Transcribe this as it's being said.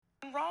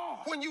nothing wrong.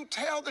 When you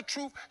tell the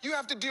truth, you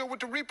have to deal with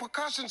the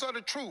repercussions of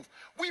the truth.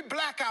 We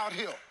black out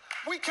here.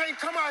 We can't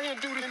come out here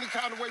and do it any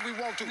kind of way we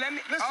want to. Listen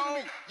to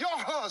me. Your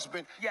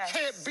husband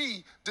can't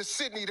be the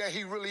Sydney that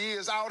he really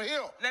is out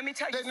here. Let me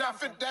tell you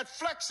something. That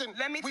flexing,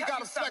 we got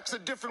to flex a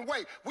different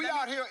way. We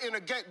out here in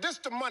a game. This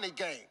the money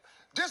game.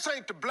 This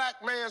ain't the black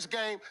man's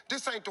game.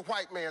 This ain't the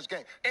white man's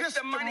game. This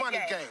the money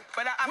game.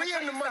 But we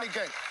in the money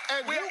game.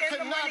 And you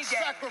cannot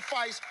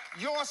sacrifice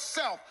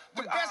yourself.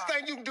 The best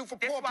thing you can do for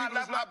poor people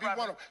is not be one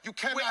of them. You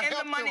cannot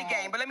help them. We're in the money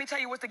game. But let me tell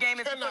you what the game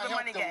is before the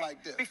money game.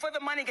 Before the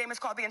money game, it's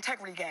called the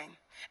integrity game.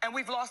 And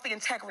we've lost the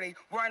integrity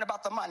worrying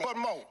about the money. But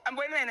Mo,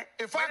 wait a minute.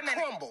 If I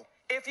crumble,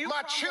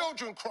 my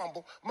children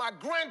crumble, my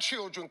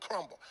grandchildren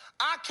crumble.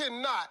 I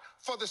cannot,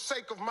 for the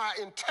sake of my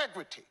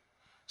integrity,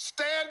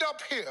 stand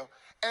up here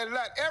and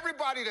let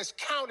everybody that's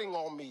counting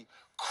on me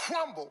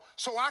crumble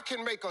so I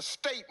can make a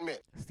statement.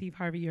 Steve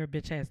Harvey, you're a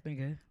bitch ass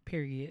nigga,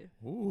 period.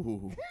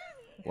 Ooh.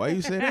 Why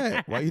you say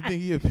that? Why you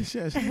think he a bitch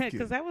ass nigga?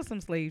 Because that was some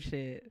slave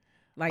shit.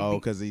 Like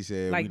because he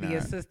said like the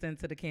assistant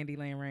to the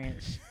Candyland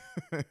Ranch.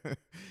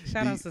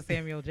 Shout out to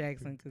Samuel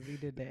Jackson because he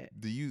did that.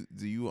 Do you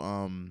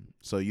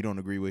so you don't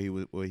agree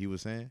with what he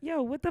was saying?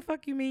 Yo, what the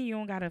fuck you mean you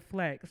don't gotta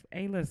flex?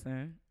 Hey,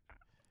 listen,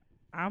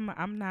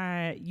 I'm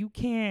not. You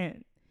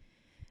can't.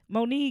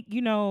 Monique,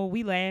 you know,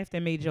 we laughed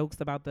and made jokes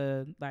about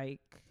the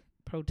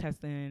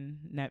protesting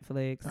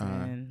Netflix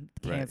and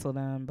cancel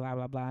them, blah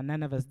blah blah.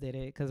 None of us did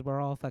it because we're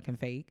all fucking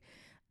fake.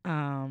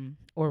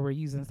 Or we're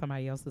using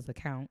somebody else's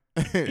account.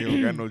 You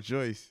don't got no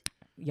choice.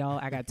 Y'all,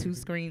 I got 2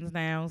 screens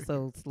now,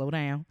 so slow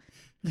down.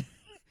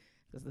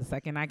 Because the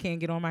second I can't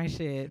get on my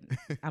shit,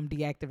 I'm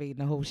deactivating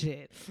the whole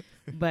shit.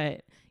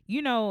 But,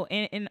 you know,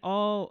 in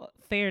all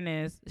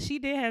fairness, she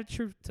did have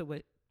truth to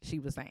what she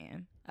was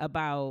saying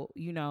about,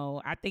 you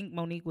know, I think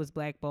Monique was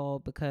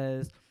blackballed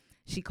because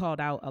she called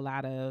out a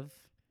lot of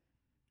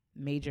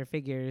major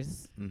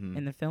figures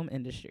in the film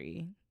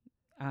industry.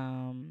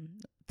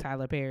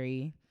 Tyler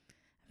Perry.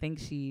 I think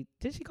she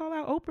call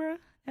out Oprah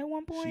at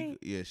one point?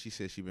 She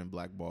said she been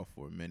blackballed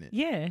for a minute.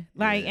 Yeah,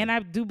 and I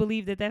do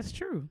believe that that's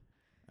true.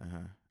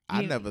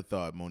 I never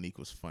thought Monique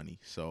was funny.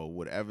 So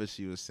whatever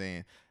she was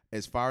saying,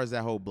 as far as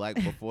that whole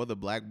before the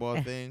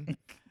blackball thing,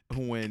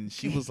 when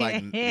she was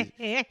like,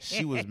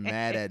 she was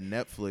mad at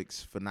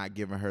Netflix for not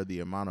giving her the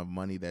amount of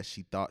money that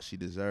she thought she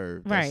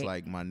deserved. That's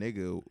like, my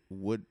nigga,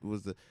 what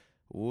was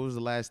the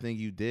last thing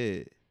you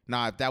did?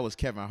 Nah, if that was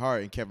Kevin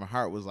Hart and Kevin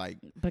Hart was like...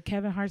 But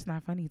Kevin Hart's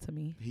not funny to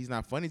me. He's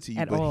not funny to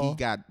you, but he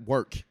got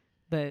work.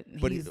 But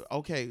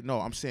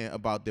I'm saying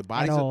about the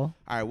bodies. All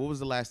right, what was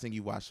the last thing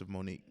you watched of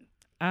Monique?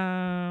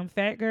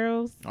 Fat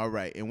Girls. All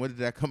right, and when did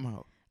that come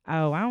out?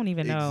 Oh, I don't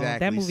even know.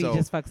 Exactly. That movie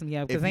just fucks me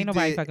up because ain't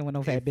nobody fucking with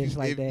no fat bitch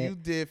like that. If you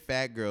did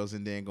Fat Girls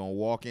and then gonna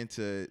walk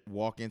into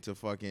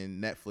fucking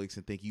Netflix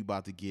and think you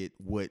about to get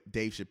what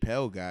Dave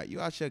Chappelle got,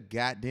 you out your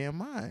goddamn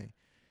mind.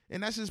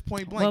 And that's just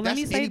point blank. Well,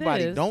 that's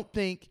anybody. This.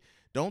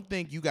 Don't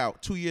think you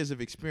got 2 years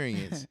of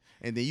experience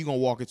and then you gonna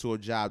walk into a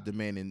job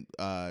demanding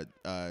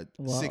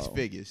 6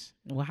 figures.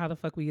 Well, how the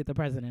fuck we get the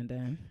president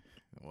then?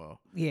 Well,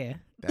 yeah,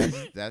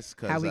 that's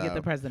because how we get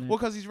the president. Well,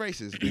 because he's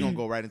racist. We gonna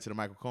go right into the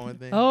Michael Cohen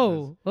thing.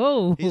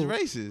 He's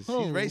racist.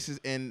 He's racist,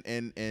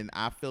 and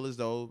I feel as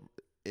though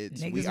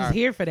niggas was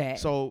here for that.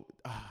 So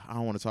I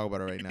don't want to talk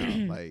about it right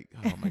now. Like,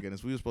 oh my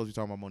goodness, we were supposed to be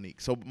talking about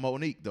Monique. So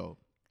Monique though,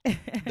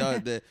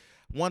 the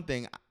one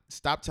thing.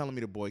 Stop telling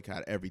me to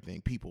boycott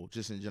everything. People,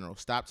 just in general,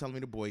 stop telling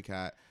me to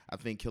boycott. I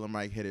think Killer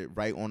Mike hit it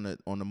right on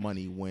the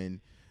money when,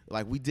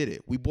 like, we did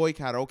it. We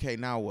boycotted. Okay,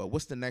 now what?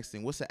 What's the next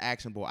thing? What's the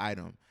actionable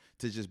item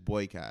to just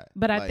boycott?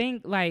 But I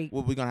think, like,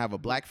 what, we gonna have a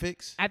black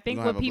fix? I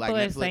think what people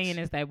are saying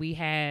is that we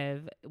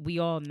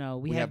all know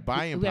we have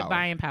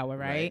buying power,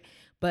 right?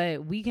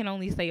 But we can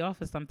only stay off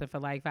of something for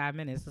like 5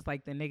 minutes. It's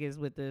like the niggas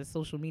with the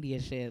social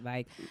media shit.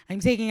 Like, I'm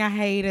taking a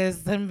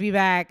hiatus and be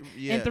back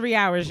in 3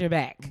 hours. You're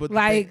back. But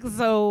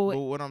but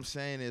what I'm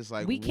saying is,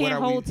 like, we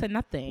can't hold to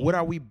nothing. What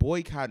are we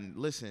boycotting?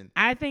 Listen,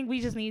 I think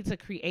we just need to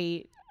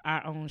create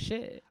our own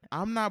shit.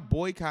 I'm not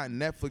boycotting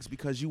Netflix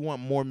because you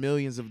want more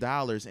millions of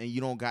dollars and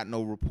you don't got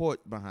no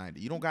report behind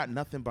it. You don't got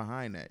nothing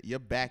behind that. Your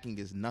backing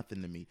is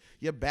nothing to me.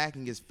 Your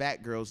backing is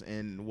Fat Girls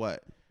and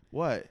what?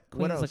 What?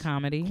 Queens of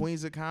Comedy.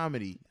 Queens of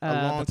Comedy. A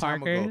long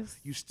time ago.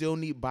 You still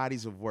need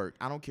bodies of work.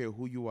 I don't care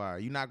who you are.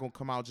 You're not gonna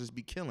come out just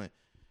be killing.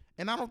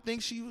 And I don't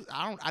think she was.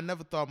 I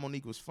never thought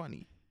Monique was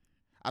funny.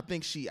 I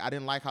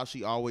didn't like how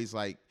she always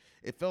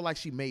it felt like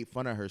she made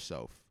fun of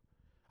herself.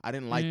 I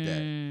didn't like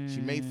that.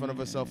 She made fun of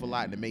herself a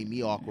lot, and it made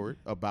me awkward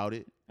about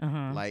it.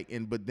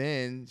 But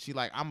then she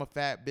I'm a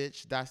fat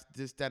bitch. That's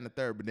this, that, and the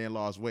third. But then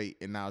lost weight,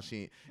 and now she,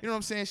 you know what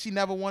I'm saying? She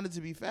never wanted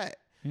to be fat.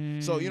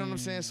 So you know what I'm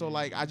saying? So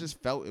I just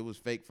felt it was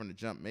fake from the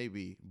jump,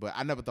 maybe, but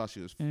I never thought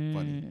she was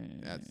funny.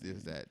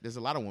 There's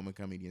a lot of women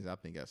comedians I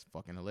think that's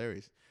fucking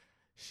hilarious.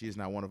 She is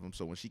not one of them.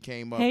 So when she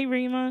came up, hey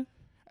Rima,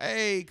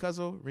 hey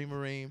Cuzzle, Rima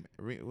Reem,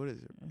 what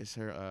is it? It's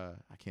her.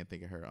 I can't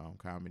think of her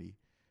comedy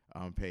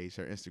page,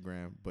 her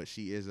Instagram, but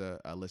she is a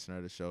listener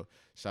of the show.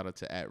 Shout out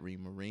to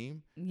 @Rima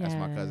Reem. That's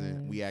my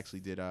cousin. We actually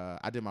did.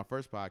 I did my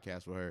first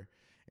podcast with her.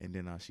 And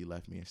then she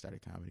left me and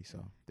started comedy. So,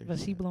 but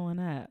she blowing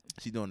up.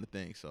 She doing the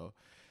thing. So,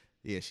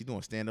 yeah, she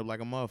doing stand up like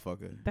a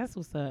motherfucker. That's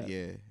what's up.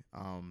 Yeah.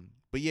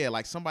 But yeah,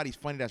 like somebody's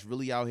funny that's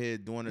really out here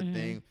doing the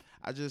thing.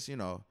 I just, you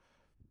know,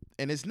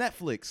 and it's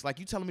Netflix. Like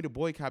you telling me to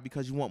boycott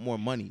because you want more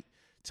money.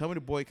 Tell me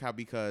to boycott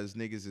because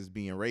niggas is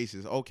being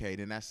racist. Okay,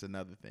 then that's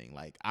another thing.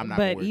 Like I'm not.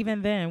 But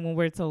even then, when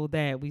we're told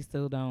that, we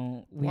still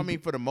don't. Well, I mean,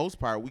 for the most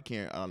part, we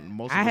can't.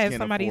 Most. I of us had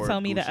can't somebody afford tell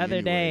me the Gucci other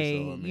anyway, day.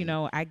 so, I mean, you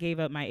know, I gave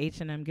up my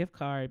H&M gift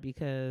card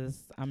because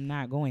I'm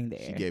not going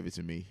there. She gave it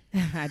to me.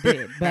 I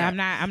did, but I'm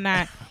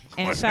not.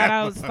 And shout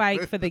out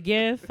Spike for the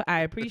gift.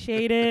 I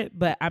appreciate it,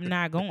 but I'm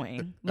not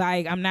going.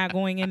 Like I'm not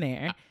going in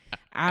there.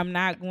 I'm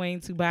not going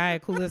to buy a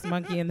Coolest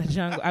Monkey in the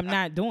Jungle. I'm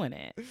not doing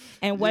it.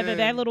 And whether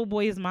that little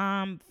boy's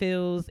mom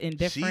feels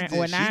indifferent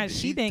or not,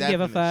 she didn't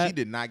give a fuck. She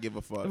did not give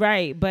a fuck.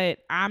 Right, but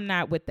I'm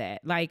not with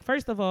that. Like,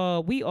 first of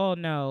all, we all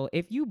know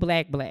if you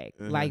black,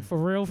 like for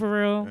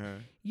real,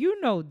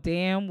 you know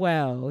damn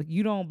well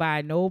you don't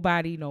buy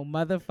nobody no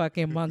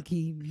motherfucking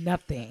monkey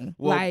nothing.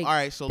 Well, like, all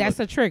right, so that's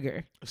look, a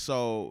trigger.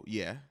 So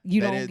yeah,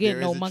 you don't get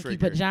no monkey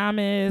trigger.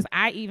 pajamas.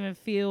 I even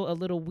feel a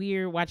little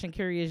weird watching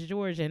Curious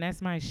George, and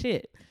that's my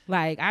shit.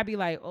 Like I'd be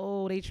like,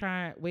 oh, they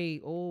trying.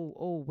 Wait,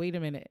 wait a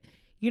minute.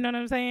 You know what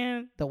I'm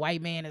saying? The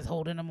white man is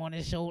holding them on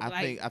his shoulder.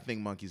 I think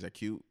monkeys are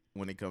cute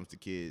when it comes to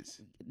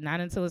kids. Not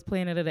until it's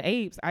Planet of the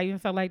Apes. I even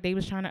felt like they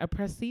was trying to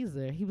oppress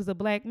Caesar. He was a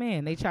black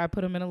man. They tried to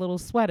put him in a little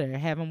sweater,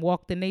 have him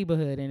walk the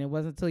neighborhood, and it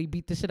wasn't until he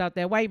beat the shit out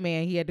that white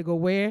man he had to go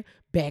where?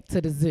 Back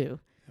to the zoo.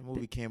 That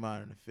movie came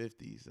out in the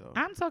 50s, though.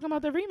 I'm talking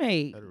about the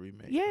remake. The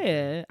remake.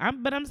 Yeah,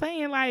 I'm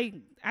saying like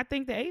I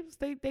think the apes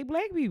they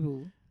black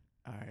people.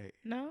 All right.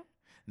 No.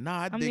 No,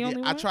 I dig it.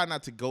 I try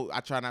not to go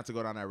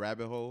down that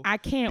rabbit hole. I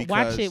can't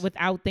watch it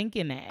without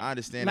thinking that. I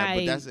understand that,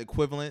 but that's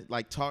equivalent.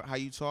 Like talk how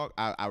you talk,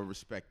 I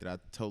respect it. I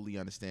totally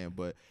understand.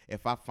 But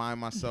if I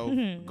find myself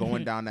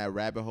going down that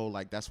rabbit hole,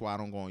 like that's why I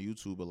don't go on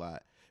YouTube a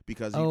lot.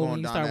 Because you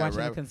going down start that watching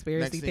rabbit, the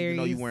conspiracy next thing theories.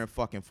 you know, you wearing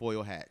fucking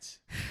foil hats,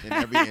 and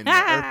and the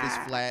earth is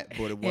flat,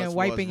 but it was and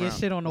wiping your round.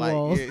 shit on the like,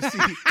 walls.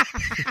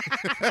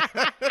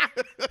 Yeah,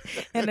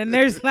 and the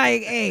nurse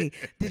like, hey,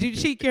 did you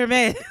cheat your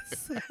meds?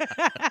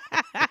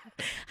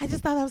 I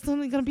just thought I was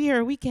only gonna be here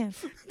a weekend.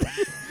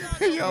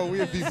 Yo,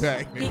 we'll be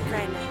back.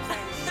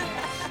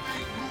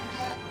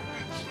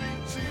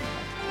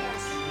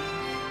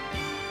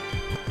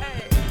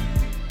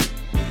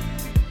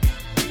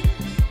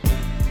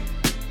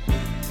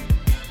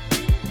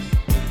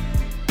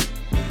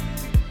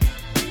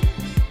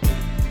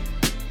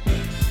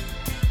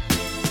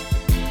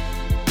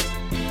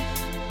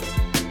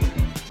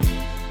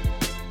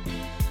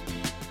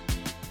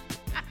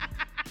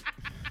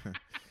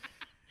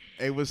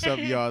 Hey, what's up,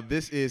 y'all?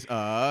 This is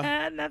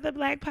another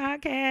black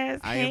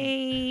podcast.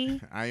 I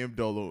am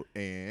Dolo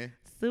and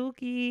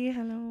Suki.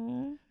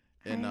 Hello.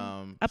 And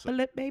upper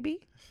lip,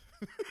 baby.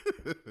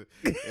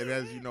 And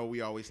as you know,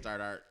 we always start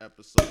our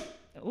episode.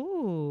 Ooh,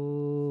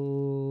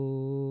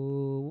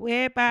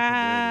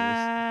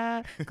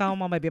 wepa.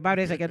 Come on, baby,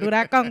 body shake. Do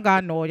that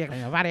conga no, you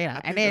can body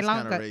that. And then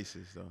longer. Kind of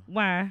racist, though.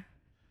 Why?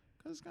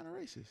 Because it's kind of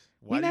racist.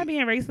 You're not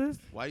being racist.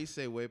 Why do you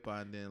say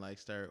wepa and then like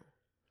start?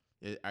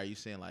 Are you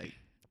saying like?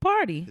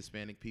 Party.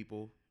 Hispanic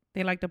people.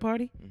 They like to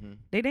party? Mm-hmm.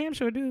 They damn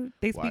sure do.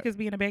 They speakers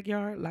be in the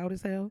backyard, loud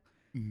as hell.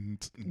 Boom,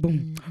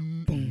 boom,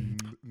 boom,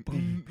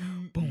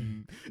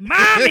 boom.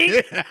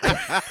 Mommy!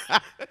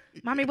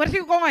 Mommy, where are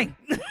you going?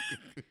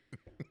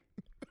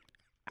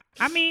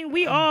 I mean,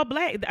 we all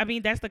black. I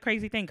mean, that's the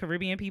crazy thing.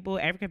 Caribbean people,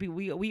 African people,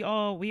 we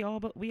all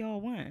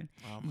one.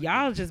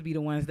 Y'all just be the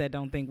ones that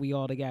don't think we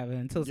all together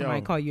until somebody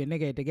call you a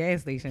nigga at the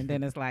gas station.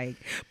 Then it's like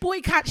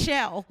boycott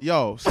Shell.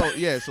 Yo, so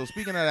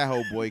speaking of that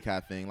whole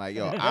boycott thing, like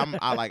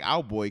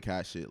I'll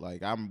boycott shit.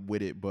 Like I'm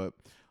with it, but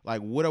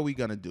like what are we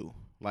gonna do?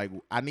 Like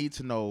I need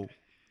to know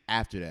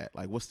after that.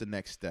 Like what's the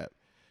next step?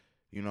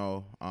 You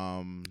know,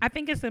 I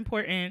think it's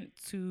important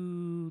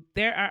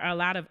there are a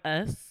lot of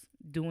us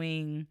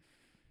doing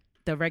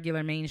the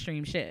regular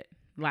mainstream shit,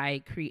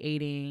 like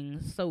creating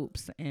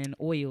soaps and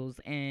oils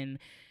and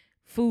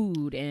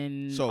food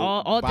and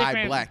all buy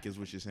different. Black is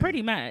what you're saying.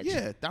 Pretty much.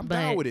 Yeah, I'm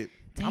down with it.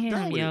 I'm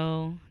down with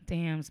it.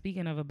 Damn.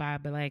 Speaking of a buy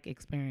Black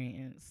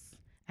experience,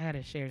 I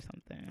gotta share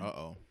something.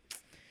 I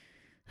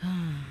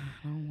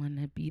don't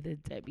want to be the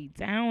Debbie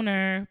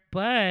Downer,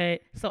 but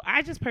so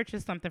I just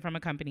purchased something from a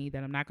company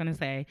that I'm not gonna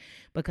say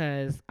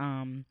because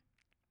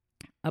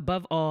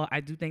above all, I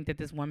do think that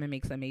this woman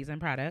makes amazing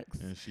products.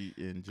 And she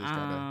just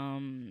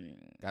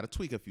gotta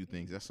tweak a few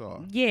things. That's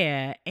all.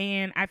 Yeah,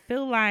 and I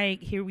feel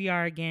like here we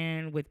are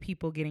again with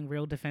people getting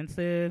real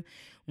defensive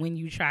when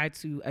you try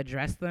to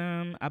address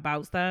them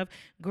about stuff.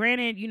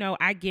 Granted, you know,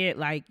 I get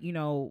like, you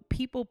know,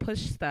 people push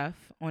stuff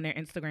on their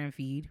Instagram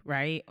feed,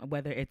 right?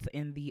 Whether it's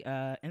in the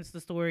Insta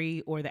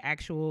story or the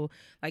actual,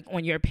 like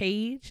on your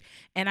page.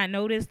 And I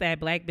noticed that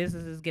black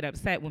businesses get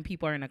upset when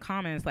people are in the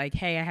comments like,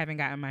 hey, I haven't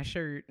gotten my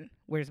shirt.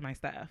 Where's my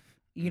stuff?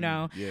 You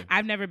know,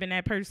 I've never been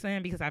that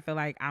person because I feel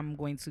like I'm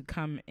going to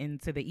come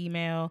into the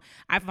email.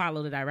 I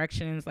follow the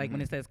directions. Like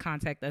when it says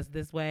contact us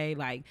this way,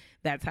 like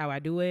that's how I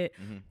do it.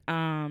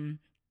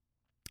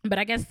 But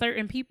I guess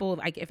certain people,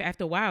 like if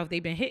after a while, if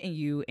they've been hitting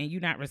you and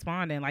you're not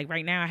responding, like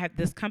right now I have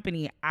this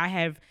company, I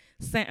have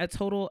sent a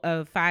total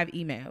of 5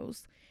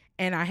 emails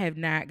and I have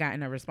not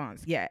gotten a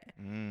response yet.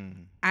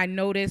 I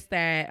noticed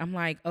that I'm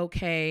like,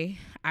 okay,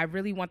 I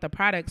really want the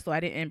product, so I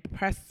didn't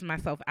press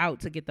myself out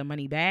to get the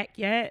money back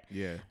yet.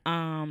 Yeah.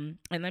 And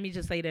let me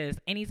just say this.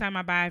 Anytime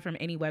I buy from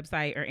any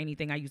website or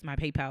anything, I use my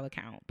PayPal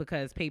account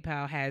because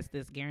PayPal has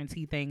this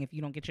guarantee thing. If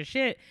you don't get your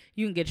shit,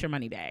 you can get your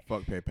money back.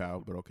 Fuck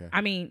PayPal, but okay.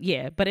 I mean,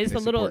 yeah, but it's they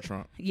a little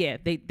Trump. Yeah,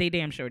 they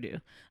damn sure do.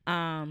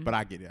 But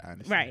I get it. I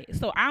understand. Right.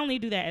 So I only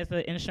do that as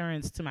an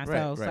insurance to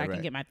myself so I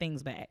can get my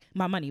things back,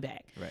 my money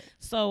back. Right.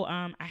 So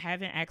I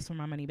haven't asked for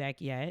my money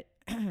back yet.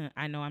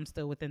 I know I'm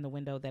still within the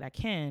window that I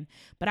can,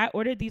 but I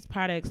ordered these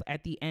products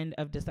at the end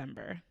of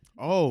December.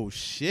 Oh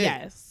shit.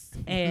 Yes.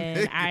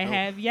 And I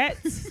have yet.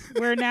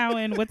 We're now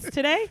in what's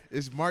today?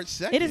 It's March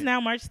 2nd. It is now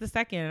March the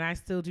 2nd, and I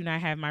still do not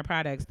have my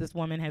products. This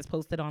woman has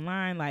posted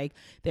online like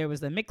there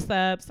was a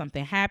mix-up,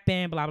 something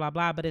happened, blah blah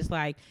blah. But it's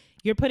like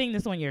you're putting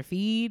this on your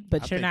feed,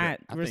 but you're not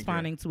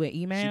responding to an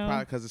email.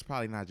 Because it's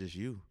probably not just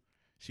you.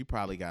 She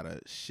probably got a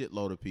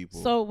shitload of people.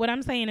 So what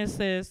I'm saying is,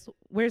 sis,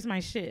 where's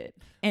my shit?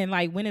 And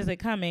like, when is it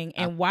coming?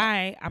 And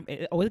why?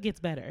 It gets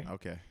better.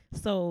 Okay.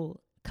 So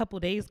a couple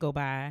days go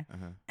by,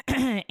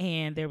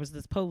 and there was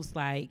this post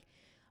like,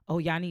 "Oh,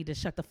 y'all need to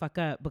shut the fuck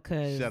up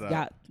because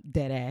y'all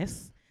dead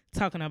ass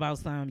talking about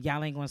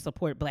y'all ain't gonna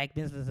support black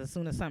business. As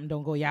soon as something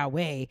don't go y'all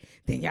way,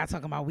 then y'all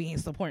talking about we ain't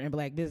supporting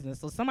black business."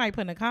 So somebody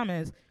put in the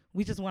comments,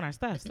 "We just want our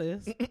stuff,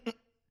 sis."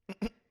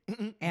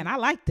 And I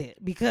liked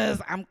it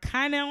because I'm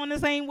kind of on the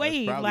same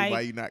wave. That's probably like, why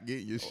you not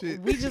getting your shit.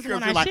 We just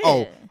want our like,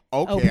 shit.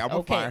 Oh, okay, I'm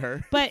gonna find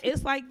her. But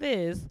it's like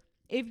this: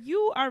 if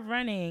you are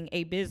running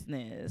a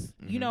business,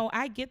 you know,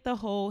 I get the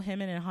whole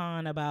him and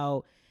Han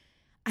about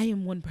I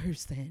am one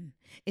person.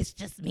 It's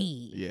just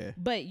me. Yeah.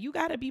 But you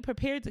got to be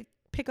prepared to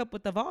pick up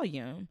with the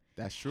volume.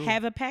 That's true.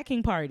 Have a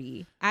packing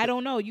party. I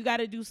don't know. You got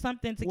to do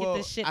something to get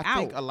this shit out. I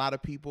think a lot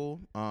of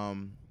people,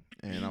 and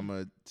I'm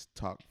going to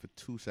talk for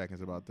 2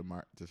 seconds about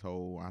this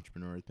whole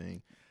entrepreneur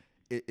thing.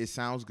 It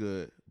sounds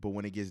good, but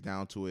when it gets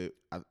down to it,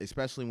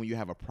 especially when you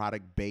have a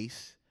product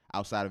base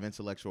outside of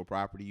intellectual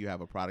property, you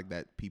have a product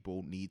that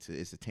people need to,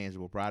 it's a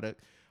tangible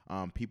product.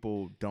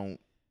 People don't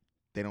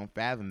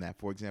fathom that.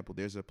 For example,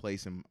 there's a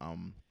place in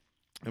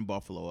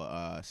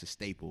Buffalo, it's a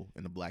staple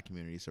in the black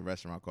community. It's a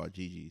restaurant called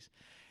Gigi's.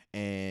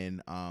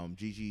 And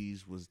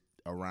Gigi's was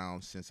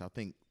around since I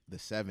think the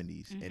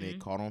 70s, and it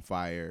caught on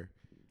fire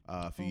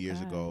a few years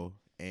ago,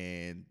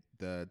 and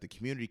the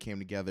community came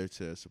together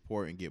to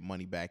support and get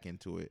money back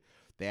into it.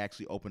 They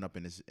actually opened up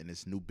in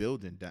this new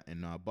building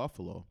in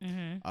Buffalo.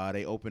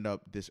 They opened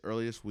up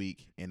early this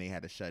week, and they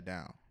had to shut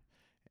down.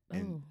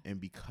 And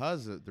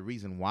because of the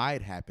reason why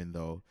it happened,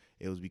 though,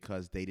 it was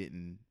because they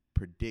didn't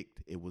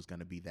predict it was going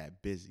to be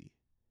that busy.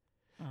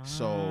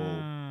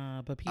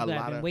 But people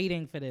have been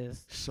waiting for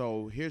this.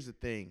 So here's the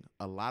thing: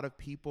 a lot of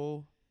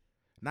people,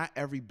 not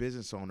every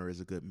business owner is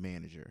a good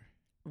manager.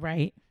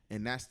 Right.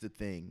 And that's the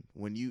thing.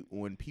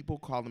 When people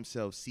call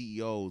themselves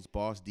CEOs,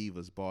 boss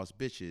divas, boss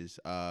bitches,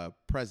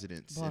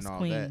 presidents, boss and all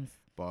queens.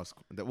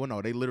 that. Well,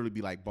 no, they literally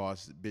be like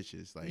boss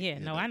bitches. Like, yeah,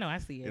 no, I know, I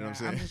see it. You know what I'm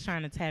saying? I'm just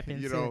trying to tap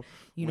into,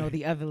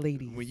 the other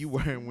ladies. When you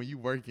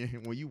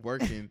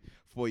working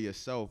for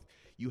yourself,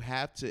 you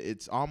have to.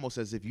 It's almost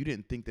as if you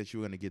didn't think that you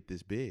were gonna get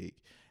this big,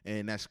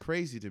 and that's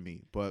crazy to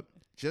me. But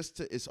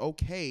it's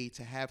okay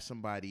to have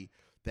somebody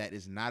that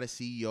is not a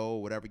CEO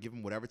or whatever. Give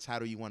them whatever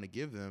title you want to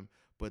give them,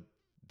 but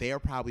they are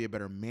probably a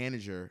better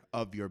manager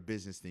of your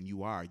business than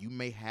you are. You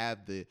may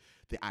have the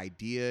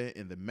idea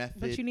and the method,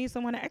 but you need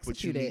someone to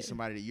execute it. But you need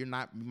somebody that you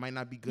might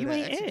not be good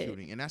at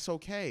executing, and that's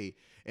okay.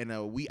 And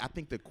I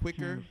think the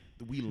quicker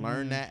we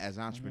learn that as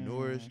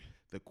entrepreneurs,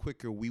 the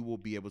quicker we will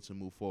be able to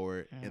move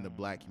forward in the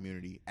black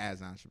community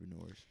as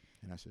entrepreneurs.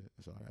 And that's it.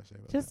 That's all I gotta say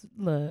about Just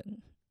look,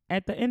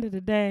 at the end of the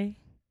day,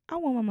 I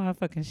want my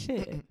motherfucking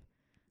shit.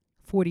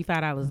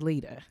 $45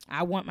 later,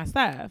 I want my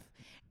stuff.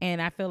 And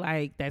I feel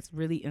like that's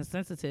really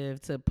insensitive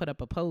to put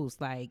up a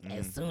post like,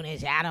 as soon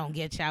as y'all don't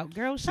get y'all,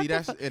 girl,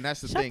 that's the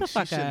thing.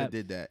 She shouldn't have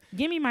did that.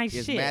 Give me my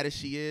shit. As mad as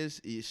she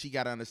is, she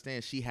got to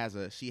understand she has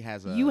a.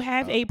 You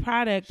have a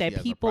product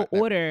that people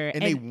order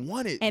and they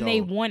want it. And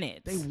they want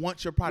it. They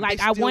want your product. Like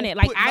I want it.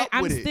 Like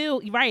I'm still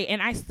right,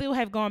 and I still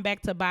have gone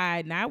back to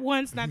buy not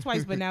once, not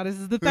twice, but now this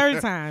is the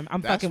third time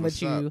I'm fucking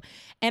with you.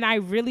 And I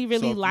really,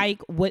 really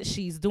like what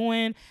she's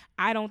doing.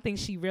 I don't think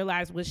she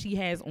realized what she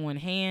has on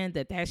hand,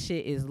 that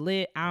shit is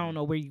lit. I don't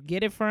know where you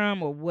get it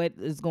from or what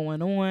is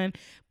going on.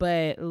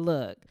 But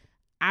look,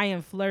 I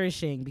am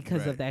flourishing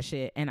because of that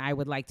shit, and I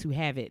would like to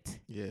have it.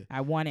 Yeah.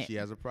 I want it. She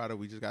has a product.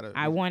 We just got to.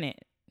 I want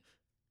it.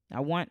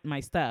 I want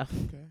my stuff.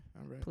 Okay.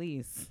 All right.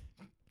 Please.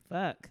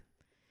 Fuck.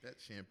 That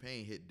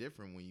champagne hit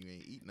different when you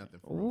ain't eat nothing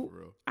for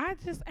real. I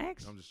just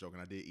asked. I'm just joking.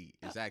 I did eat.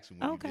 It's actually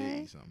when you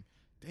did eat something.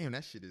 Damn,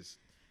 that shit is.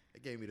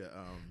 It gave me the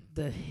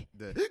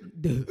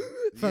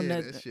from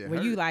that shit where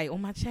hurt. you like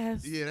on my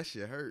chest. Yeah, that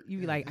shit hurt. You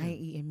be like, I ain't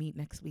eating meat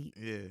next week.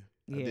 Yeah,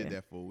 I did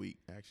that for a week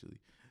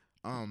actually.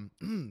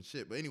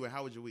 Shit. But anyway,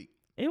 how was your week?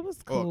 It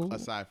was cool. Or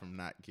aside from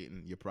not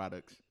getting your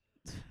products.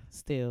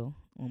 Still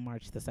on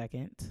March the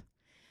 2nd.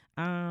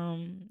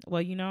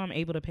 Well, I'm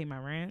able to pay my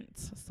rent,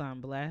 so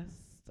I'm blessed.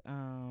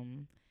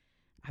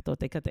 I thought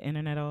they cut the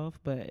internet off,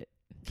 but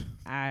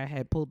I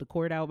had pulled the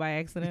cord out by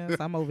accident,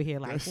 so I'm over here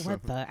like,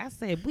 what the? I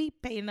said, we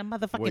paying the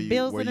motherfucking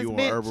bills in this bitch.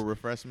 Were you on herbal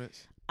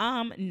refreshments?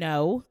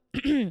 No.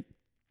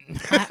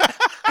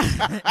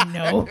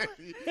 No.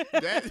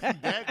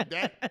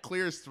 that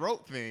clears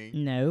throat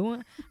thing.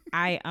 No.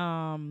 I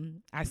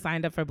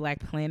signed up for Black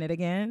Planet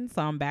again,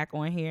 so I'm back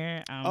on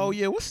here. Oh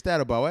yeah, what's that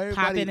about?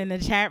 Popping in the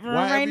chat room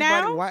right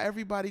now. Why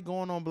everybody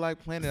going on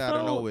Black Planet out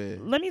of nowhere?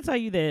 Let me tell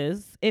you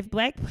this: if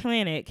Black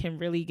Planet can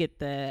really get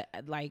the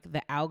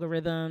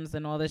algorithms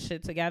and all this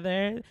shit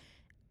together,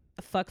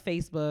 fuck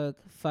Facebook,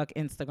 fuck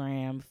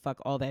Instagram, fuck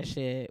all that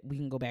shit. We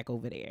can go back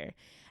over there.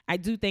 I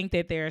do think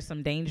that there are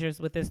some dangers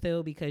with it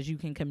still because you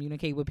can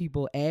communicate with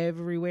people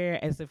everywhere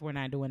as if we're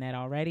not doing that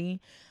already.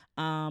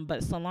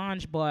 But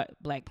Solange bought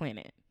Black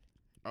Planet.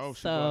 Oh,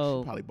 she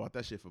probably bought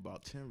that shit for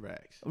about 10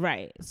 racks.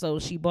 Right. So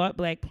she bought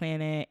Black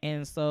Planet,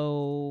 and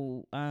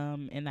so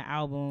in the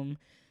album,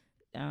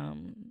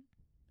 in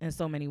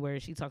so many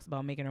words, she talks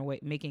about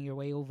making your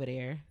way over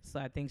there. So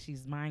I think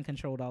she's mind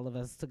controlled all of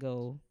us to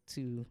go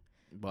to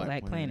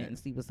Black Planet and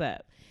see what's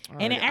up. All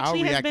and right. it actually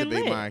has been lit.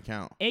 I'll reactivate my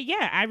account.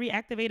 I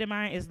reactivated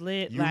mine. It's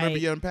lit. You remember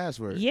your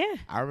password? Yeah.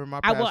 I remember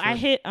my password. I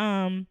hit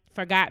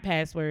forgot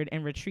password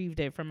and retrieved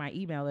it from my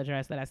email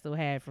address that I still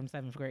had from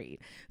 7th grade.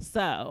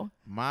 So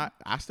I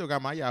still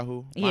got my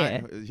Yahoo.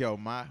 Yeah.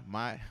 My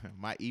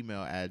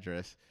email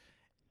address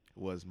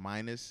was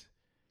minus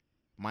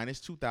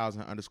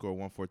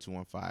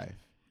 2000_14215.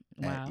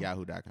 Wow. At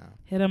yahoo.com.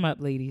 Hit them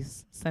up,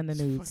 ladies. Send the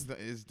nudes.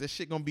 Is this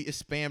shit gonna be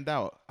spammed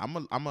out? I'm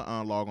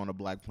gonna log on to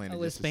Black Planet.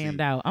 Oh, it's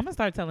spammed out. I'm gonna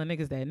start telling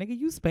niggas that. Nigga,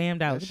 you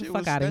spammed out. Get the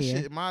fuck out of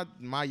here. My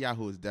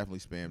Yahoo is definitely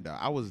spammed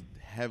out. I was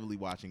heavily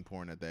watching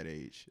porn at that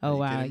age. Oh,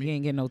 wow. You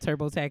ain't getting no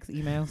TurboTax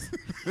emails?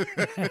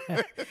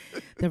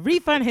 The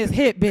refund has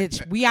hit,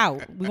 bitch. We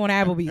out. We going to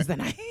Applebee's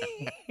tonight.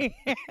 We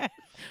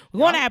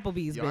going to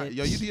Applebee's, bitch.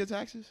 Yo, you do your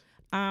taxes?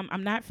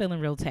 I'm not feeling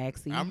real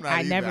taxi.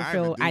 I never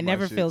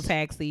feel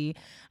taxi.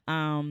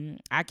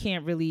 I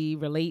can't really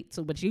relate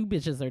to what you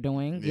bitches are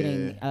doing,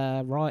 getting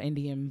raw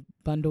Indian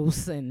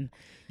bundles and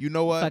you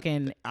know what,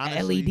 fucking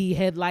honestly, LED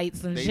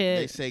headlights and shit.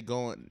 They say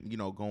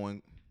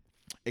going,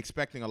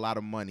 expecting a lot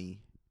of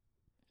money,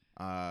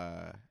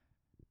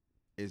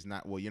 is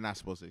not you're not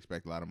supposed to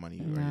expect a lot of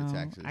money on your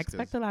taxes. I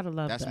expect a lot of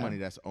love. That's money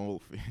that's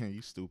owed.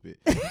 You stupid.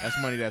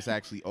 That's money that's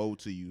actually owed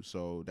to you.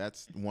 So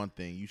that's one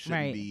thing you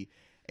shouldn't be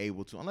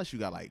able to, unless you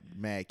got like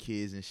mad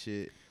kids and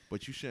shit.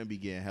 But you shouldn't be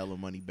getting hella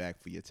money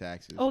back for your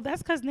taxes. Oh,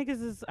 that's because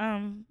niggas is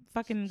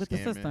fucking with the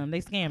system.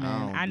 They scamming.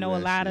 I know a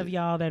lot of shit.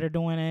 y'all that are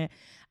doing it.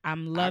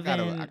 I'm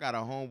loving. I got a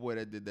homeboy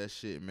that did that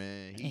shit,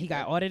 man. He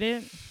got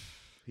audited.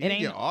 He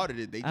didn't get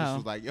audited. They just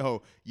was like,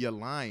 "Yo, you're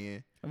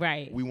lying."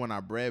 Right. We want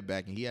our bread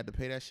back, and he had to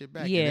pay that shit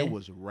back. Yeah. And it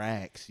was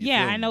racks.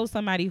 Yeah, I know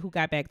somebody who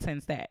got back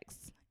 10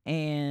 stacks,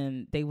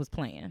 and they was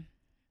playing.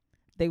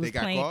 They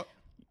got caught?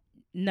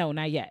 No,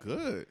 not yet.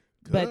 Good.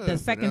 But the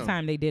second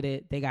time they did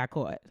it, they got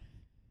caught.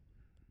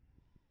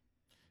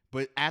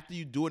 But after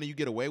you do it and you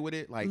get away with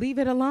it, like, leave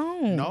it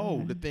alone.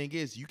 No, the thing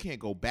is, you can't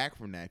go back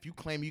from that. If you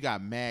claim you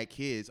got mad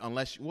kids,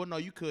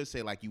 you could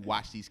say like you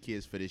watch these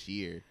kids for this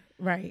year,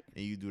 right?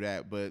 And you do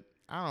that, but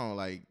I don't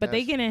like. But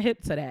they getting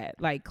hip to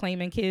that, like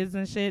claiming kids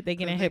and shit. They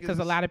getting hip because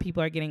a lot of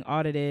people are getting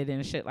audited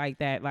and shit like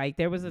that. Like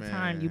there was a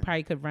time you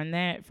probably could run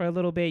that for a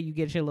little bit. You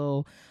get your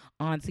little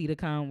auntie to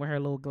come with her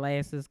little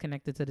glasses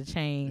connected to the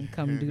chain,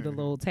 come do the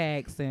little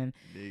tax, and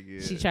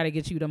she try to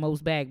get you the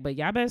most back. But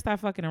y'all better stop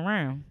fucking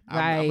around.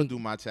 I'm gonna do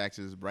my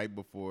taxes right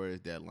before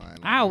it's deadline.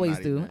 Like, I always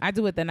do. I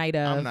do it the night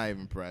of. I'm not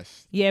even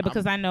pressed. Yeah,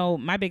 because I know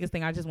my biggest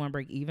thing, I just want to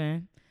break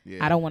even.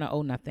 Yeah. I don't want to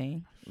owe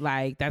nothing.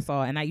 Like that's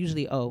all. And I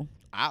usually owe.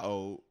 I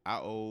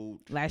owed.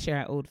 Last year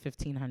I owed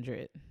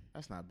 $1,500.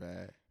 That's not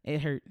bad.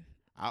 It hurt.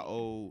 I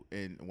owe,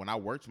 and when I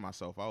worked for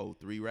myself, I owed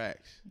 3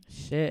 racks.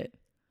 Shit.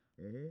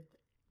 Mm-hmm.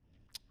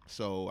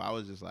 So I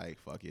was just like,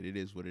 fuck it. It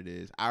is what it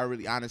is. I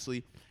really,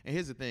 honestly, and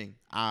here's the thing.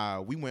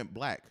 We went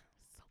black.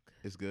 So good.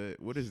 It's good.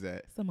 What is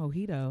that? It's a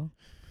mojito.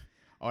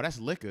 Oh,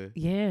 that's liquor.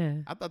 Yeah.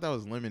 I thought that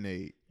was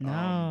lemonade.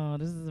 No,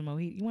 this is a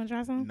mojito. You want to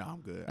try some? No,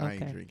 I'm good. Okay. I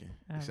ain't drinking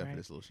except for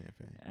this little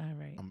champagne. All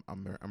right.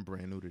 I'm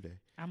brand new today.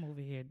 I'm over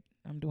here.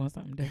 I'm doing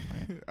something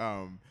different.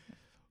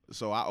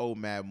 So I owe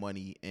mad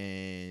money,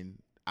 and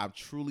I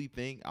truly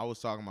think I was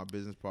talking to my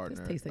business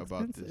partner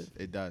about this.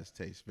 It does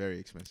taste very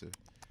expensive.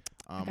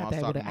 I was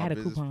talking to my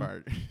business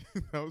partner.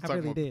 I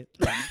really did.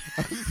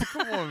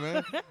 Come on,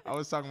 man. I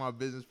was talking to my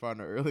business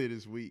partner earlier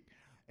this week,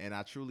 and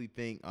I truly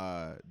think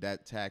our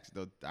tax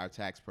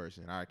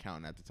person, our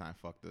accountant at the time,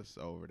 fucked us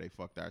over. They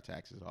fucked our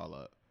taxes all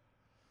up.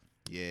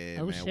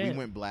 Yeah, man. Shit. We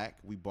went black.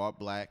 We bought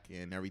black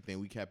and everything.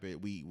 We kept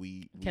it.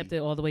 We kept it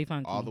all the way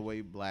funky. All the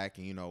way black,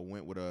 and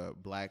went with a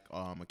black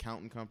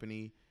accountant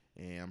company,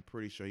 and I'm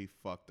pretty sure he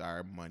fucked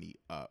our money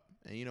up.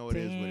 And it is what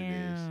it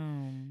is.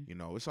 you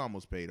know, it's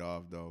almost paid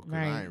off though, because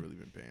I ain't really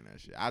been paying that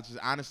shit. I just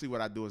honestly,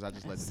 what I do is I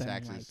just let the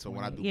taxes. Like so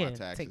when I do my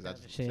taxes, I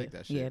just take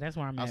that shit. Yeah, that's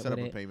where I'm at. I'll set up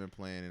a payment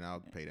plan and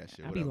I'll pay that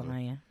shit. I'll be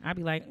lying. I'll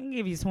be like, I'll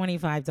give you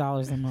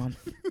 $25 a month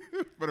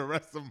for the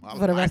rest of my life.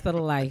 For the rest of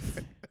the life.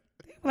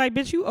 Like,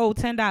 bitch, you owe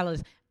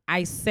 $10.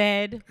 I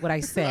said what I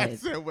said. I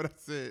said what I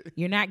said.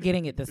 You're not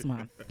getting it this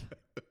month.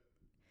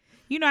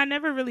 You know, I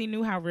never really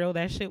knew how real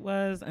that shit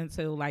was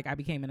until like I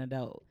became an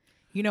adult.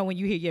 You know, when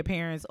you hear your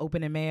parents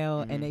open the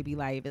mail and they be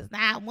like, it's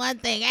not one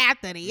thing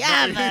after the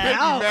other.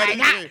 Oh, my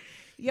God.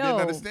 Yo,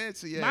 didn't understand,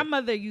 so yeah. My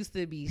mother used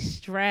to be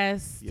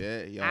stressed.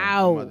 Yeah,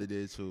 out. My mother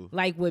did too.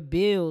 Like with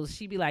bills,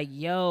 she'd be like,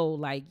 yo,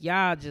 like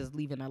y'all just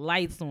leaving the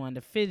lights on, the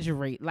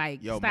refrigerator.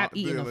 Like, stop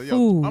eating the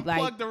food. Unplug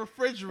like, the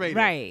refrigerator.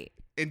 Right.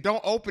 And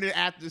don't open it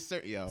after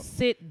sit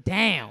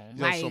down.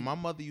 Yo, like, so my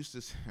mother used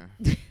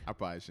to I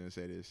probably shouldn't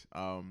say this.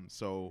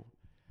 So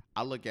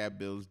I look at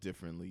bills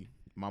differently.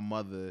 My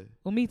mother.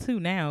 Well, me too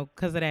now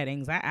because of that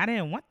anxiety. I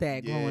didn't want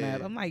that growing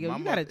up. I'm like, yo,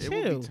 you gotta chill.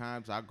 It would be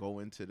times I go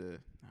into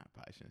I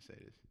probably shouldn't say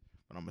this,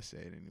 but I'm gonna say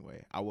it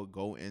anyway. I would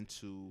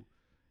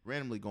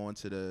randomly go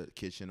into the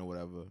kitchen or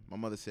whatever. My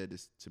mother said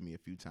this to me a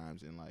few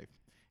times in life.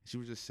 She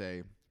would just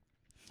say,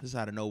 this is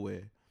out of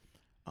nowhere,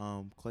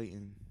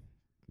 Clayton,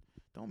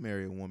 don't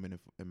marry a woman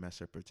and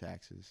mess up her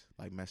taxes,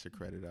 like mess her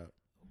credit up.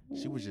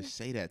 She would just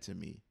say that to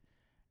me.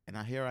 And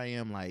here I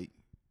am like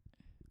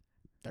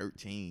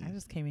 13. I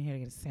just came in here to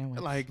get a sandwich.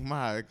 Like,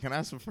 Ma, can I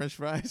have some French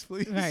fries,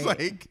 please?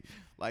 Right.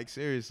 like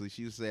seriously,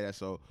 she would say that.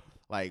 So,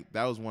 like,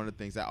 that was one of the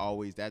things that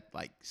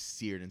like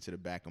seared into the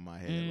back of my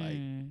head. Like,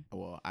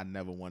 well, I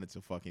never wanted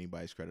to fuck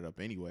anybody's credit up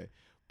anyway.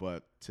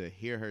 But to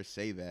hear her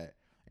say that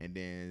and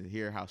then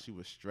hear how she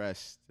was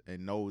stressed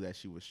and know that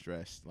she was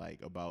stressed,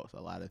 like, about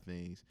a lot of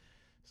things.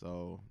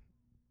 So,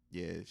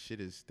 yeah,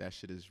 that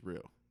shit is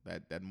real.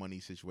 That money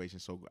situation.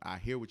 So I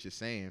hear what you're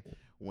saying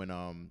when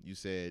you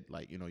said,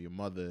 like, you know, your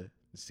mother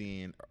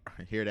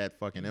hear that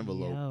fucking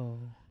envelope. Yo.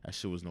 That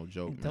shit was no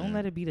joke, man. Don't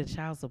let it be the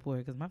child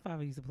support, because my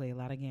father used to play a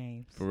lot of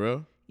games. For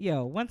real?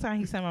 Yo, one time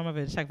he sent my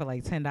mother a check for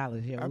like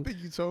 $10. Yo, I think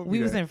you told me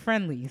we was in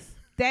Friendlies.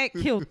 That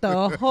killed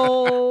the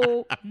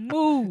whole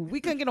move. We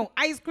couldn't get no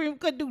ice cream.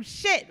 Couldn't do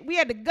shit. We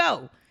had to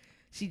go.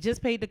 She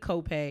just paid the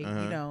copay.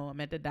 You know,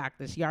 I'm at the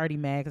doctor. She already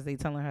mad because they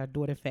telling her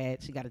daughter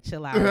fat. She got to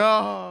chill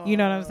out. You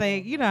know what I'm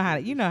saying? You know how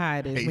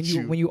it is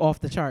when you off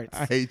the charts.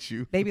 I hate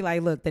you. They be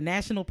like, look, the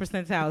national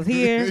percentile is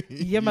here.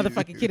 Your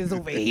motherfucking kid is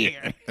over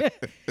here.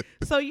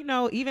 So, you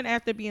know, even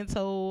after being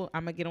told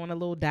I'm gonna get on a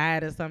little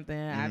diet or something,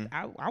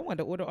 I wanted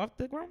to order off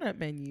the grown up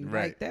menu.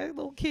 Right. Like that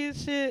little kid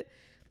shit,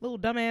 little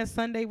dumbass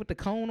sundae with the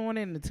cone on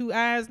it and the 2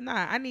 eyes.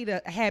 Nah, I need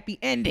a happy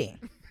ending.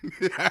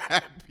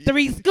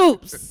 3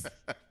 scoops.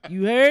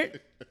 You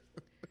heard?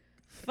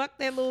 Fuck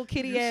that little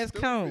kitty ass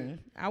cone.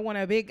 I want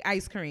a big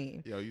ice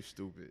cream. Yo, you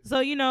stupid.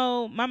 So, you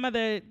know, my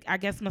mother, I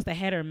guess, must have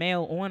had her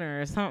mail on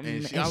her or something.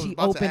 And she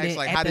opened it.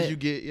 Like, how did you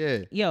get?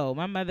 Yeah. Yo,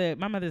 my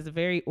mother's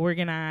very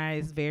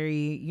organized,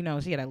 very, you know,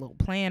 she had a little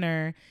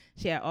planner.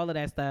 She had all of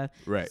that stuff.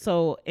 Right.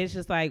 So it's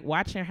just like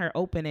watching her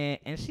open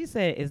it. And she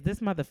said, is this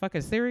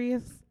motherfucker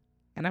serious?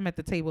 And I'm at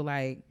the table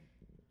like,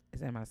 is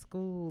that my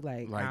school?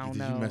 Like I don't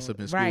know. Did you mess up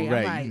in school? Right.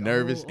 Like, you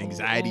nervous?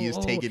 Anxiety is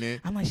taking it.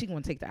 I'm like, she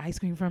gonna take the ice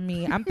cream from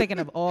me. I'm thinking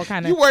of all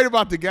kind of. You worried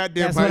about the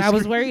goddamn That's what I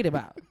was worried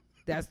about.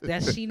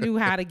 That she knew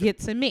how to get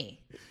to me.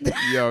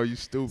 Yo, you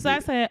stupid. So I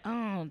said,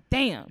 oh,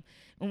 damn.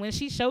 And when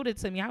she showed it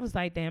to me, I was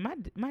like, damn,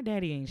 my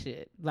daddy ain't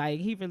shit. Like,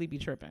 he really be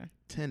tripping.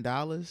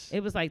 $10?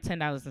 It was like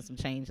 $10 and some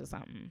change or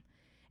something.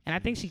 And I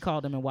think she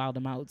called him and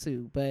wilded him out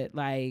too. But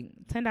like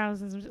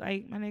 $10 and some,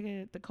 like, my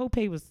nigga, the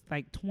copay was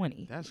like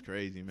 $20. That's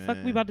crazy, man. Fuck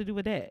we about to do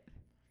with that?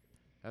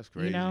 That's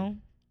crazy. You know?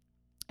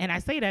 And I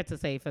say that to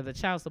say for the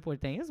child support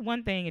thing, it's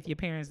one thing if your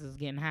parents is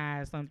getting high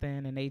or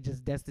something and they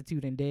just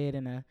destitute and dead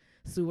in a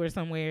sewer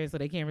somewhere so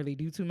they can't really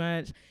do too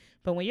much.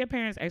 But when your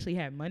parents actually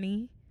have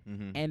money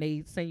and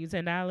they send you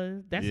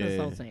 $10, that's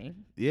insulting.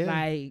 Yeah.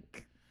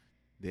 Like,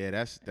 yeah,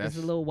 that's it's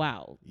a little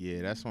wild.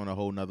 Yeah, that's on a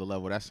whole nother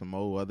level. That's some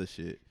old other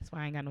shit. That's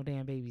why I ain't got no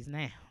damn babies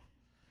now.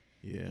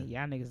 Yeah. And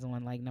y'all niggas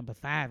on like number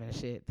 5 and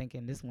shit,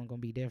 thinking this one gonna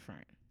be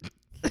different.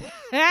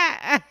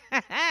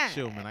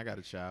 Chill, man. I got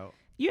a child.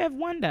 You have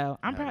one though.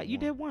 I'm proud. You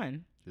did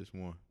one. Just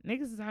one.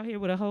 Niggas is out here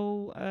with a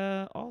whole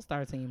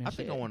all-star team and I shit.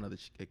 think I want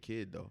a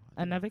kid though.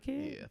 Another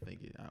kid? Yeah, I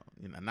think it.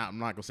 I'm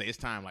not gonna say it's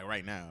time like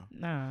right now.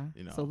 Nah.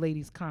 You know. So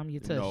ladies, calm your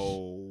tush.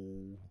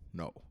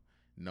 No.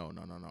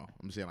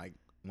 I'm saying like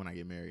when I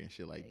get married and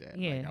shit like that.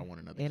 Yeah. Like, I want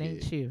another kid. It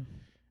ain't you.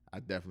 I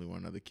definitely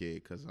want another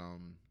kid because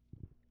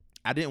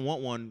I didn't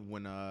want one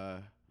when I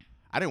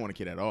didn't want a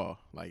kid at all.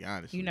 Like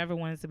honestly. You never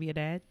wanted to be a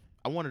dad?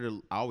 I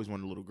always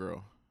wanted a little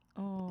girl.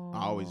 Oh.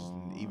 I always,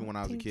 even when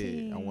I was a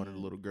kid, I wanted a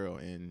little girl,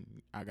 and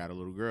I got a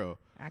little girl.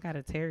 I got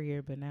a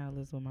terrier, but now I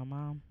live with my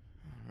mom.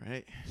 All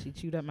right. She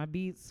chewed up my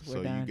beats.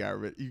 We're done. You got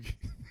rid.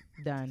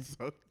 Done.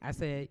 So I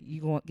said, you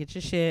going to get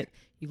your shit.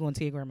 You going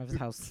to your grandmother's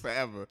house.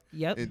 Forever.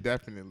 Yep.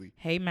 Indefinitely.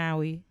 Hey,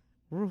 Maui.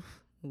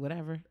 Roof.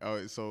 whatever.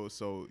 Oh,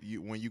 so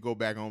you when you go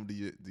back home, do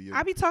you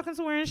I be talking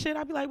to her and shit.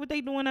 I be like, what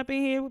they doing up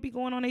in here? What be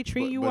going on? They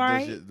treat you all but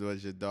right?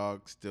 does your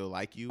dog still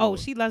like you? Oh, or?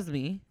 she loves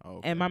me. Oh,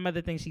 okay. And my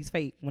mother thinks she's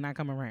fake when I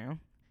come around.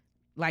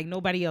 Like,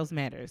 nobody else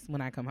matters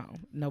when I come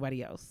home.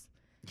 Nobody else.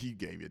 You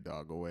gave your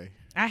dog away.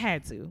 I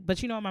had to.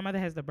 But, my mother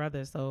has the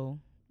brother, so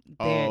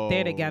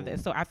they're together.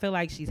 So I feel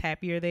like she's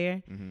happier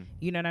there. Mm-hmm.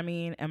 You know what I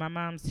mean? And my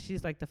mom,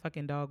 she's like the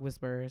fucking dog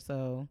whisperer,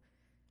 so.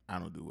 I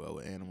don't do well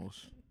with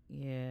animals.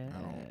 Yeah.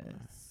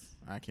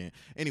 I can't.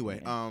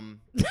 Anyway,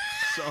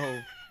 so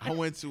I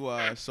went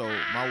to so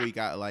my week,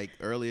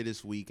 earlier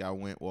this week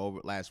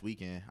last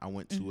weekend I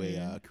went to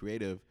a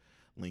creative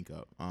link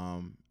up.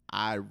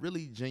 I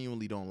really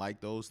genuinely don't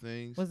like those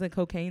things. Was there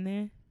cocaine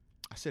there?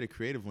 I said a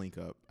creative link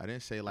up. I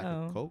didn't say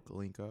a coke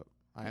link up.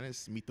 I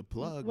didn't meet the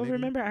plug. Well, nigga.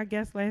 Remember our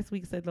guest last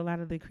week said a lot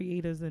of the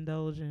creators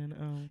indulge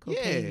in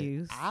cocaine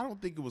use. I don't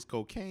think it was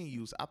cocaine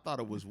use. I thought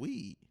it was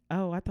weed.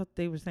 Oh, I thought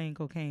they were saying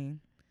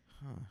cocaine.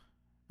 Huh.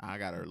 I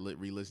gotta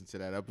re-listen to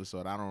that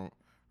episode. I don't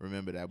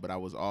remember that, but I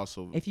was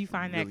also. If you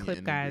find really that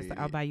clip, guys,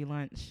 I'll buy you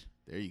lunch.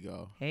 There you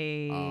go.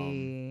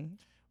 Hey,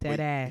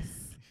 dead ass.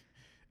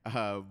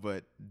 I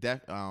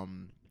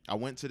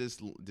went to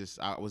this.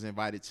 I was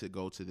invited to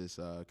go to this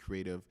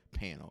creative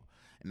panel.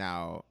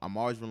 Now I'm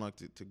always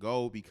reluctant to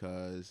go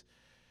because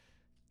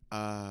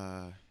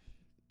I'm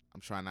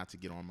trying not to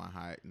get on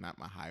not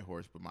my high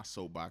horse, but my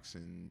soapbox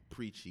and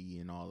preachy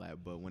and all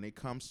that. But when it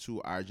comes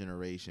to our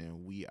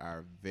generation, we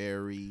are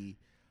very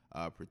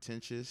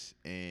pretentious,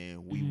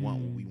 and we want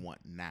what we want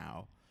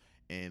now.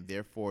 And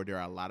therefore, there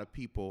are a lot of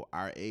people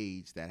our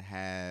age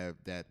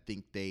that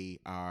think they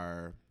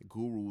are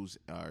gurus,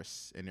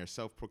 and they're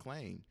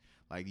self-proclaimed.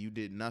 Like, you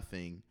did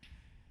nothing.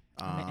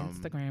 I'm an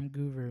Instagram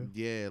guru.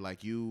 Yeah,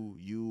 like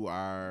you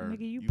are.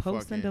 Nigga, you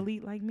post and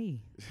delete like me.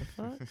 The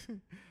fuck?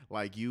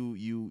 Like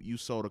you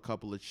sold a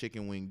couple of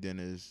chicken wing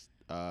dinners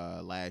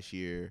last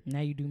year.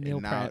 Now you do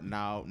meal prep.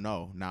 Now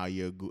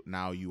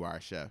you are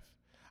a chef.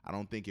 I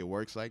don't think it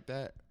works like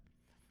that.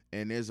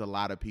 And there's a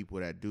lot of people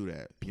that do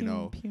that, you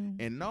know.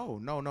 And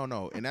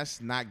no. And that's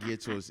not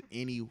geared towards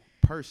any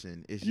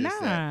person. It's just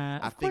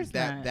that I think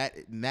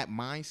that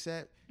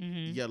mindset,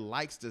 your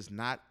likes does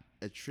not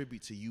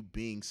attribute to you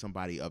being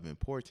somebody of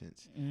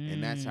importance.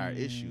 And that's our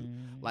issue.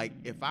 Like,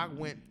 if I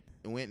went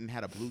and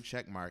had a blue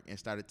check mark and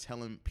started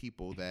telling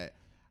people that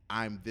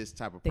I'm this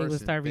type of person, they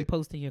would start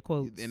reposting your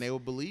quotes. And they will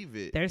believe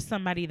it. There's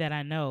somebody that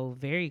I know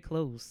very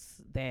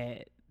close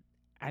that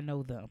I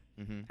know them.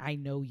 I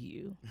know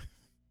you.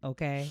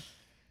 Okay?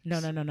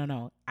 No.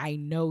 I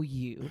know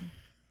you.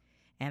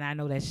 And I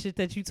know that shit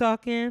that you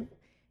talking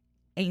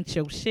ain't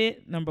your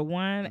shit, number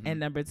one. And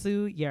number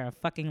two, you're a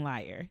fucking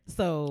liar.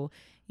 So,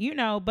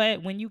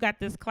 but when you got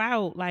this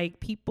clout, like,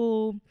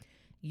 people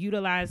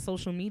utilize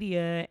social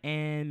media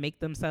and make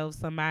themselves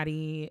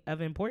somebody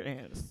of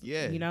importance.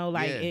 Yeah.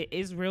 It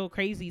is real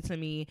crazy to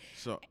me.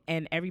 So,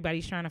 and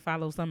everybody's trying to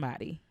follow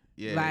somebody.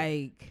 Yeah.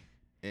 Like,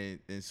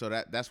 and so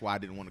that's why I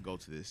didn't want to go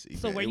to this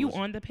event. So were you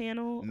on the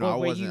panel? No, I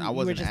wasn't. I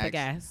wasn't just asked, a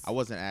guest? I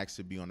wasn't asked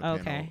to be on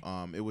the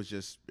panel. It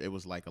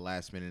was like a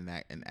last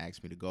minute and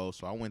asked me to go.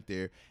 So I went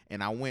there,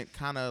 and I went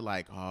kind of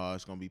like,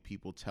 it's gonna be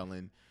people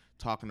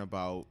talking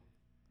about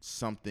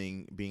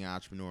something, being an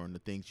entrepreneur and the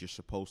things you're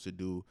supposed to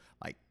do,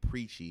 like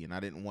preachy, and I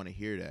didn't want to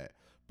hear that.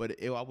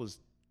 But I was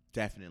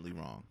definitely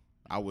wrong.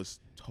 I was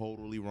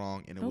totally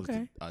wrong, and it was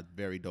a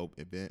very dope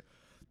event.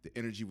 The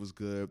energy was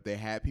good. They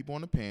had people on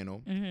the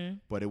panel,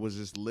 but it was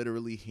just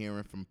literally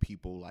hearing from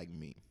people like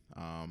me.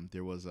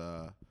 There was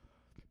let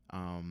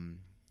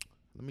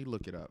me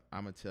look it up.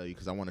 I'm going to tell you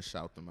because I want to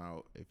shout them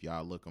out if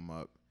y'all look them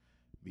up,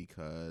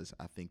 because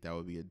I think that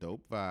would be a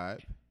dope vibe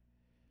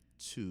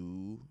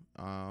to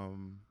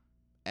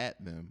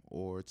at them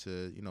or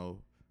to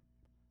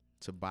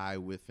buy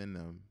within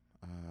them.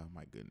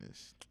 My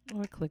goodness.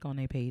 Or click on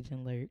their page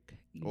and lurk.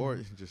 Or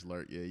just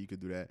lurk. Yeah, you could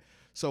do that.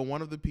 So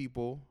one of the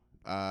people,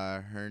 I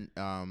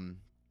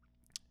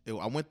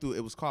went through,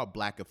 it was called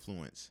Black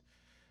Affluence,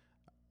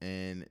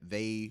 and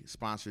they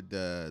sponsored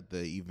the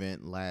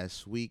event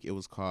last week. It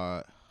was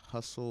called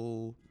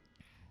Hustlepreneur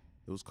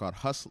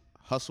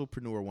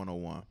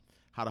 101,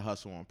 how to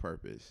hustle on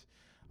purpose.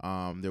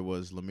 There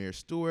was Lemire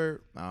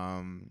Stewart,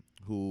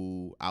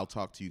 who I'll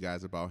talk to you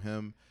guys about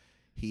him.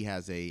 He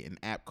has an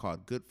app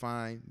called Good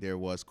Find. There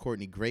was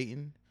Courtney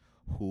Grayton,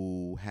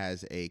 who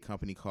has a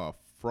company called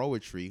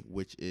Froetry,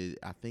 which is,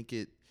 I think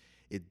it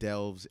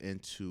delves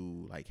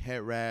into like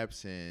head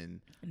wraps and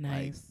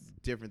like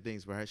different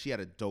things for her. She had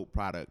a dope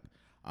product.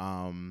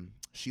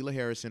 Sheila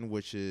Harrison,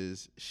 which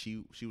is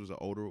she was an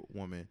older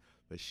woman,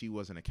 but she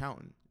was an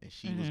accountant, and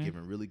she was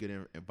giving really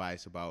good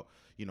advice about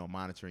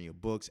monitoring your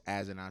books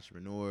as an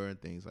entrepreneur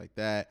and things like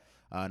that.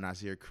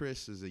 Nasir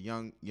Chris is a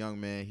young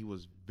man. He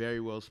was very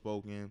well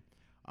spoken.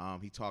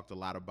 He talked a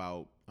lot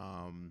about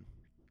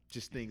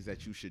just things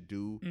that you should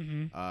do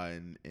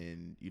and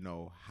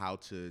how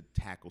to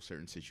tackle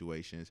certain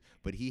situations.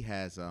 But he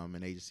has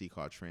an agency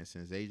called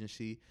Transcends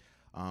Agency,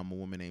 a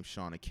woman named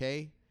Shauna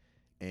Kay,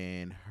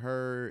 and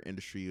her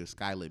industry is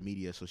Skylit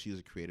Media, so she's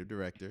a creative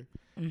director.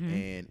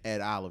 And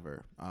Ed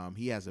Oliver,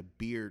 he has a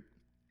beard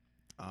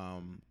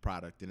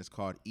product, and it's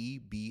called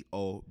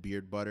EBO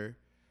Beard Butter.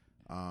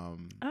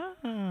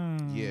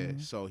 Yeah,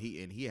 so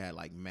he had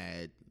like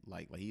mad,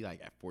 like he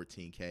like at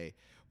 14K,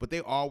 but they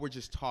all were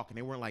just talking.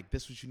 They weren't like,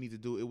 this is what you need to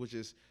do. It was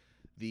just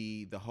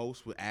the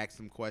host would ask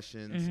them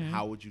questions.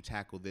 How would you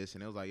tackle this?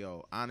 And it was like,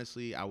 yo,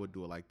 honestly, I would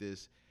do it like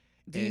this.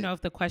 Do you know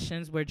if the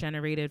questions were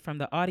generated from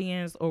the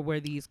audience, or were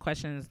these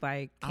questions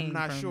like came I'm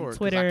not from sure.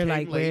 Twitter?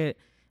 Like late.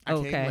 I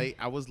okay. came late.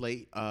 I was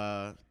late.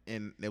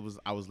 And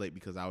I was late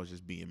because I was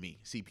just being me.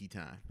 CP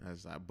time.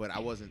 But I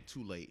wasn't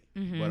too late.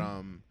 But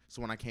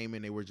so when I came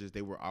in,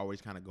 they were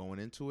always kind of going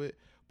into it.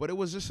 But it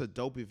was just a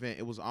dope event.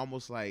 It was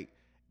almost like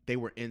they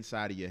were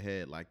inside of your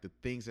head. Like the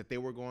things that they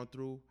were going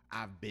through,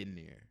 I've been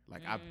there.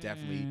 Like I've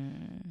definitely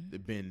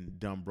been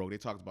dumb broke. They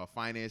talked about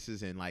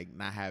finances and like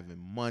not having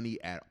money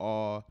at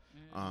all.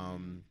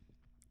 And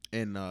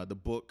the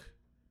book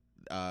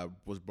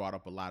was brought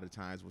up a lot of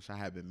times, which I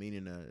have been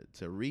meaning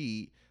to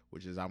read,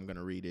 which is I'm going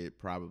to read it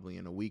probably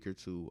in a week or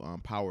two,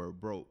 Power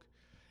of Broke.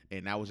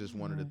 And that was just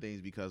one of the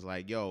things because,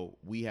 like, yo,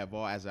 we have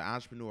all, as an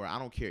entrepreneur, I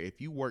don't care if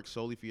you work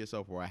solely for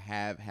yourself or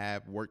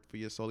have worked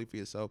solely for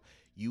yourself,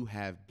 you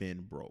have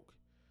been broke.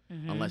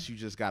 Unless you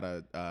just got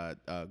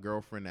a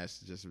girlfriend that's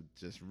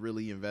just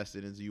really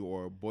invested into you,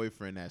 or a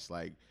boyfriend that's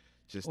like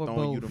just or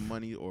throwing both. you the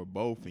money, or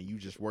both, and you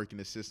just working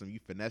the system, you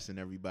finessing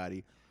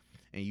everybody,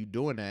 and you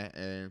doing that.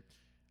 And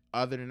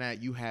other than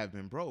that, you have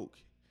been broke.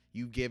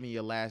 You giving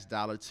your last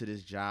dollar to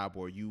this job,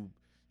 or you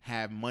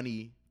have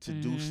money to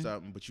do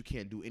something, but you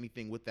can't do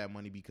anything with that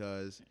money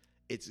because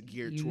it's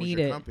geared towards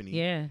your company.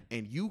 Yeah.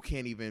 And you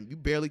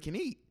barely can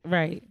eat.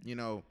 Right. You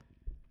know,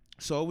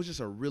 so it was just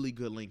a really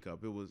good link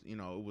up. It was, it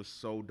was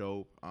so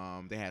dope.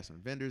 They had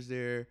some vendors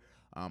there.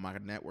 I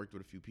networked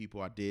with a few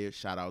people. I did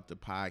shout out the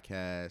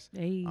podcast.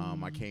 Hey.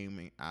 I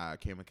came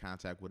in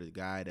contact with a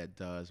guy that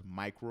does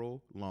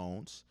micro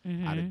loans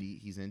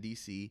he's in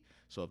DC.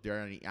 So if there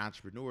are any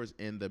entrepreneurs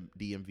in the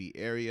DMV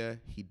area,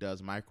 he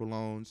does micro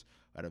loans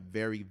at a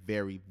very,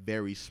 very,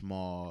 very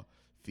small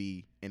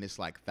fee, and it's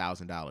like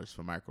 $1,000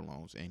 for micro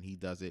loans. And he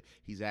does it.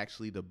 He's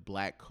actually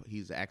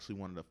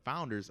one of the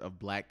founders of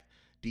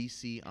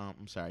DC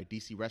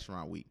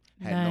Restaurant Week.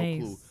 Had no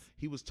clue.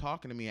 He was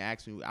talking to me and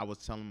asked me, I was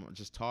telling him,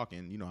 just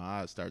talking,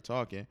 how I start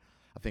talking.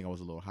 I think I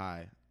was a little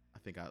high. I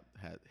think I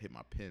had hit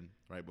my pen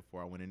right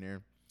before I went in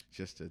there.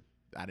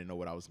 I didn't know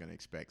what I was going to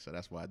expect, so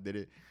that's why I did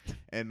it.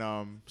 And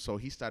so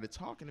he started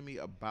talking to me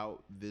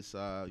about this,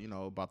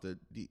 about the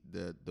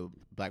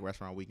Black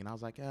Restaurant Week. And I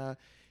was like,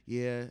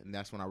 yeah. And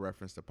that's when I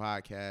referenced the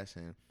podcast,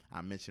 and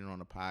I mentioned it on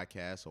the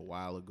podcast a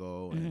while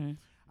ago. And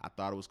I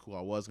thought it was cool.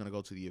 I was going to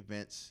go to the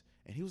events.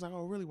 And he was like,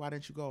 oh, really? Why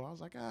didn't you go? I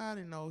was like, I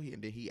didn't know.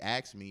 And then he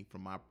asked me,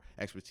 from my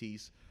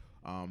expertise,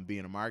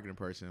 being a marketing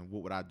person,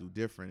 what would I do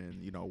different?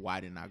 And, why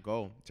didn't I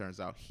go?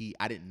 Turns out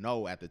I didn't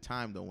know at the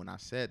time, though, when I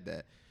said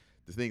that,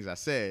 the things I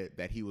said,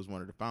 that he was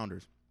one of the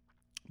founders.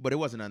 But it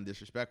wasn't nothing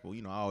disrespectful.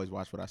 I always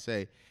watch what I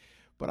say.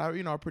 But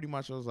I pretty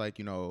much was like,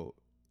 and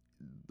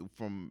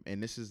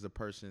this is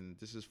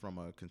from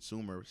a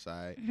consumer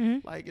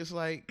side. Like, it's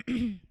like,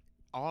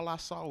 all I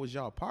saw was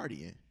y'all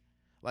partying.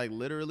 Like,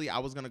 literally, I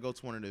was going to go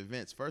to one of the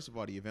events. First of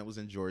all, the event was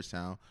in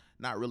Georgetown,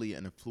 not really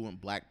an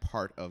affluent black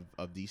part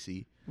of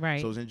D.C.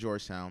 Right. So it was in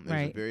Georgetown. It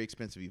was a very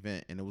expensive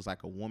event, and it was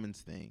like a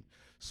woman's thing.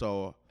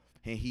 So,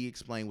 and he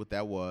explained what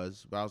that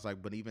was. But I was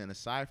like, but even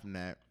aside from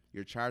that,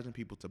 you're charging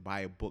people to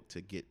buy a book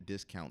to get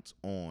discounts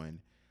on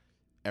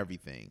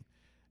everything.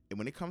 And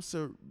when it comes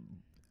to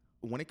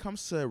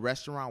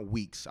restaurant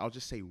weeks, I'll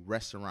just say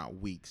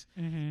restaurant weeks,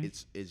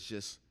 it's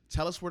just,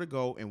 tell us where to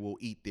go, and we'll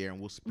eat there, and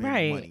we'll spend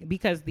money. Right,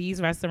 because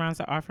these restaurants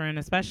are offering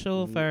a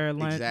special for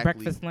lunch,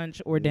 breakfast,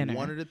 lunch, or dinner.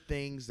 One of the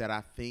things that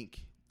I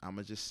think, I'm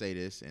going to just say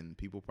this, and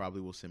people probably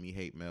will send me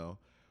hate mail,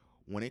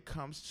 when it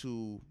comes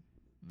to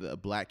the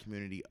black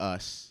community,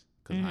 us,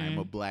 because I am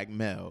a black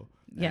male,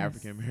 an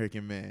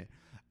African-American man,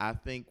 I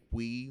think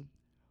we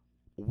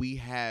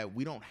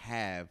don't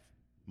have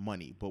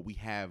money, but we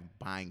have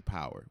buying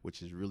power,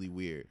 which is really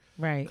weird.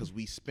 Right. Because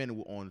we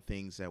spend on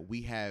things that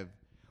we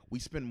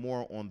spend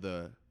more on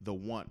the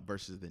want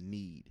versus the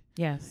need.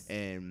 Yes.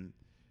 And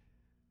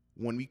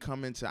when we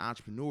come into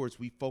entrepreneurs,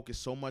 we focus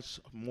so much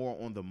more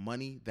on the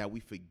money that we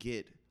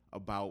forget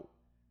about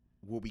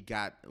where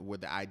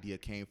the idea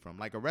came from.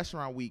 Like a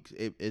restaurant week,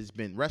 it's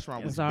been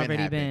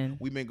happening.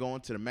 We've been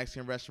going to the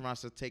Mexican restaurants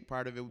to take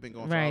part of it. We've been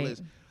going to all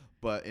this.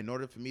 But in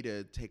order for me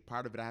to take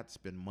part of it, I have to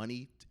spend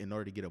money in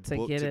order to get a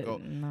book to go.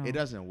 No. It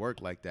doesn't work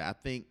like that. I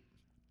think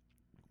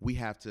we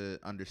have to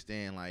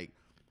understand, like,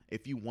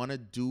 if you want to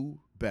do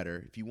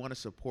better, if you want to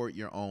support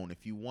your own,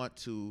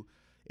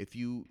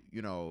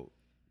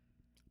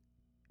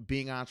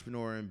 being an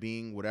entrepreneur and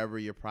being whatever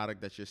your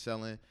product that you're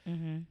selling,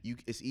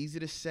 it's easy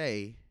to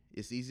say,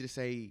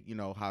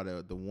 how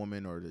the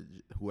woman or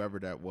whoever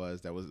that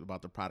was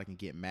about the product and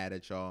get mad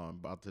at y'all and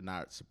about to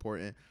not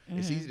support it.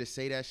 It's easy to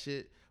say that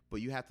shit,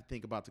 but you have to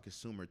think about the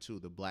consumer too,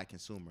 the black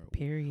consumer.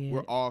 Period.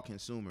 We're all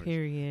consumers.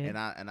 Period. And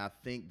I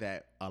think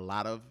that a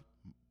lot of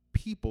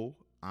people,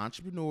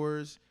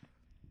 entrepreneurs,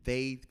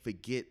 they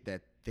forget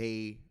that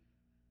they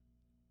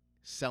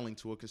selling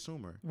to a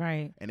consumer,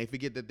 right? And they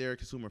forget that they're a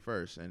consumer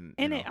first, and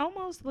it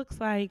almost looks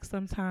like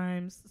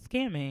sometimes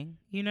scamming.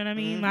 You know what I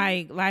mean?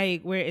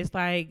 Like where it's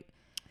like,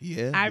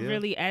 I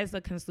really, as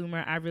a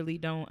consumer, I really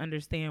don't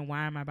understand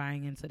why am I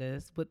buying into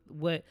this.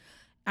 What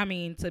I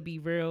mean, to be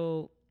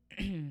real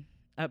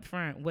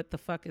upfront, what the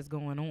fuck is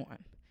going on?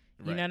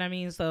 You know what I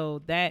mean?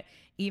 So that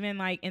even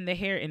like in the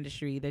hair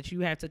industry, that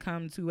you have to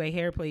come to a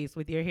hair place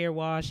with your hair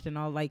washed and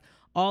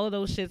all of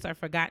those shits are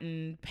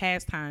forgotten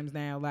pastimes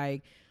now.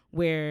 Like,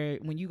 where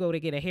when you go to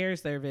get a hair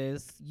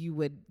service, you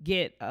would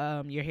get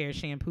your hair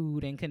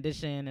shampooed and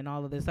conditioned and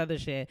all of this other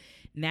shit.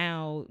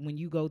 Now, when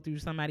you go through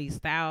somebody's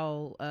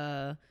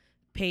style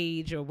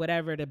page or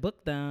whatever to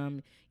book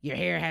them, your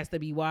hair has to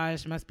be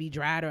washed, must be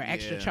dried or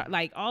extra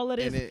like all of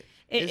this.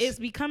 It's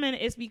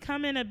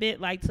becoming a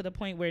bit like to the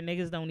point where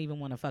niggas don't even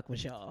want to fuck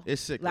with y'all.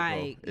 It's cyclical.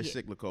 Like, it's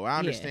cyclical. I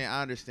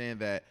understand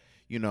that,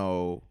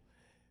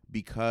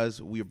 because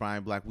we're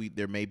buying black,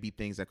 there may be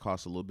things that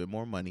cost a little bit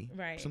more money.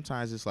 Right.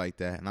 Sometimes it's like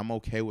that, and I'm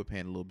okay with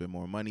paying a little bit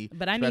more money.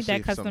 But I need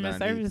that customer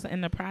service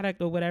and the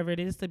product or whatever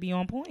it is to be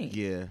on point.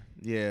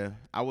 Yeah.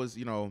 I was,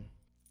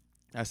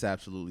 that's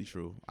absolutely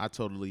true. And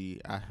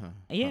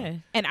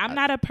I'm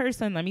not a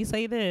person, let me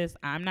say this,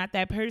 I'm not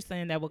that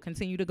person that will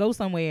continue to go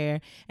somewhere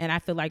and I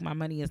feel like my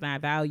money is not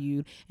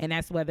valued. And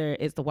that's whether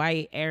it's the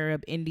white,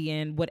 Arab,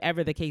 Indian,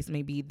 whatever the case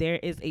may be. There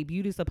is a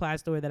beauty supply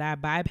store that I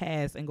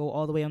bypass and go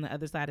all the way on the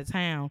other side of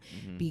town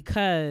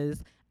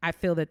because I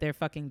feel that they're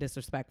fucking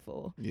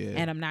disrespectful.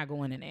 And I'm not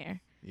going in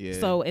there.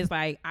 So it's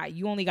like,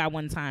 you only got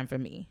one time for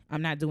me.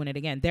 I'm not doing it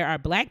again. There are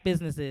black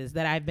businesses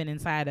that I've been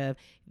inside of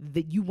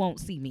that you won't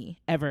see me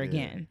ever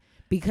again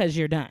because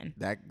you're done.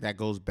 That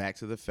goes back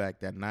to the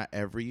fact that not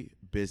every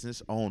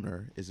business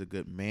owner is a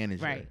good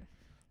manager. Right.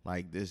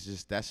 Like, that's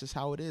just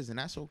how it is, and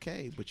that's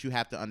okay. But you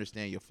have to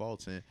understand your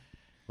faults and,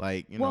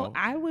 Well,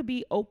 I would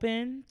be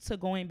open to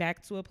going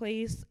back to a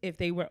place if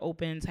they were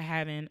open to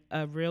having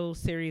a real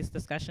serious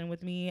discussion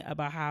with me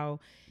about how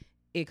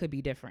it could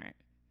be different.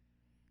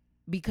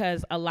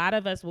 Because a lot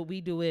of us, what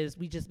we do is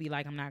we just be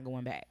like, I'm not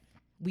going back.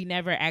 We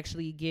never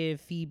actually give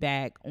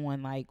feedback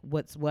on like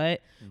what's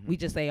what. We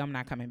just say, I'm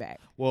not coming back.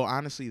 Well,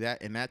 honestly,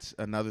 that's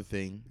another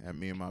thing that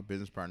me and my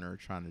business partner are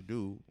trying to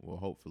do. Well,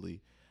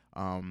 hopefully,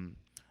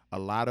 a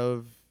lot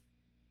of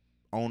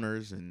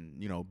owners and,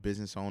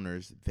 business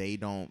owners,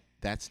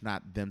 that's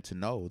not them to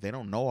know. They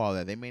don't know all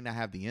that. They may not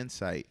have the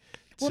insight.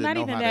 Well, not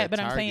even that,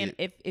 but I'm saying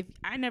if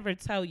I never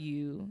tell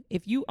you,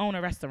 if you own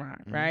a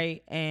restaurant,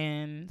 right,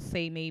 and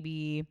say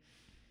maybe,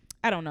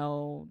 I don't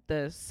know,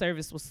 the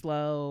service was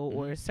slow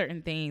or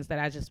certain things that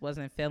I just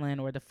wasn't feeling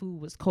or the food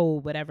was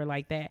cold, whatever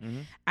like that.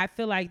 I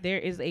feel like there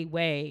is a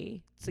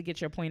way to get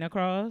your point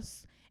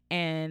across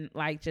and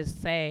like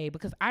just say,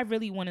 because I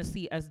really want to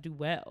see us do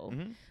well.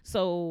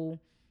 So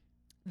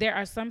there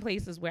are some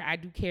places where I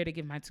do care to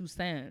give my 2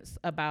 cents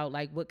about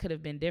like what could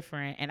have been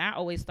different. And I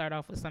always start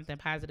off with something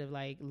positive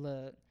like,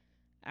 look,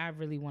 I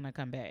really want to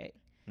come back,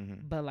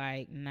 but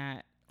like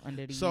not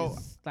under these,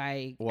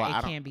 it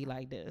can't be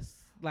like this.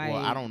 Like,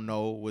 well, I don't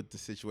know what the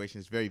situation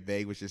is. Very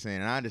vague what you're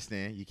saying, and I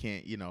understand you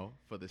can't,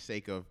 for the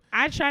sake of.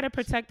 I try to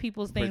protect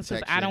people's things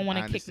because I don't want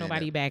to kick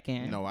nobody back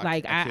in. No, I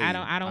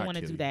don't want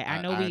to do that.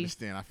 I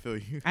understand. I feel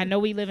you. I know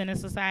we live in a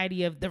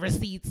society of the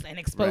receipts and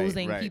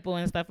exposing people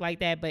and stuff like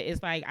that, but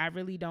it's like I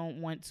really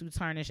don't want to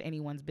tarnish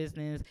anyone's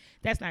business.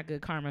 That's not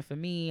good karma for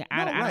me.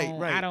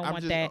 I don't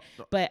want that.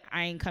 But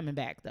I ain't coming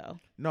back though.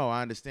 No,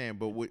 I understand.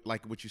 But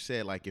what you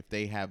said, like if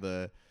they have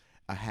a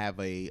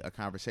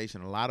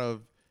conversation, a lot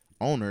of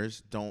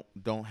owners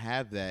don't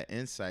have that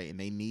insight, and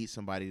they need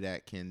somebody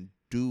that can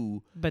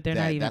do. But they're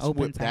not even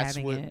open to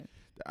having it.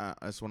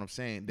 That's what I'm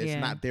saying.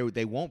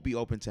 They won't be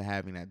open to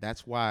having that.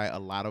 That's why a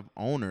lot of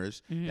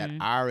owners that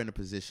are in a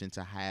position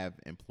to have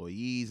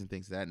employees and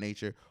things of that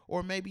nature,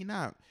 or maybe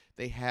not,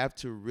 they have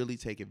to really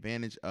take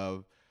advantage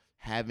of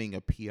having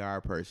a PR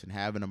person,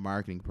 having a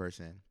marketing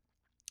person,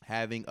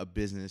 having a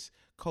business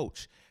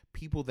coach.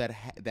 People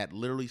that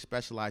literally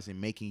specialize in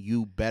making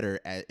you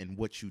better in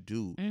what you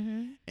do,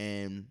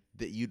 and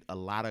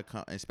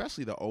that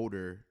especially the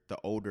older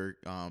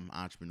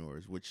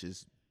entrepreneurs, which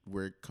is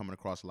we're coming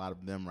across a lot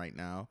of them right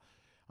now.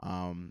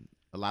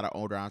 A lot of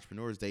older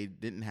entrepreneurs, they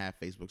didn't have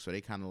Facebook, so they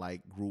kind of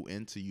like grew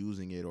into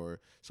using it or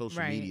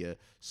social media.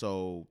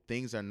 So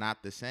things are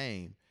not the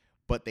same,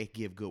 but they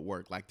give good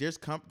work. Like there's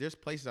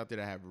places out there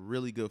that have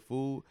really good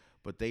food,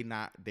 but they're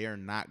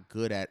not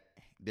good at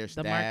their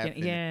staff.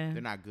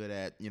 They're not good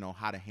at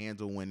how to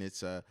handle when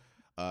it's a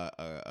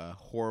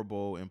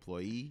horrible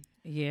employee,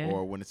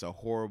 or when it's a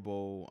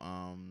horrible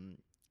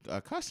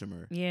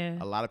customer. A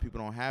lot of people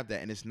don't have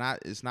that, and it's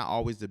not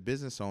always the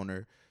business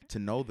owner to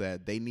know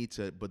that. They need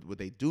to, but what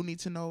they do need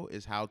to know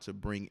is how to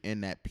bring in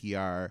that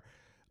PR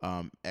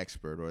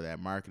expert or that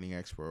marketing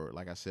expert, or,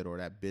 like I said, or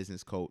that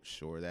business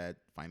coach or that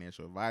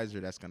financial advisor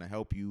that's going to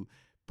help you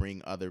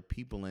bring other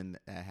people in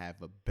that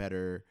have a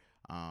better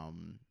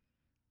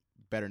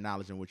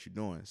knowledge in what you're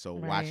doing. So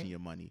watching your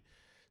money.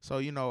 So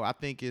I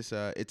think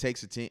it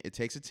takes a team. It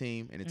takes a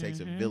team, and it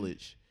takes a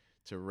village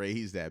to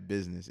raise that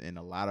business. And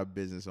a lot of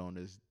business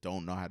owners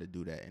don't know how to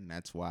do that, and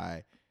that's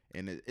why.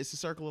 And it's a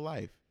circle of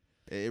life.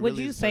 Would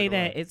you say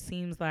that it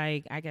seems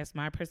like, I guess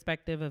my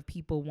perspective of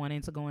people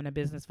wanting to go into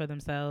business for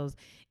themselves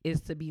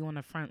is to be on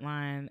the front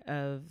line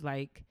of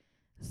like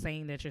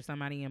saying that you're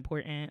somebody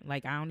important?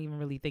 Like, I don't even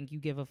really think you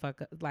give a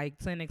fuck. Like,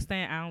 to an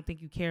extent, I don't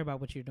think you care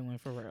about what you're doing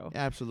for real.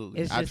 Yeah,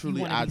 absolutely. It's just you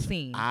want to be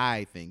seen.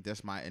 I think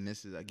that's and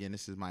this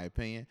is my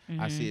opinion.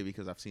 I see it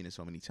because I've seen it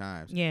so many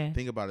times. Yeah.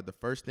 Think about it. The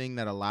first thing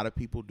that a lot of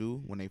people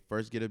do when they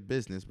first get a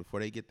business, before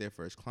they get their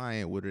first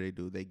client, what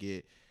do?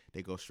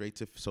 They go straight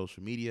to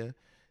social media.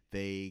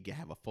 They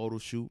have a photo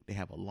shoot. They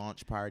have a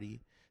launch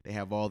party. They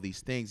have all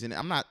these things. And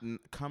I'm not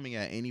coming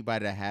at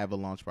anybody that have a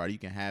launch party. You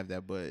can have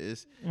that, but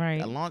it's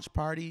a launch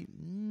party.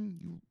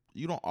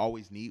 You don't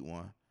always need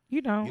one.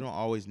 You don't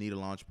always need a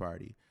launch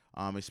party,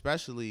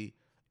 especially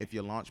if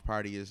your launch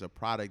party is a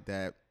product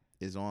that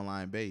is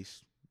online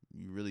based.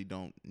 You really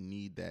don't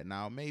need that.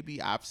 Now,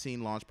 maybe I've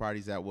seen launch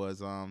parties that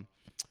was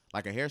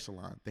like a hair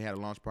salon. They had a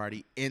launch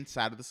party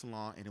inside of the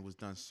salon, and it was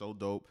done so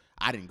dope.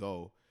 I didn't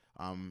go.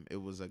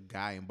 It was a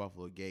guy in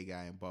Buffalo, a gay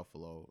guy in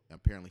Buffalo.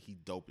 Apparently, he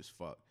dope as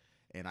fuck.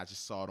 And I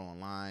just saw it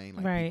online.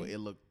 Like it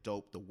looked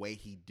dope the way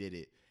he did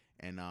it.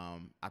 And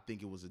I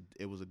think it was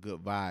a good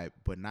vibe.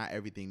 But not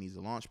everything needs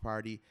a launch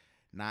party.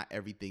 Not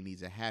everything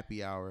needs a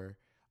happy hour.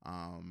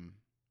 You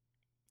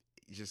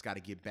just got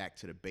to get back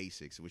to the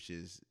basics, which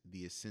is the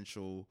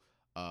essential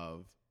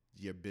of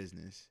your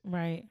business.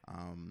 Right.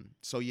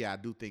 So yeah, I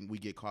do think we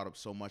get caught up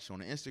so much on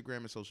the Instagram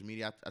and social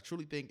media. I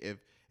truly think if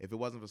it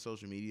wasn't for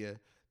social media,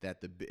 that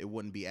it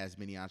wouldn't be as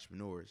many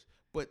entrepreneurs.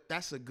 But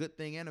that's a good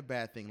thing and a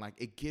bad thing. Like,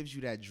 it gives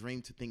you that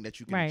dream to think that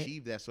you can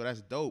achieve that. So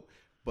that's dope.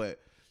 But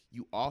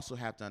you also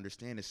have to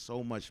understand it's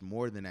so much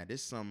more than that.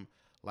 It's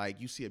like,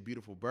 you see a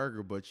beautiful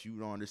burger, but you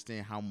don't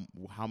understand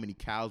how many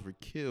cows were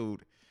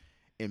killed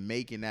in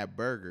making that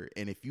burger.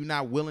 And if you're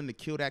not willing to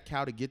kill that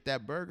cow to get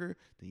that burger,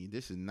 then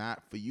this is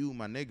not for you,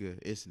 my nigga.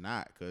 It's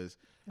not, because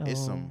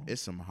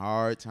it's some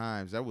hard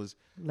times.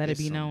 Let it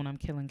be known, I'm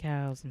killing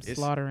cows. I'm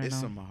slaughtering them. It's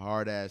some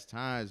hard ass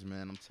times,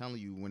 man. I'm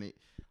telling you,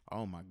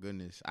 oh my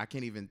goodness, I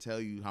can't even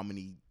tell you how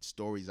many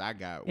stories I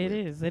got. It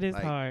is like,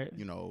 hard.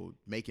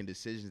 Making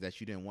decisions that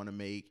you didn't want to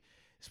make,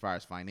 as far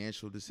as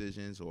financial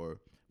decisions or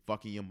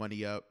fucking your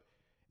money up,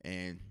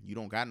 and you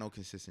don't got no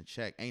consistent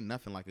check. Ain't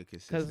nothing like a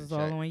consistent check. Because it's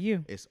all on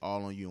you. It's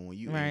all on you.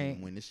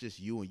 And when it's just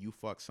you and you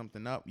fuck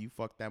something up, you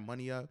fuck that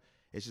money up,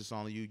 it's just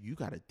all on you. You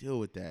got to deal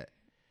with that.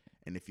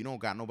 And if you don't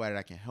got nobody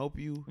that can help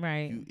you,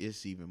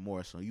 it's even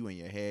more. So you in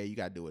your head, you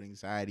got to deal with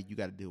anxiety. You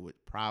got to deal with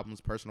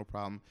problems, personal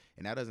problems.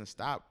 And that doesn't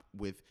stop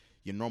with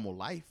your normal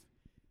life.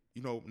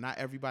 Not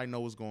everybody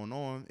knows what's going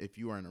on. If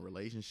you are in a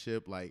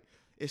relationship, like,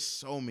 it's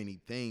so many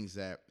things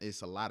that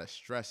it's a lot of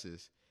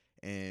stresses.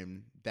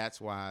 And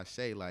that's why I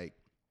say, like,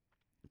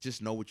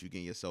 just know what you're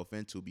getting yourself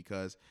into,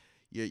 because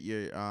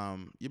you're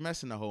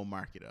messing the whole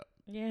market up.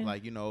 Yeah.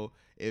 Like,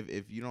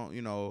 if you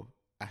don't,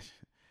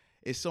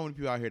 it's so many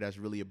people out here that's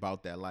really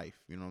about that life.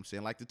 You know what I'm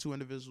saying? Like the two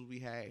individuals we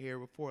had here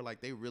before, like,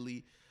 they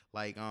really,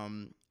 like,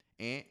 Ant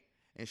and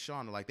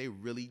Sean, like, they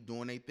really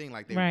doing their thing.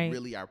 Like, they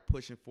really are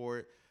pushing for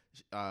it.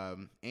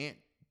 Ant,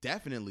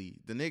 definitely,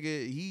 the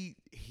nigga,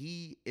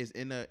 he is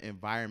in an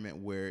environment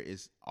where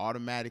it's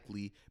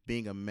automatically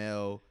being a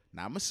male,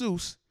 not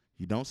masseuse.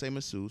 You don't say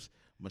masseuse.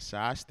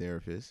 Massage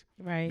therapist.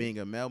 Right. Being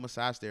a male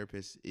massage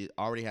therapist, it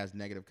already has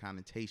negative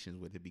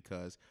connotations with it,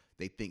 because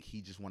they think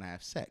he just want to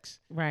have sex.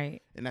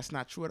 Right. And that's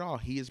not true at all.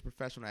 He is a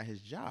professional at his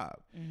job.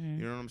 Mm-hmm.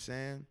 You know what I'm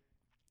saying?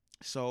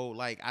 So,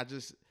 like,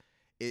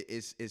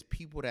 it's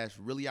people that's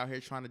really out here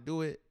trying to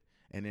do it,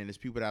 and then there's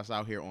people that's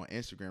out here on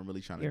Instagram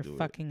really trying to do it.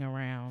 Fucking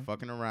around.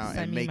 Send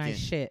and me my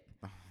shit.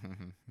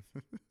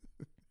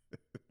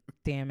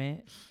 Damn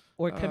it.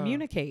 Or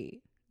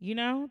communicate.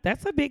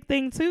 That's a big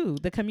thing too.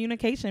 The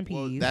communication piece.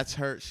 Well, that's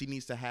her. She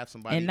needs to have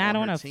somebody, and not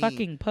on a team.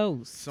 Fucking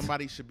post.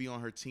 Somebody should be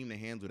on her team to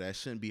handle that. It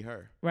shouldn't be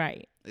her.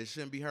 Right. It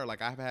shouldn't be her.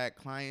 Like, I've had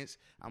clients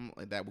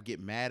that would get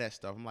mad at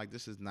stuff. I'm like,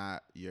 this is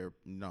not your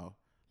no.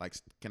 Like,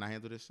 can I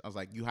handle this? I was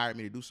like, you hired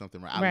me to do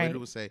something, right? I literally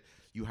would say,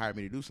 you hired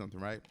me to do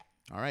something, right?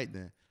 All right,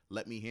 then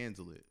let me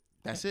handle it.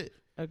 That's it.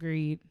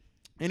 Agreed.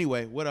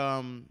 Anyway, what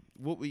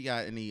we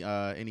got? Any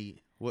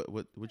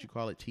what you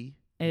call it? Tea?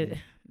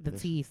 The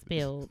tea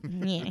spilled.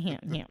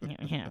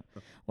 Well,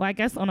 I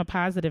guess on a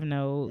positive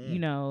note,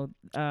 well,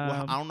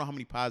 I don't know how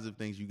many positive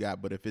things you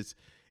got, but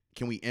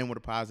can we end with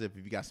a positive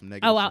if you got some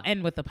negative? Oh, I'll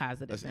end with a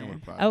positive. Let's end with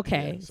a positive.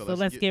 Okay, yeah. So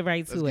let's get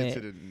right to it. Let's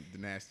get to the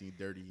nasty,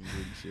 dirty, and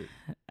gritty shit.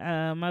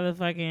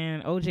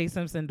 Motherfucking O.J.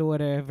 Simpson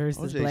daughter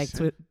versus Black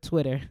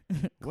Twitter.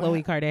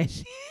 Khloe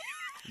Kardashian.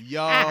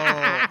 Yo,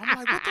 I'm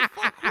like, what the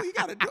fuck? What you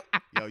gotta do?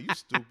 Yo, you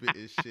stupid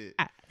as shit.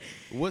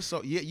 What's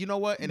so? Yeah, you know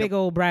what? Big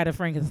old Bride of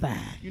Frankenstein.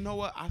 You know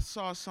what? I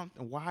saw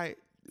something. Why?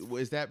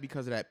 Was that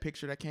because of that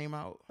picture that came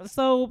out?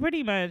 So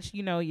pretty much,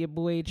 your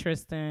boy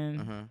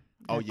Tristan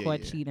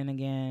caught cheating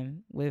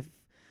again with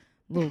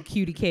little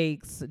cutie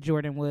cakes,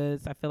 Jordan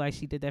Woods. I feel like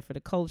she did that for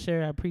the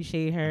culture. I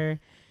appreciate her.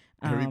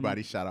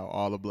 Everybody shout out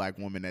all the black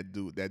women that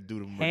do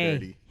them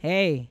dirty.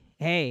 Hey,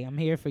 I'm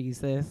here for you,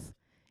 sis.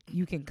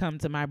 You can come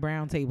to my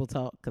brown table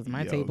talk because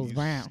my table's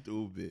brown.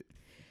 Stupid.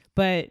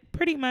 But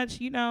pretty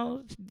much, you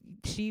know,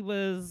 she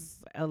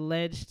was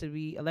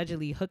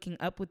allegedly hooking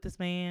up with this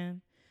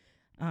man.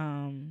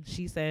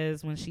 She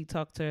says when she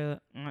talked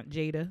to Aunt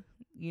Jada,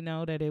 you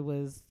know, that it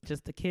was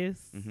just a kiss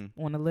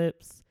on the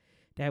lips.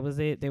 That was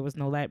it. There was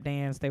no lap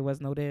dance. There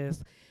was no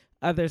this.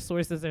 Other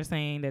sources are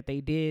saying that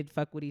they did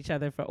fuck with each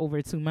other for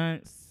over 2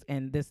 months,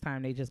 and this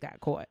time they just got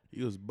caught.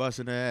 He was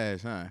busting her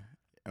ass, huh?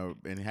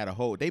 And had a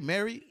whole. They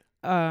married?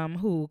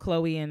 Who?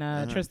 Chloe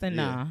and Tristan?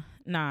 Yeah.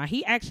 Nah.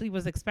 He actually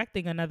was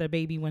expecting another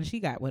baby when she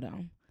got with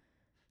him.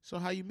 So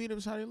how you meet them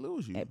is how they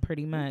lose you.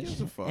 Pretty much. Who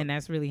gives a fuck? And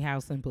that's really how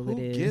simple it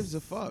is. Who gives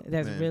a fuck?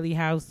 That's really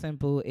how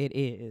simple it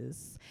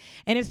is.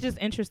 And it's just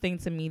interesting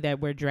to me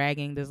that we're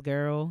dragging this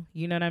girl,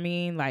 you know what I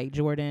mean? Like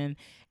Jordan,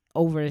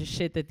 over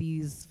shit that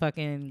these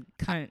fucking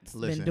cunts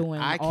been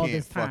doing all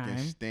this time. I can't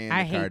fucking stand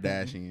the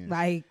Kardashians.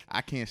 Like,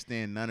 I can't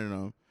stand none of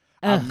them.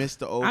 I miss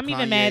the old I'm Kanye.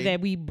 even mad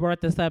that we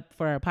brought this up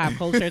for a pop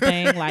culture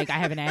thing. Like, I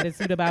have an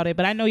attitude about it,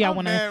 but I know y'all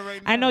want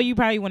to. I know you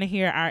probably want to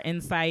hear our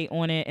insight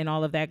on it and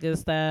all of that good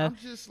stuff. I'm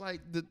just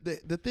like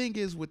the thing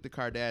is with the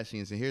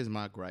Kardashians, and here's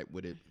my gripe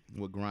with it.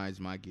 What grinds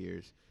my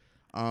gears?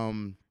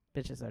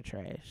 Bitches are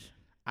trash.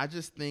 I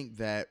just think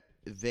that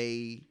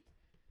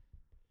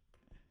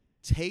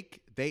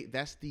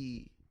that's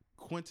the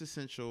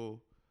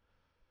quintessential.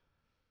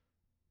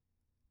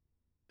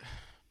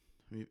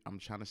 I'm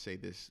trying to say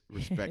this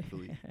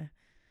respectfully.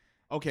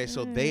 Okay,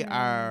 so they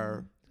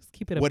are. Just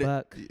keep it a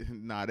buck.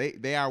 Nah,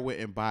 they are what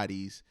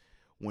embodies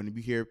when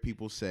you hear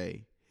people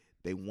say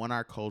they want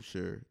our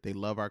culture, they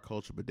love our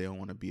culture, but they don't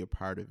want to be a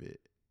part of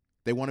it.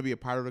 They want to be a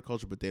part of the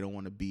culture, but they don't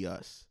want to be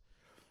us.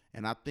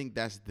 And I think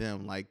that's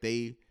them. Like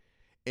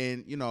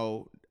and you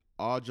know,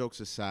 all jokes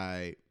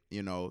aside,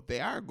 you know, they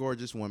are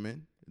gorgeous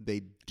women.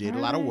 They did a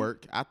lot of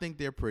work. I think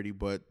they're pretty,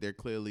 but they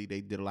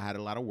had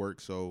a lot of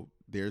work. So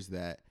there's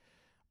that.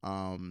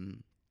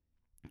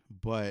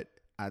 But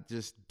I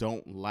just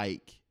don't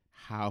like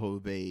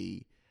how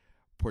they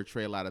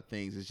portray a lot of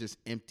things. It's just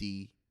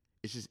empty.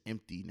 It's just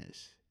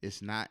emptiness.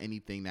 It's not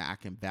anything that I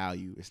can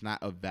value. It's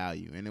not of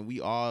value. And then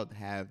we all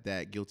have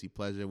that guilty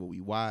pleasure when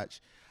we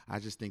watch. I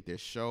just think their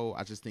show.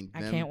 I just think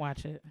them. I can't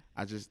watch it.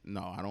 I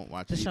don't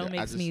watch it. The show either.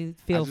 makes me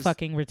feel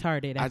fucking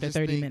retarded after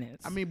 30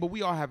 minutes. I mean, but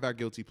we all have our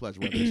guilty pleasure,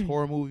 whether it's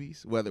horror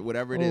movies,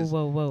 whatever it is.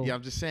 Whoa. Yeah,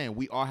 I'm just saying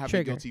we all have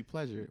a guilty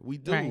pleasure. We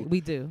do. Right,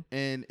 we do.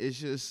 And it's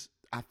just,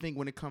 I think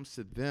when it comes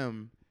to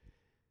them,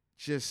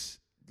 just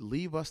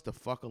leave us the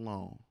fuck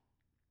alone.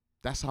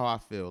 That's how I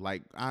feel.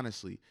 Like,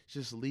 honestly,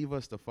 just leave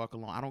us the fuck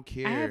alone. I don't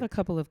care. I have a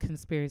couple of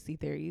conspiracy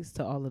theories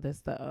to all of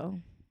this, though.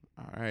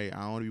 All right,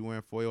 I don't want to be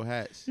wearing foil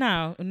hats.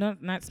 No,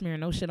 not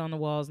smearing no shit on the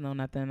walls, no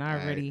nothing.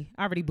 I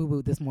already boo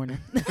booed this morning,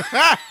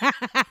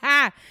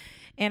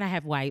 and I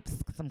have wipes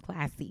because I'm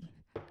classy.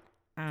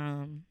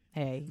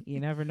 Hey, you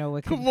never know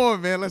what. Come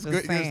on, man. Let's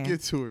get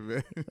to it,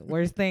 man. The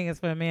worst thing is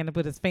for a man to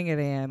put his finger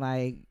there and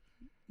like,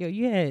 yo,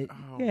 you had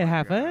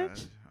high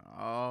fudge.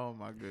 Oh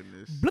my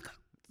goodness.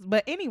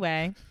 But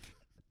anyway,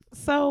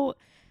 so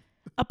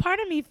a part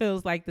of me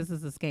feels like this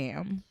is a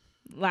scam.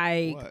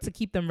 Like, to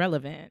keep them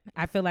relevant.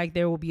 I feel like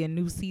there will be a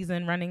new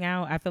season running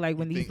out. I feel like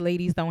when these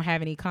ladies don't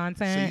have any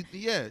content,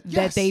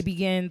 that they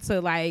begin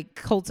to like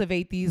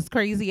cultivate these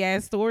crazy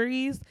ass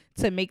stories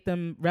to make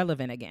them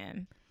relevant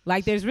again.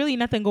 Like, there's really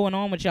nothing going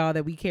on with y'all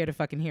that we care to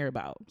fucking hear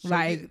about.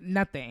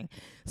 Nothing.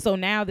 So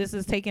now this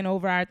is taking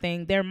over our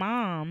thing. Their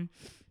mom,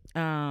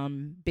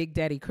 Big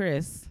Daddy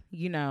Chris,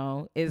 you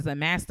know, is a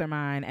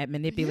mastermind at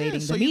manipulating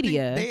the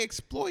media. They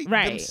exploit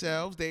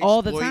themselves. They exploit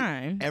all the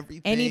time.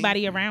 Everything.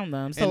 Anybody around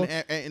them. So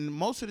and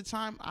most of the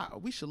time,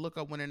 we should look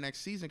up when the next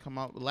season come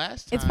out.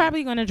 Last time, it's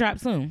probably going to drop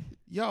soon.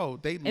 Yo,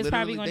 it's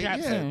probably going to drop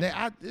soon.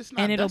 It's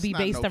not, and it'll be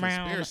based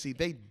around. Conspiracy.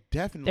 They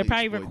definitely. They're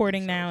probably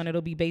recording now, and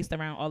it'll be based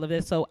around all of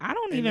this. So I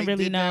don't even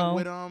really know.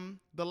 With,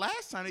 the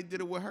last time they did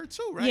it with her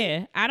too, right?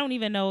 Yeah, I don't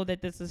even know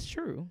that this is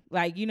true.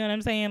 Like, you know what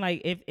I'm saying?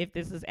 Like, if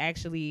this is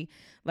actually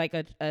like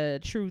a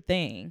true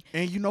thing.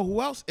 And you know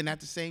who else? And at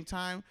the same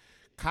time,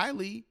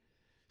 Kylie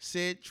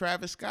said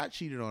Travis Scott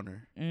cheated on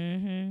her.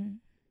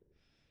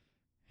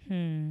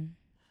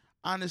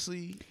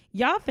 Honestly,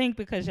 y'all think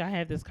because y'all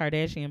have this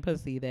Kardashian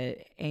pussy that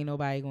ain't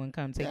nobody gonna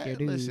come take your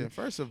dude. Listen,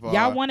 first of all,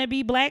 y'all want to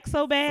be black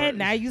so bad.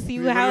 Now you see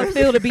how it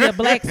feel to be a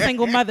black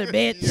single mother,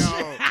 bitch.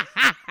 Yo,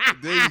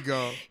 there you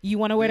go. You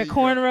want to wear the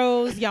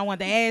cornrows. Y'all want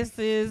the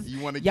asses.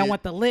 Y'all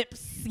want the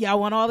lips. Y'all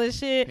want all this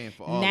shit.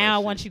 Now I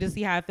want you to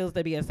see how it feels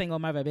to be a single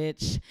mother,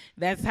 bitch.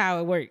 That's how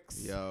it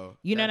works. Yo,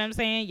 you know what I'm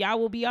saying? Y'all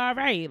will be all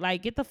right.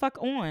 Like, get the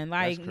fuck on.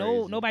 Like,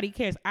 nobody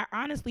cares. I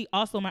honestly,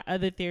 also my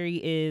other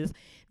theory is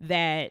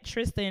that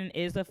Tristan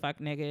is a fuck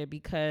nigga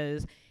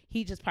because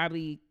he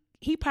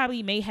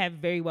probably may have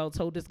very well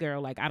told this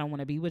girl, like, I don't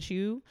want to be with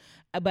you.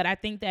 But I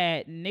think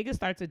that niggas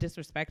start to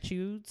disrespect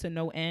you to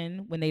no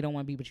end when they don't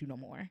want to be with you no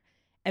more.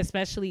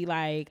 Especially,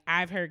 like,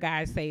 I've heard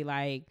guys say,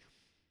 like,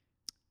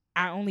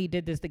 I only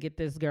did this to get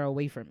this girl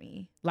away from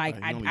me. Like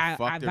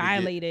I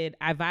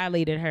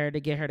violated her to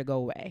get her to go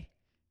away.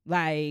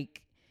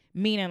 Like,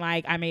 meaning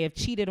like I may have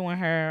cheated on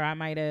her, I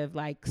might have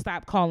like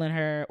stopped calling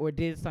her or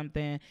did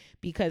something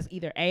because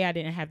either A, I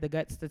didn't have the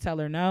guts to tell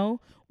her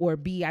no, or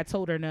B, I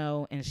told her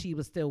no and she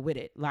was still with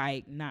it.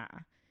 Like, nah.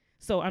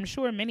 So I'm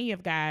sure many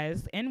of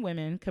guys and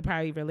women could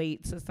probably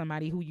relate to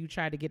somebody who you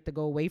tried to get to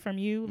go away from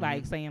you,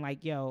 like saying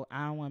like, yo,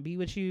 I don't want to be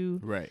with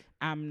you. Right.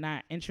 I'm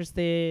not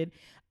interested.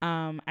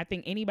 I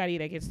think anybody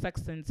that gets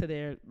sucked into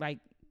their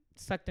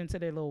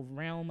little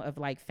realm of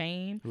like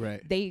fame,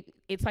 right?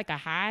 It's like a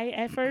high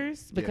at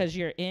first because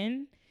you're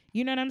in,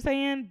 you know what I'm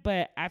saying?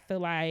 But I feel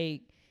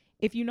like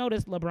if you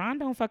notice, LeBron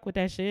don't fuck with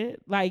that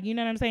shit. Like, you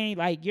know what I'm saying?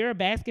 Like, you're a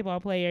basketball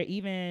player,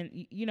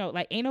 even, you know,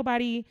 like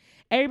everybody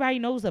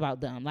knows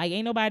about them. Like, we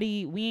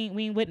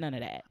ain't with none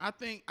of that. I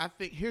think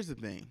here's the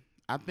thing.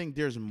 I think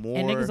there's more.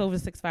 And niggas over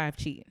 6'5"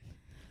 cheating.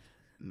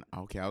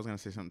 Okay, I was gonna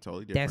say something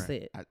totally different. That's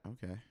it.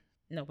 Okay.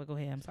 No, but go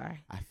ahead. I'm sorry.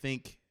 I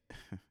think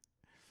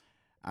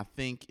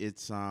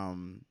it's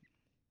the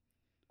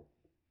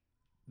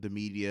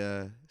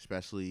media,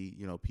 especially,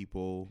 you know,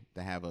 people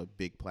that have a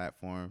big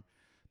platform.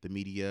 The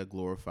media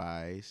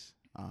glorifies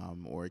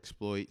or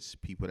exploits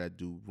people that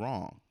do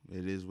wrong.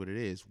 It is what it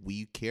is.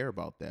 We care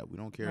about that. We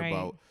don't care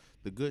about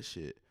the good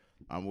shit.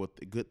 What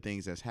the good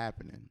things that's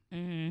happening.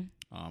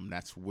 Mm-hmm.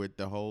 That's with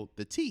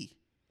the tea.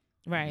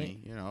 Right. I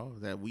mean, you know,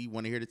 that we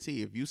want to hear the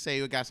tea. If you say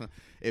you got some,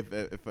 if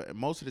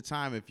most of the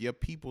time, if your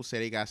people say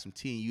they got some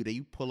tea and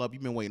you pull up,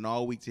 you've been waiting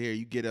all week to hear,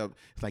 you get up,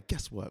 it's like,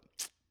 guess what?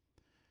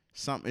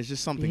 It's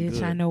just something Bitch,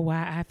 good. I know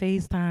why I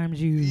FaceTimed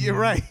you. You're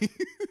right.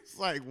 It's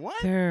like, what?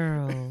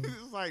 Girl.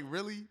 It's like,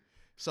 really?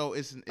 So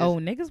it's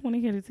niggas want to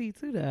hear the tea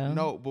too, though.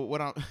 No, but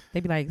what they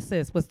be like,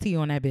 sis, what's tea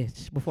on that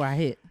bitch before I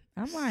hit?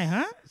 I'm like,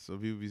 huh? So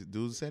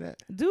dudes say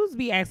that? Dudes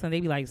be asking,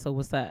 they be like, so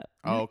what's up?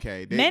 Oh,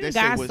 okay.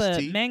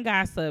 Men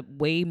gossip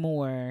way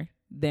more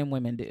than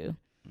women do.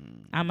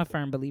 I'm a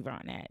firm believer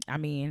on that. I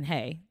mean,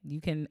 hey,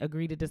 you can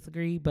agree to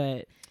disagree,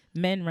 but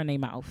men run their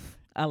mouth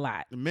a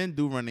lot. Men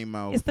do run their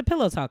mouth. It's the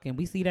pillow talking.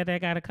 We see that I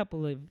got a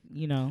couple of,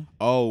 you know.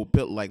 Oh,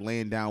 like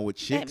laying down with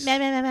chicks.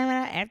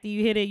 After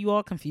you hit it, you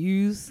all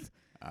confused.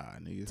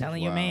 Niggas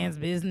telling your man's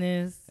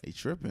business. They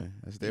tripping.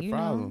 That's their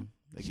problem.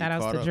 Shout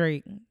outs to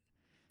Drake.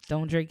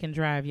 Don't drink and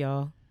drive,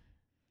 y'all.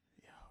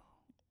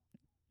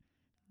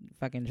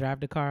 Fucking drive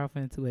the car off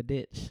into a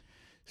ditch.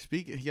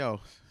 Speaking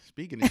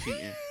of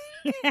cheating,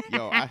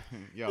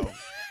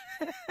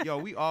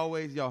 we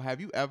always, have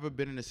you ever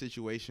been in a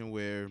situation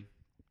where,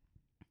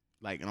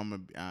 like, and I'm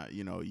gonna,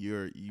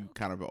 you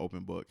kind of an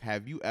open book.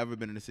 Have you ever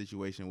been in a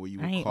situation where you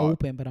were I ain't caught?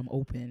 open, but I'm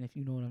open, if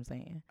you know what I'm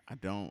saying. I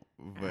don't.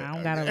 But I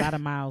don't got a lot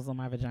of miles on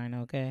my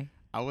vagina, okay?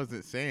 I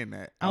wasn't saying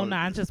that.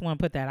 I just want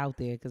to put that out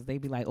there because they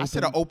be like, open. I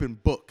said an open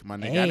book, my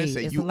nigga. Hey, I didn't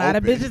say you open. There's a lot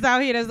of bitches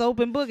out here that's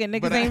open book and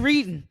niggas ain't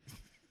reading.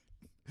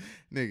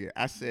 Nigga,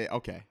 I said,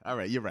 okay. All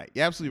right, you're right.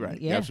 You're absolutely right.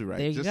 You're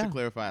absolutely right. Just to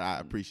clarify, I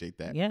appreciate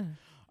that. Yeah.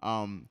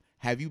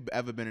 Have you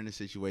ever been in a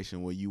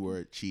situation where you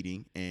were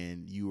cheating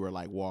and you were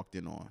like walked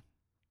in on?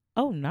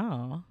 Oh,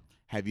 no.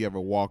 Have you ever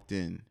walked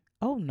in?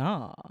 Oh,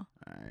 no. All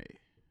right.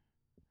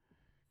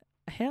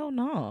 Hell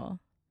no.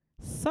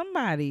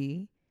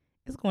 Somebody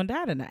is going to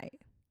die tonight.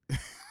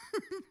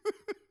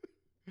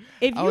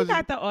 If you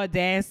got the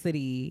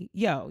audacity,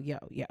 yo.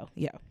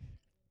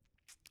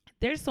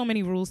 There's so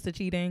many rules to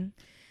cheating.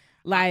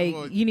 Like,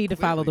 you need to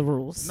follow the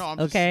rules. No,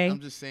 I'm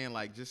just saying,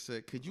 like,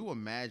 could you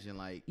imagine,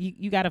 like,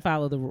 you got to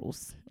follow the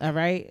rules. All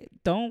right.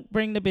 Don't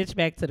bring the bitch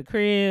back to the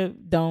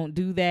crib. Don't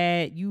do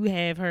that. You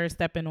have her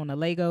stepping on a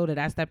Lego that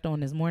I stepped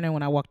on this morning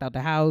when I walked out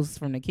the house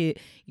from the kid.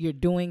 You're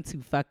doing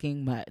too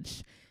fucking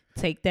much.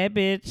 Take that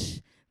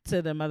bitch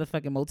to the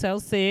motherfucking Motel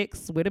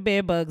 6 where the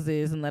bed bugs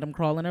is and let them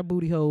crawl in her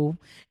booty hole,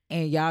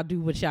 and y'all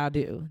do what y'all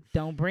do.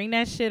 Don't bring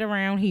that shit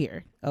around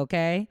here,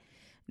 okay?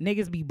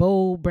 Niggas be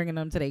bold bringing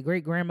them to their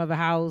great grandmother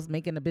house,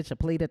 making the bitch a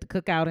plate at the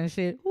cookout and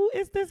shit. Who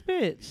is this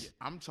bitch?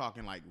 I'm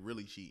talking like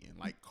really cheating,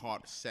 like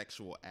caught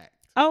sexual act.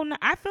 Oh no,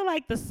 I feel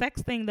like the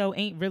sex thing though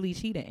ain't really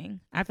cheating.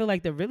 I feel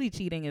like the really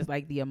cheating is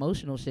like the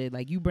emotional shit.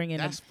 Like you bringing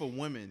that's for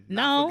women. No,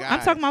 not for guys. I'm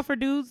talking about for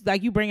dudes.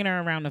 Like you bringing her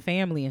around the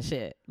family and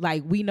shit.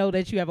 Like we know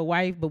that you have a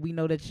wife, but we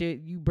know that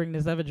you bring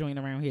this other joint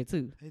around here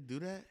too. They do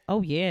that?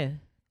 Oh yeah.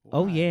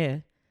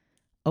 Why?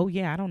 Oh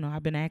yeah. I don't know.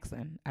 I've been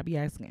asking. I be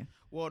asking.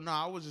 Well,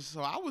 no,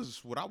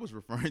 what I was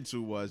referring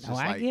to was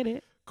just I get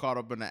it. Caught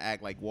up in the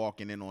act, like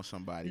walking in on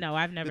somebody. No,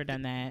 I've never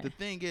done that. The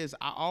thing is,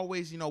 I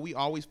always, we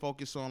always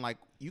focus on, like,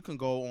 you can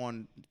go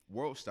on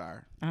World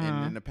Star,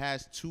 and in the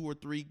past 2 or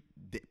 3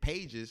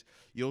 pages,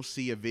 you'll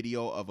see a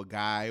video of a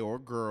guy or a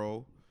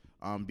girl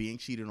being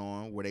cheated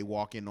on, where they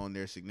walk in on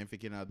their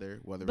significant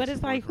other. But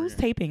it's like, who's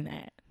taping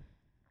that?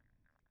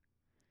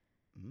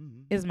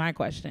 Is my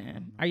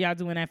question. Are y'all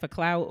doing that for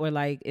clout, or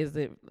like,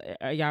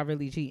 are y'all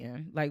really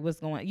cheating? Like, what's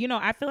going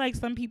on? I feel like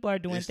some people are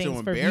doing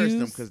things for views. To embarrass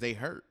them because they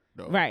hurt.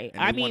 Though. Right.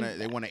 And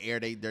they want to air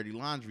their dirty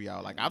laundry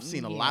out. Like I've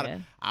seen a lot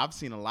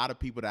of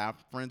people that I'm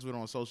friends with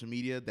on social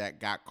media that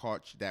got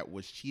caught that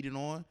was cheated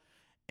on,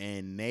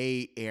 and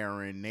they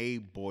airing they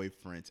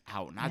boyfriends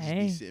out, and I just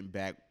be sitting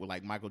back with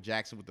like Michael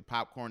Jackson with the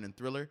popcorn and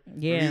Thriller.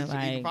 Yeah,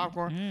 eating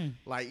popcorn,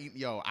 like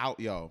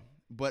yo.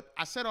 But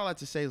I said all that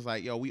to say is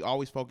like, yo, we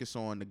always focus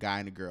on the guy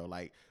and the girl.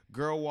 Like,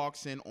 girl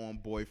walks in on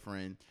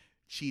boyfriend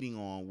cheating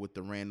on with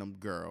the random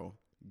girl.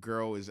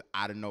 Girl is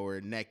out of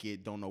nowhere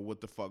naked, don't know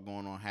what the fuck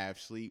going on, half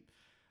sleep.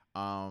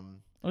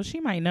 Well,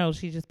 she might know.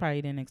 She just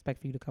probably didn't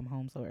expect for you to come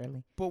home so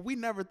early. But we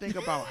never think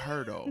about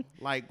her though.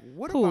 Like,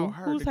 what Who? about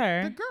her? Who's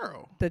her? The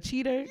girl. The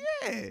cheater?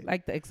 Yeah.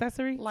 Like the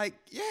accessory? Like,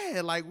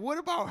 yeah. Like, what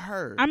about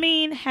her? I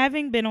mean,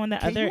 having been on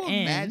the other end. Can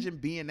you imagine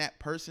being that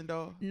person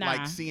though? Nah.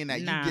 Like seeing that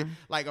you get.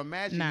 Like,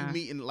 imagine you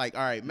meeting. Like,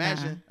 all right.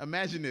 Imagine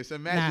this.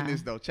 Imagine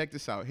this though. Check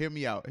this out. Hear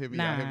me out. Hear me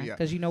out.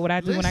 Because you know what I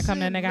do when I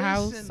come to a nigga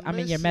house? I'm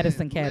in your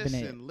medicine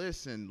cabinet.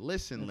 Listen,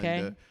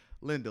 Okay?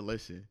 Linda,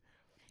 listen.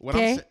 What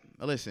I'm saying.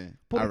 Listen.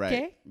 Por all right.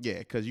 qué? Yeah,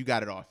 because you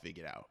got it all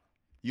figured out.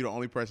 You're the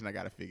only person I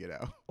got it figured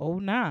out. Oh,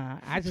 nah.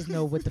 I just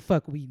know what the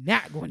fuck we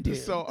not going to do.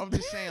 So I'm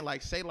just saying,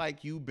 like, say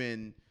like you've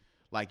been,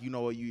 like, you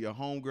know, your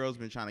homegirl's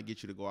been trying to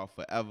get you to go out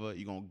forever.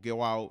 You're going to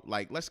go out.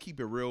 Like, let's keep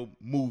it real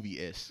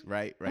movie-ish,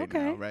 right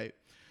now, right?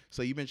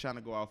 So you've been trying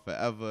to go out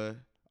forever.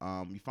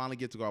 You finally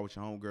get to go out with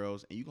your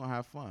homegirls, and you're going to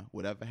have fun.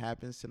 Whatever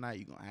happens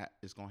tonight,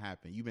 it's going to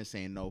happen. You've been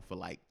saying no for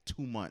like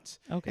 2 months.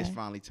 Okay. It's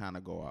finally time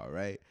to go out,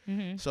 right?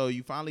 Mm-hmm. So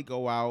you finally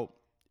go out.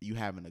 You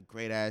having a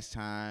great ass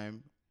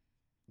time.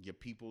 Your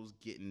people's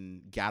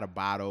got a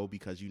bottle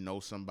because you know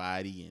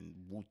somebody and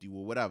whoopty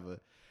or whatever.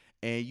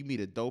 And you meet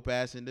a dope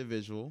ass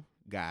individual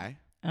guy.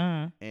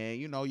 And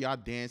you know, y'all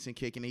dancing,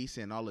 kicking, he's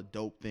saying all the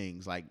dope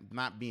things, like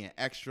not being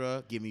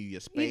extra, giving you your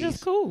space. He's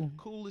just cool.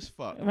 Cool as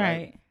fuck.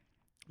 Right.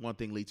 One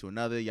thing leads to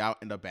another. Y'all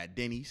end up at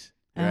Denny's.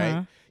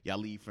 Right, y'all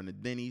leave from the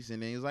Denny's,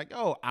 and then he's like,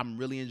 "Oh, I'm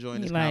really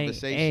enjoying this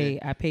conversation." Hey,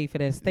 I paid for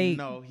that steak.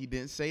 No, he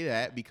didn't say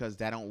that because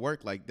that don't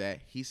work like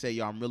that. He said,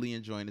 "Yo, I'm really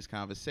enjoying this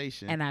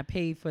conversation," and I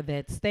paid for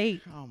that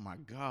steak. Oh my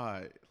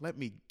God, let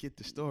me get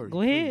the story.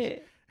 Go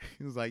ahead.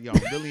 He was like, "Yo,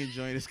 I'm really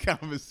enjoying this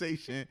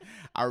conversation.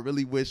 I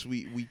really wish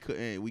we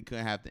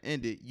couldn't have to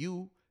end it."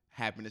 You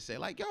happen to say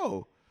like,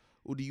 "Yo,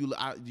 well, do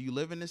you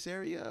live in this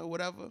area or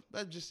whatever?"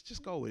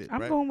 Just go with it.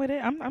 I'm going with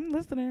it. I'm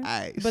listening. All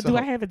right, but do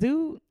I have a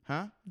dude?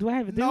 Huh? Do I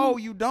have a dude? No,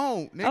 you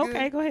don't, nigga.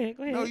 Okay, go ahead.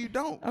 No, you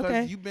don't.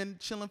 Because you've been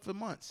chilling for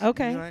months.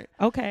 Okay. Right?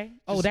 Okay.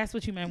 Oh, that's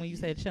what you meant when you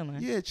said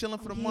chilling. Yeah, chilling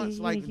for the months.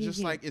 Like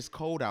like it's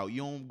cold out.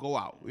 You don't go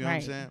out. You know what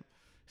I'm saying?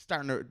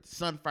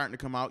 Sun starting to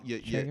come out.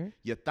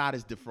 Your thought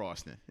is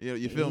defrosting.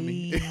 You feel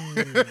me?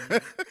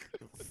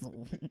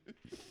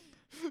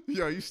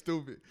 Yo, you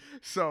stupid.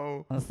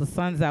 So once the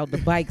sun's out, the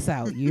bike's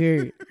out. You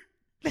heard.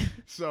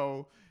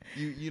 So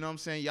you know what I'm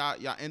saying?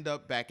 Y'all end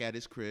up back at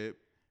his crib.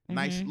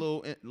 Nice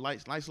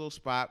little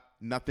spot.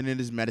 Nothing in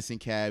his medicine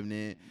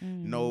cabinet.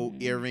 No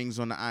earrings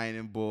on the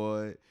ironing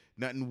board.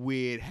 Nothing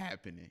weird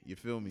happening. You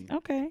feel me?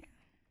 Okay.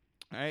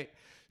 All right.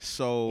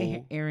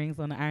 So earrings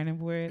on the ironing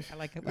board. I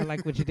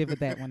like what you did with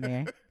that one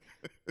there.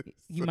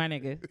 You my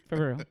nigga,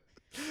 for real.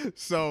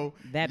 So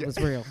that was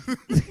real.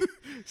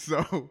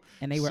 So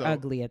and they were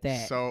ugly at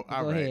that. So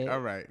all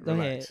right. Go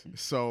ahead.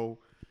 So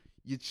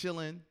you're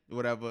chilling,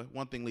 whatever.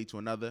 One thing leads to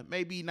another.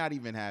 Maybe not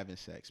even having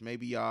sex.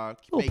 Maybe y'all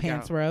little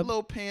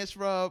pants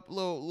rub,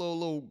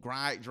 little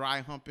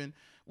dry humping,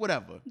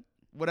 whatever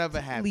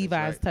happens.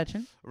 Levi's right?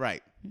 touching.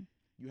 Right.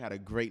 You had a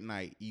great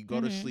night. You go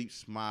to sleep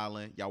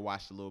smiling. Y'all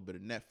watched a little bit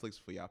of Netflix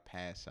before y'all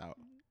pass out.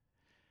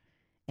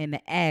 And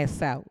the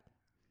ass out.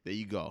 There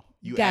you go.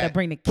 You gotta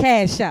bring the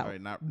cash out. All right,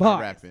 not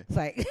rapping. It's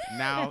like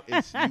now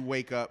it's you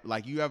wake up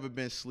like you ever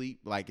been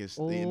asleep like it's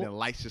the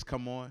lights just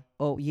come on.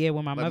 Oh yeah,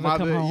 when my mother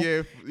come home.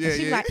 Yeah.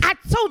 She's like, I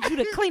told you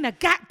to clean a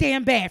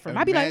goddamn bathroom.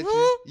 I'd be like,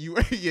 who? You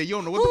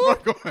don't know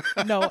what the fuck going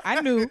on. No, I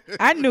knew.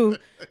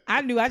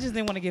 I just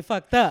didn't want to get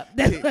fucked up.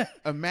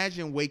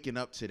 Imagine waking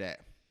up to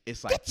that.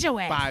 It's like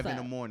 5 in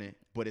the morning,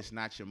 but it's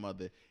not your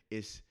mother.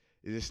 It's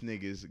this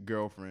nigga's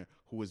girlfriend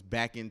who was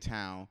back in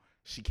town.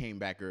 She came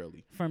back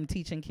early from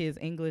teaching kids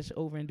English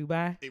over in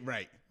Dubai.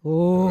 Right.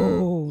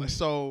 Oh.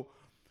 So,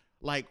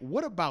 like,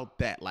 what about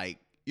that? Like,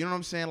 you know what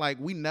I'm saying? Like,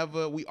 we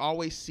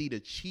always see the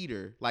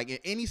cheater. Like, in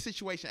any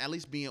situation, at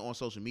least being on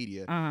social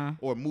media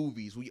or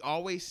movies, we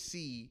always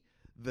see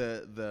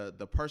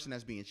the person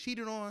that's being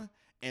cheated on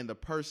and the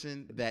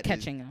person that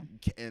catching them.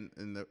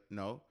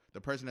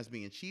 The person that's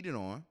being cheated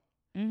on.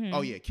 Mm-hmm.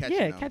 Oh yeah, catching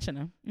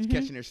them. Mm-hmm.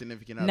 Catching their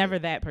significant other. Never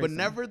that person, but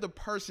never the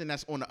person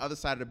that's on the other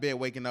side of the bed,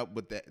 waking up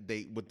with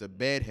the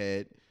bed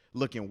head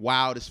looking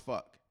wild as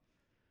fuck.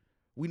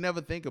 We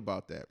never think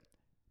about that.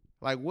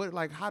 Like what?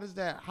 Like how does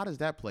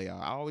that play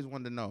out? I always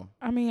wanted to know.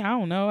 I mean, I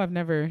don't know. I've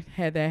never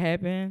had that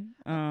happen.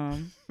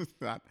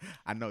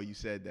 I know you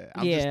said that.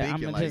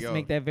 I'm gonna just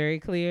make that very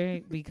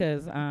clear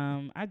because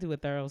I do a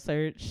thorough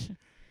search.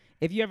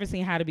 If you ever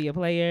seen How to Be a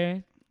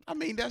Player. I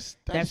mean, that's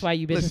why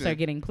you bitches are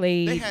getting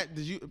played.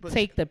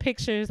 Take the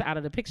pictures out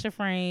of the picture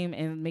frame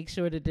and make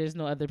sure that there's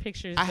no other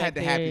pictures. I had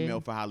the Happy Meal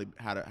for how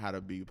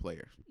to be a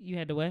player. You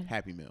had the what?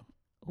 Happy Meal.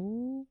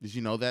 Ooh. Did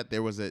you know that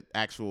there was an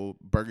actual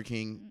Burger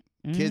King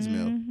kids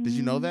meal? Did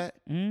you know that?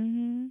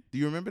 Mm-hmm. Do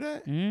you remember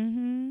that?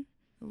 Mm-hmm.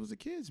 It was a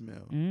kids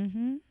meal.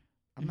 Mm-hmm.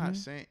 I'm not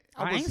saying.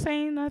 I ain't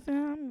saying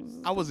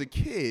nothing. I was a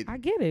kid. I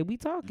get it. We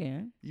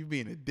talking. You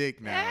being a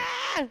dick now.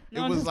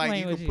 No, it was like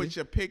you could put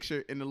your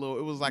picture in the little.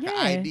 It was like an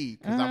ID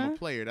because I'm a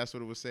player. That's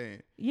what it was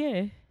saying.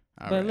 Yeah.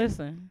 But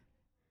listen,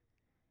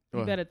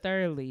 you better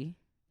thoroughly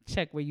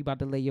check where you about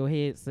to lay your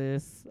head,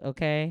 sis.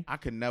 Okay. I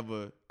could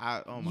never.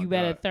 Oh my God. You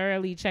better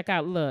thoroughly check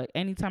out. Look,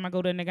 anytime I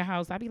go to a nigga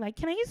house, I be like,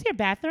 "Can I use your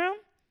bathroom?"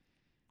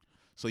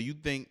 So you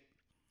think?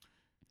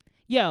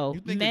 Yo,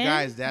 you think men, a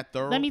guy is that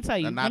thorough? Let me tell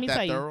you. Not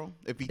that thorough.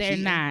 If he they're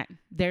cheating? not.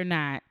 They're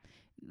not.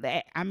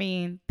 I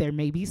mean, there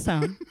may be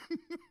some,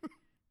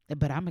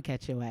 but I'm gonna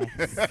catch your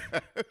ass.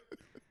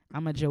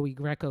 I'm a Joey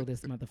Greco,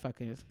 this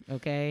motherfucker.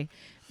 Okay,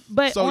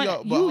 but So,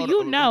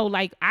 you know,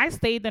 like I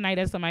stayed the night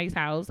at somebody's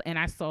house and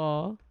I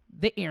saw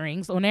the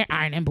earrings on their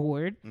ironing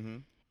board,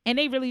 and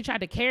they really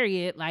tried to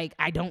carry it like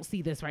I don't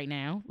see this right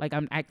now, like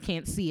I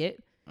can't see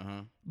it,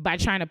 by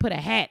trying to put a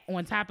hat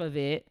on top of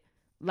it,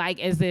 like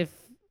as if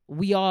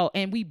we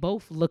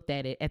both looked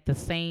at it at the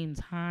same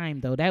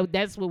time though.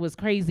 That's what was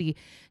crazy,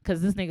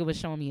 because this nigga was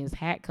showing me his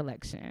hat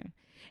collection.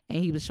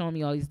 And he was showing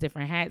me all these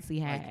different hats he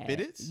had. Like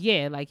fitteds?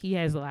 Yeah, like he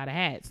has a lot of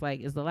hats. Like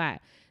it's a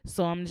lot.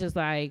 So I'm just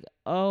like,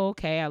 oh,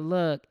 okay, I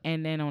look.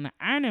 And then on the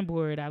ironing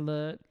board, I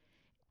look.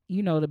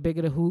 You know, the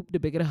bigger the hoop, the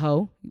bigger the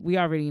hoe. We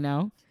already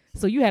know.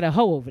 So you had a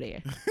hoe over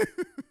there.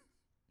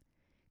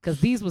 Because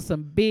these were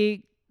some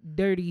big,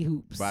 dirty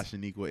hoops. By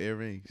Shaniqua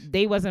earrings.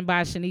 They wasn't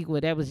by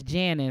Shaniqua. That was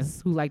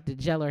Janice, who liked to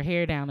gel her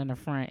hair down in the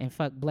front and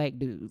fuck black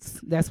dudes.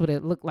 That's what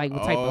it looked like.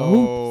 What type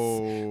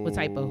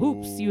of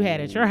hoops you had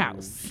at your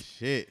house.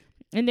 Shit.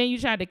 And then you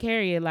tried to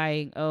carry it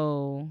like,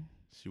 oh.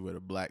 She wear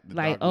the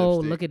like, oh,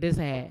 lipstick. Look at this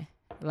hat.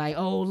 Like,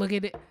 oh, look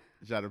at it.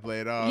 Try to play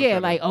it off. Yeah,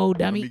 like, oh,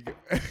 dummy.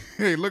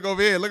 Hey, look over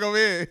here. Look over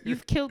here.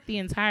 You've killed the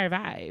entire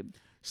vibe.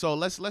 So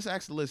let's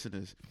ask the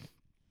listeners.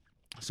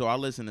 So our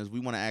listeners, we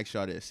want to ask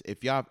y'all this.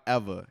 If y'all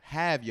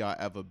have y'all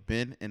ever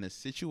been in a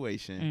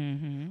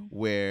situation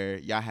where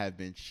y'all have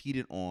been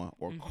cheated on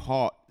or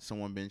caught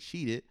someone been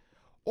cheated,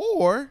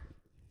 or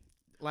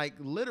like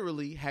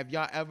literally, have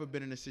y'all ever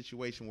been in a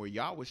situation where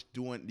y'all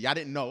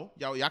didn't know,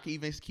 y'all can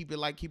even keep it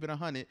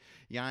 100.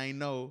 Y'all ain't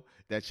know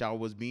that y'all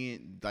was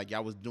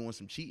doing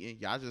some cheating.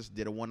 Y'all just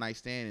did a one night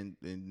stand,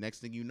 and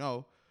next thing you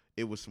know,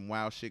 it was some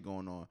wild shit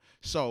going on.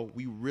 So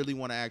we really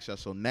want to ask y'all.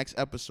 So next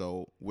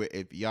episode,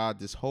 if y'all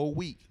this whole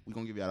week, we're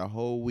gonna give y'all the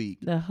whole week.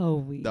 The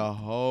whole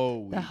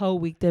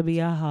week to be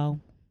a hoe.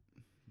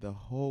 The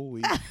whole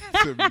week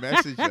to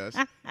message us,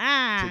 to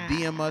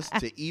DM us,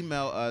 to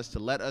email us, to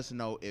let us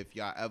know if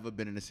y'all ever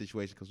been in a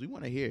situation, because we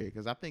want to hear it,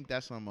 because I think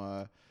that's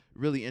some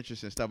really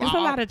interesting stuff. There's a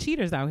lot of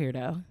cheaters out here,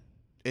 though.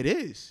 It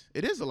is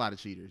a lot of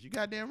cheaters. You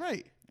goddamn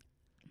right.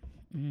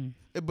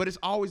 But it's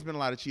always been a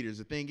lot of cheaters.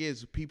 The thing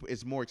is,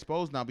 it's more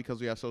exposed now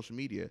because we have social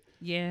media.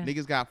 Yeah.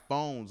 Niggas got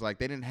phones. Like,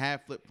 they didn't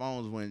have flip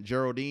phones when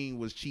Geraldine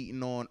was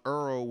cheating on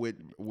Earl with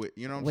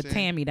you know what I'm saying? With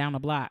Tammy down the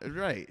block.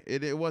 Right.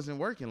 It wasn't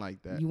working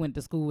like that. You went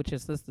to school with your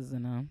sisters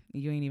and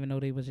you ain't even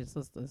know they was your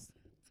sisters.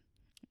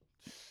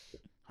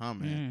 Huh,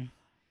 man.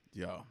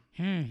 Yo.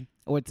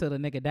 Or till the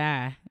nigga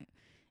die.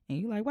 And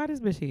you like, why this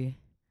bitch here?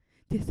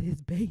 This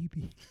is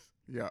baby.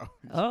 Yo.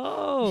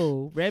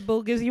 Oh, Red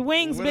Bull gives you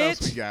wings, what bitch. What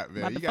else you got,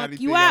 man? About you to got fuck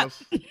anything you up.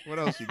 else? What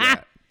else you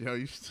got?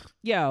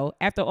 Yo,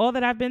 after all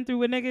that I've been through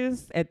with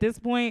niggas, at this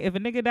point, if a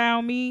nigga die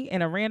on me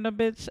and a random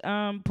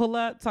bitch pull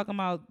up talking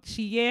about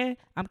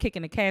I'm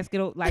kicking the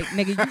casket. Like,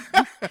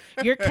 nigga,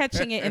 you're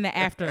catching it in the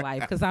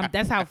afterlife, because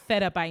that's how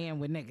fed up I am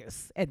with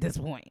niggas at this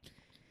point.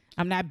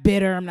 I'm not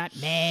bitter. I'm not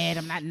mad.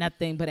 I'm not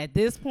nothing. But at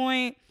this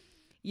point,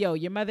 yo,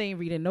 your mother ain't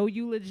reading no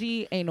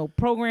eulogy. Ain't no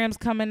programs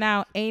coming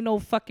out. Ain't no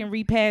fucking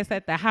repast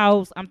at the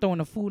house. I'm throwing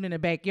the food in the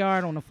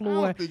backyard on the floor.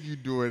 I don't think you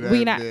doing that,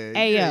 we not, man.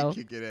 Hey, yo,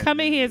 come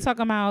in here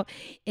talking about,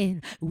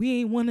 and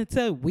we ain't want to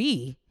tell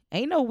we.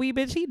 Ain't no we,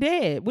 bitch. He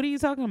dead. What are you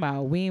talking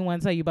about? We ain't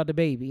want to tell you about the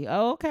baby.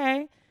 Oh,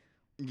 okay.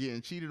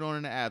 Getting cheated on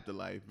in the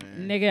afterlife,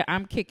 man. Nigga,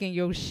 I'm kicking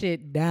your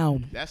shit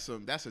down. That's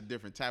a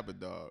different type of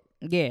dog.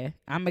 Yeah,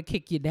 I'm going to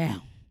kick you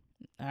down.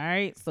 All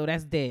right, so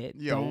that's dead.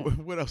 Yo,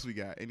 what else we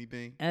got?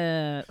 Anything?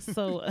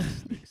 So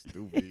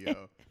stupid,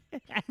 yo.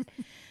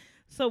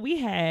 So we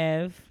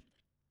have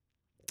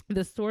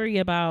the story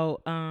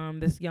about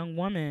this young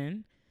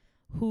woman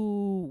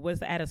who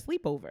was at a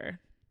sleepover.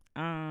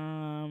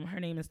 Her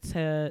name is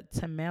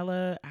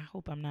Tamela.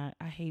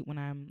 I hate when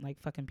I'm like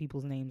fucking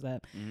people's names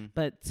up.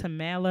 But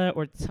Tamela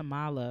or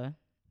Tamala.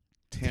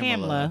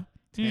 Tamla.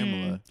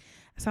 I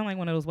sound like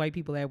one of those white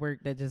people at work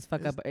that just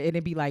fuck up.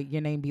 It'd be like,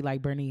 your name be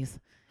like Bernice.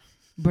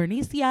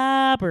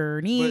 Bernicia,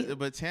 Bernie.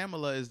 But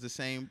Tamala is the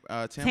same.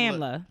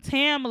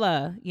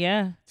 Tamla,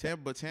 yeah.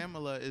 But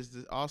Tamala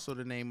is also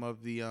the name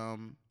of the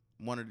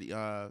one of the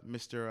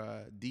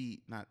Mr.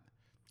 D, not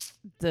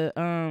the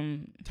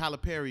Tyler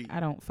Perry. I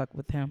don't fuck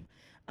with him.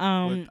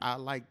 But I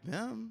like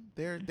them.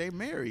 They're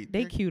married.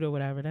 They're cute or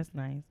whatever. That's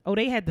nice. Oh,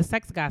 they had the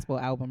Sex Gospel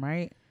album,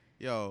 right?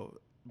 Yo,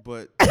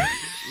 but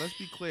let's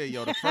be clear,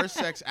 yo. The first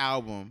Sex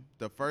album,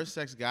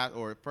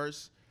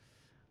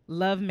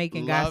 Love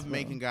Making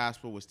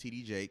Gospel was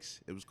TD Jakes.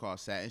 It was called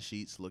Satin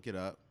Sheets. Look it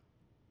up.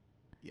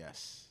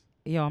 Yes.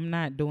 Yo, I'm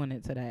not doing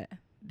it to that.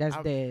 That's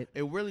dead.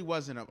 It really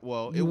wasn't a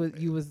well. You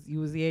was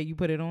yeah. You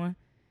put it on.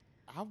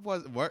 I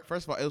was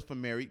first of all, it was for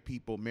married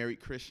people, married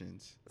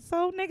Christians.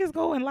 So niggas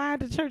go and lie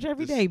to church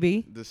every day,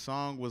 B. The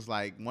song was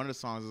like one of the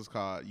songs was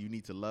called "You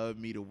Need to Love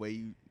Me the Way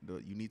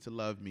You Need to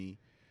Love Me,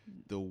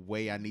 the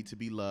Way I Need to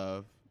Be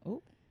Loved.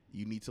 Ooh.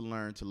 You need to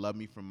learn to love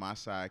me from my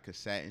side, 'cause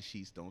satin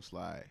sheets don't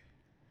slide."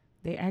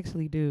 They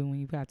actually do when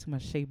you got too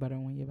much shea butter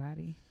on your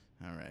body.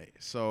 All right,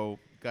 so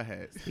go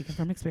ahead. Speaking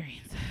from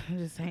experience, I'm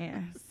just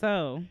saying.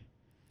 So,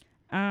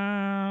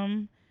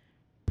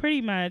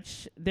 pretty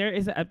much there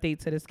is an update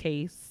to this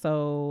case.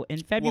 So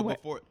in February,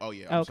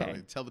 I'm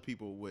sorry. Tell the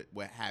people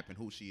what happened,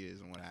 who she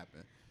is, and what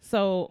happened.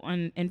 So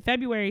in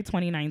February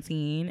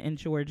 2019 in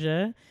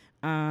Georgia,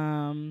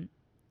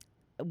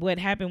 what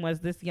happened was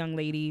this young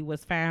lady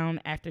was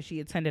found after she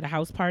attended a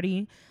house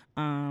party.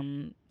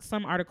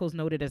 Some articles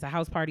noted as a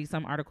house party,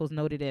 some articles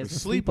noted as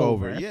a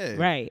sleepover. Yeah,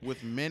 right,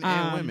 with men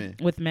and women.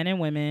 With men and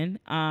women.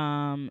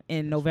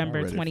 In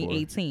November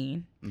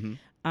 2018. Mm-hmm.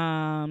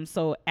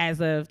 So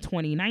as of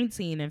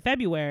 2019 in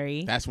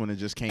February, that's when it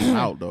just came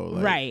out though.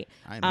 Like, right.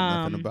 I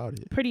know nothing about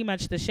it. Pretty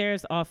much the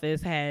sheriff's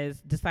office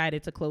has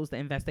decided to close the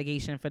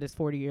investigation for this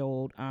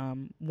 40-year-old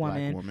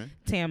woman,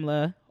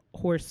 Tamla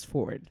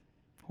Horsford.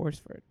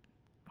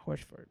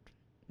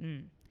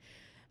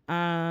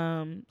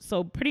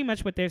 So pretty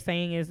much what they're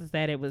saying is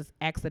that it was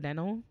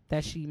accidental,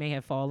 that she may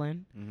have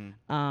fallen,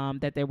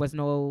 that there was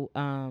no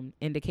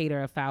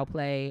indicator of foul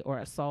play or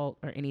assault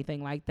or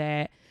anything like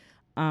that.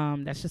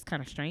 That's just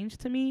kind of strange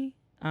to me.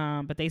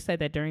 But they said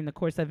that during the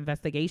course of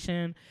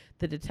investigation,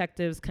 the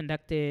detectives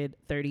conducted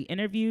 30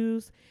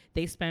 interviews.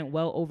 They spent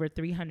well over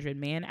 300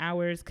 man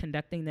hours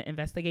conducting the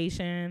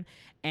investigation,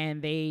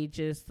 and they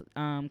just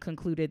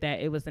concluded that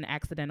it was an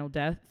accidental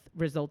death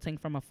resulting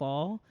from a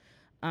fall,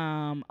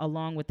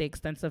 along with the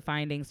extensive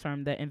findings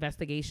from the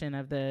investigation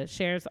of the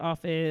sheriff's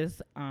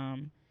office.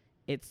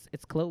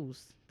 It's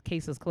closed. The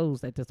case is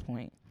closed at this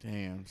point.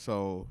 Damn.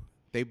 So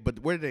but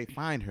where did they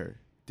find her?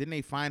 Didn't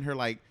they find her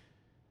like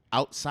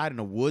outside in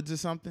the woods or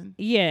something?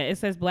 Yeah, it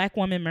says black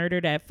woman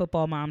murdered at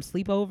football mom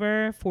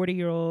sleepover.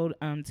 40-year-old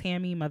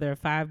Tammy, mother of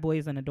 5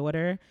 boys and a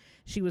daughter.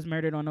 She was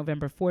murdered on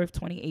November 4th,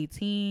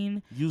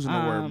 2018. Using the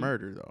word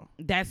murder, though.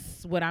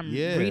 That's what I'm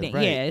reading.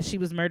 Right. Yeah, she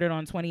was murdered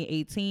on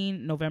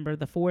 2018, November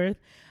the 4th,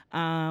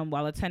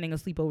 while attending a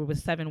sleepover with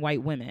 7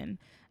 white women.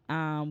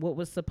 What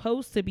was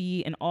supposed to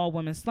be an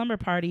all-woman slumber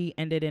party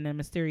ended in a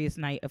mysterious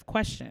night of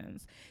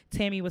questions.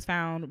 Tammy was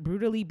found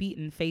brutally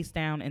beaten face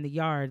down in the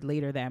yard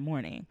later that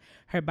morning.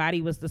 Her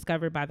body was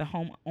discovered by the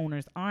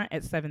homeowner's aunt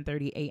at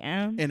 7:30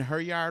 a.m. In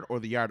her yard or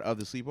the yard of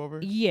the sleepover?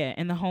 Yeah,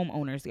 in the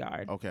homeowner's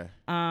yard. Okay.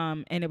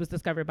 And it was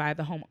discovered by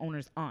the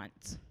homeowner's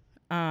aunt.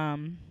 At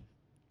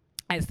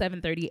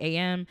 7:30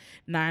 a.m.,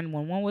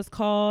 911 was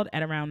called.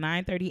 At around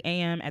 9:30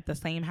 a.m. at the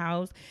same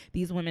house,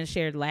 these women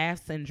shared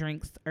laughs and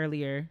drinks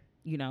earlier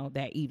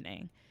that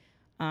evening.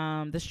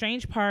 The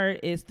strange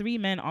part is 3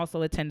 men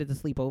also attended the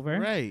sleepover.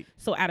 Right.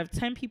 So out of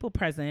 10 people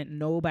present,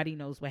 nobody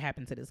knows what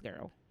happened to this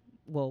girl.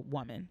 Well,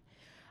 woman.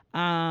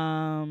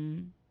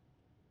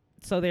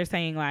 So they're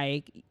saying,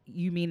 like,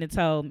 you mean to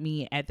tell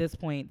me at this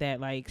point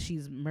that, like,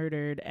 she's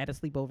murdered at a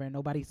sleepover and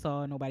nobody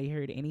saw, nobody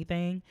heard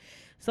anything?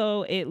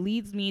 So it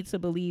leads me to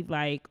believe,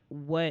 like,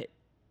 what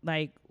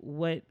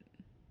were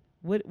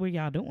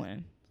y'all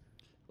doing?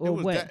 Or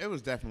it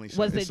was definitely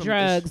something. Was it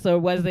drugs or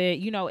was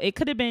it, it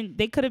could have been,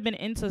 they could have been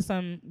into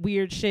some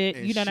weird shit.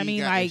 You know what I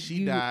mean? Like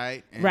she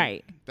died. And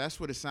right. That's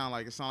what it sounded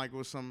like. It sounded like it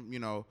was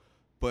some,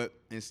 but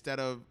instead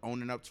of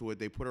owning up to it,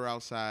 they put her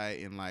outside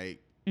and like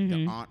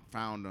the aunt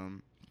found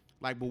them.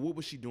 Like, but what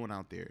was she doing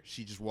out there?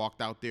 She just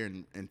walked out there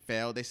and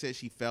fell. They said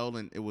she fell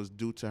and it was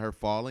due to her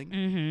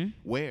falling.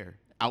 Where?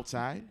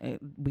 Outside?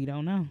 We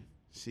don't know.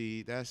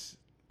 See, that's,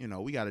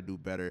 we got to do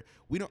better.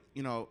 We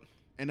don't,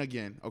 and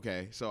again,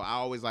 okay, so I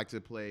always like to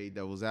play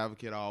devil's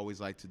advocate. I always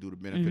like to do the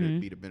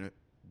benefit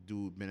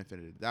benefit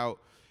of the doubt.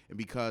 And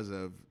because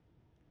of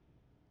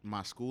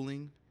my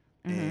schooling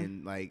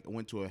and like I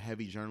went to a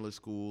heavy journalist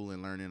school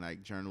and learning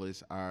like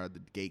journalists are the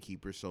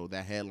gatekeepers. So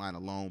that headline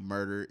alone,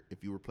 murder,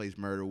 if you replace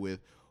murder with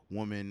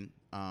woman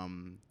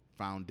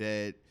found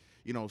dead,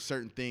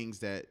 certain things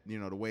that,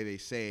 the way they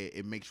say it,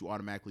 it makes you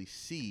automatically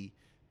see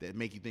that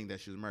make you think that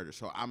she was murdered.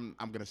 So I'm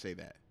going to say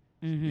that,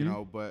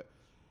 but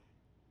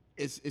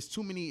it's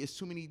too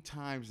many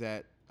times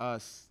that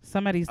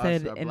somebody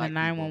said in the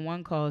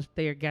 911 calls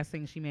they're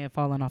guessing she may have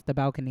fallen off the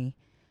balcony.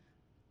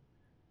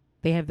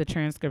 They have the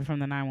transcript from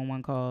the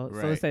 911 call.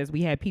 Right. So it says,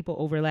 we had people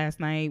over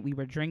last night. We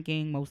were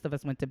drinking. Most of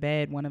us went to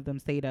bed. One of them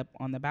stayed up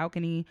on the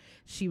balcony.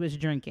 She was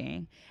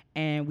drinking.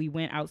 And we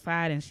went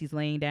outside and she's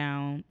laying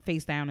down,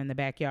 face down in the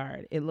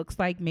backyard. It looks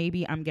like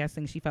maybe, I'm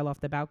guessing she fell off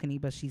the balcony,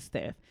 but she's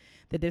stiff.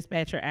 The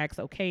dispatcher asks,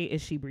 okay,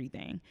 is she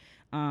breathing?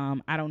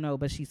 I don't know,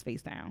 but she's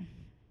face down.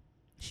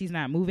 She's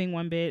not moving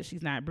one bit.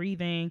 She's not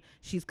breathing.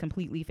 She's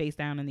completely face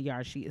down in the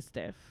yard. She is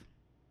stiff.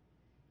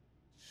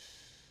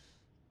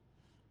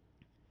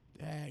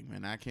 Dang,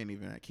 man, I can't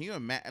even. Can you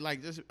imagine,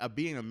 like, just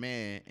being a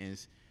man and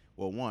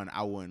Well, one,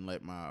 I wouldn't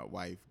let my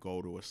wife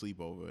go to a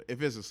sleepover.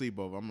 If it's a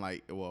sleepover, I'm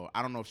like, well,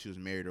 I don't know if she was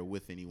married or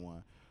with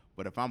anyone,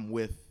 but if I'm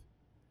with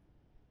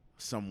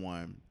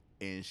someone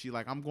and she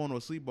like, I'm going to a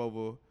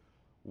sleepover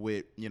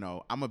with, you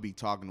know, I'm gonna be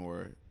talking to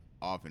her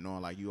off and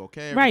on, like, you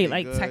okay? Right,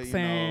 like good?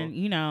 texting,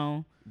 you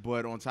know.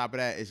 But on top of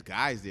that, it's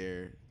guys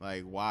there.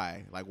 Like,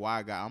 why? Like,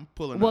 why guy? I'm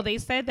pulling Well, up. they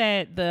said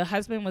that the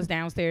husband was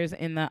downstairs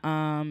in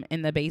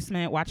the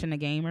basement watching the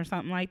game or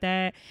something like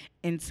that,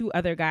 and 2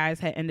 other guys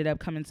had ended up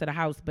coming to the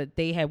house, but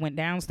they had went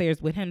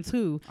downstairs with him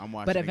too.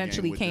 But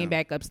eventually came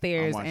back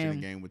upstairs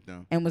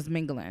and was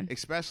mingling.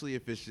 Especially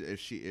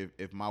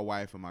if my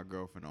wife and my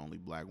girlfriend are the only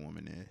black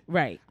woman there.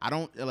 Right. I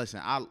don't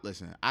listen.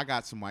 I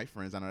got some white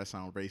friends. I know that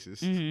sounds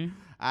racist. Mm-hmm.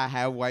 I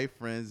have white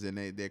friends and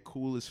they're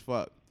cool as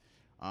fuck.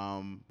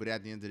 But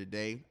at the end of the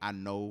day, I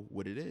know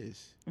what it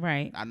is.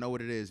 Right. I know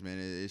what it is, man.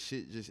 It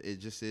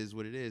just is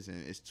what it is,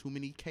 and it's too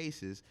many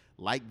cases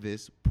like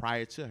this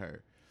prior to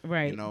her.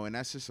 Right. You know, and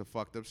that's just a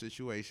fucked up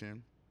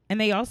situation.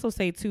 And they also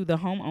say too, the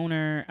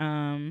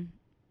homeowner,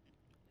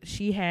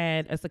 she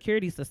had a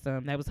security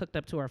system that was hooked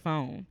up to her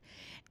phone.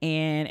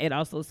 And it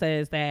also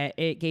says that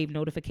it gave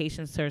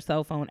notifications to her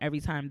cell phone every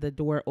time the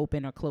door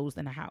opened or closed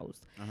in the house.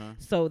 Uh-huh.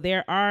 So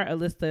there are a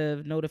list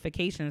of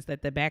notifications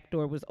that the back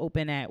door was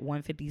open at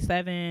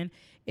 1:57.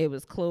 It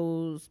was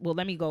closed. Well,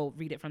 let me go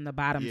read it from the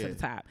bottom to the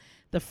top.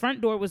 The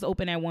front door was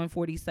open at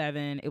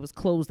 1:47. It was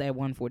closed at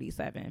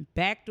 1:47.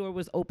 Back door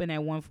was open at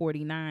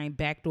 1:49.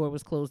 Back door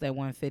was closed at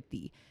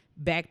 1:50.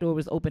 Back door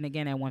was open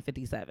again at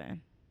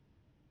 1:57.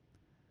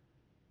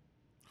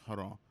 Hold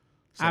on.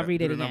 I'll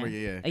read it again. Number,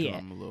 yeah.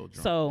 I'm a little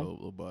drunk, so, a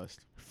little buzzed.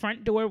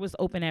 Front door was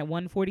open at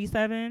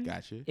 1:47.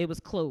 Gotcha. It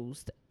was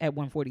closed at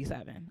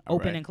 1:47.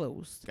 Open and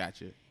closed.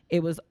 Gotcha.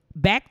 It was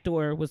back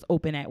door was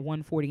open at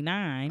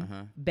 1:49.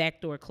 Uh-huh. Back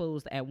door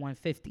closed at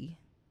 1:50.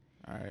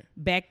 All right.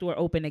 Back door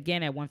open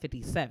again at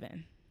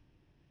 1:57.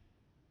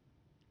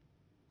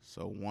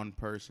 So one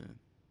person,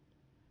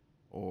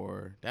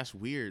 or that's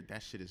weird.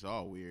 That shit is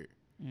all weird.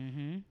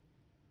 Mm-hmm.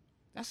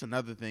 That's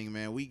another thing,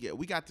 man. We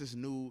got this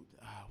new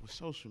with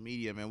social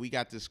media, man. We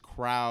got this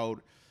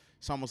crowd.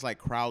 It's almost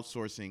like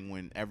crowdsourcing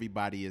when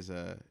everybody is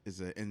a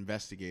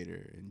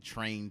investigator and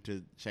trained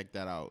to check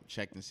that out,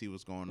 check and see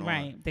what's going on.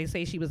 Right. They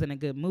say she was in a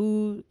good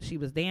mood. She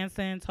was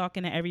dancing,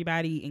 talking to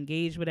everybody,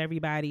 engaged with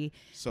everybody.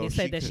 So they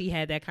said that she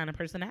had that kind of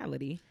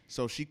personality.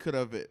 So she could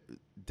have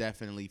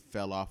definitely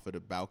fell off of the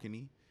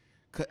balcony.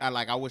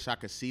 I wish I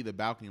could see the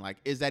balcony. Like,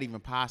 is that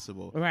even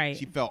possible? Right.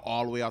 She fell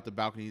all the way off the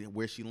balcony.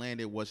 Where she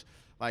landed was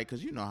like,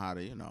 because you know how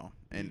to, you know.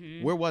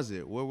 And where was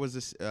it? Where was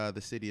this,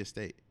 the city or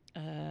state?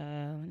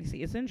 Let me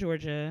see. It's in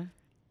Georgia.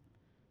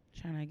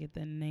 Trying to get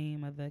the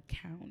name of the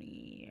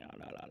county.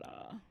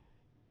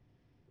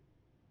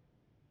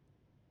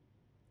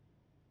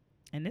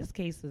 In this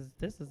case,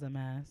 this is a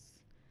mess.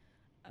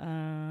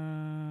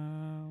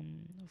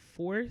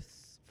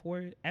 Force,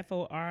 Force.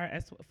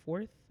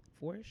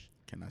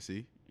 Can I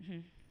see? Mm-hmm.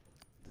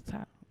 The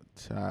top.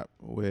 Top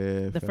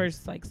with the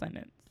first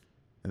sentence.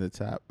 In the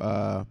top.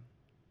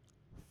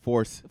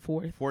 Forces.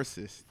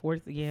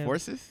 Yeah.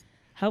 Forces.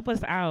 Help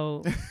us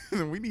out.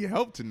 We need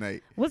help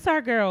tonight. What's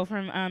our girl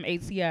from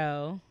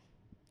ATL?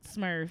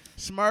 Smurf.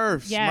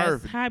 Yes.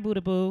 Smurf. Hi,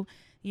 Buddha Boo.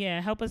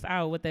 Yeah, help us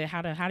out with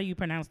how do you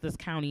pronounce this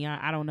county?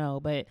 I don't know,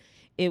 but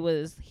it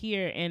was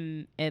here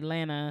in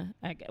Atlanta.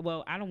 I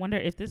don't wonder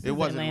if this is Atlanta. It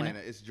wasn't Atlanta.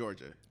 It's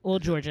Georgia. Well,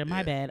 Georgia.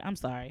 My bad. I'm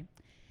sorry.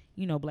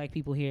 You know, black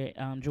people here,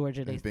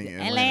 Georgia, they say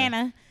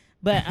Atlanta.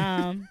 But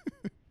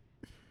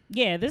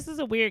yeah, this is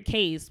a weird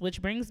case, which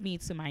brings me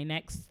to my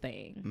next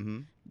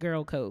thing: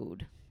 girl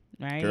code.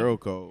 Right? Girl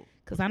code.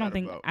 Because I don't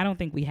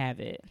think we have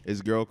it.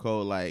 Is girl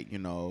code like, you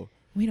know?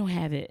 We don't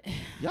have it.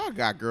 Y'all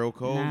got girl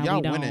code. Nah,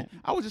 y'all winning.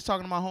 I was just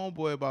talking to my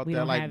homeboy about we that.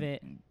 Don't like have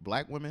it.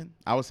 Black women.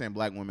 I was saying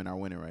black women are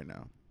winning right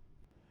now.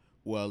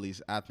 Well, at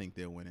least I think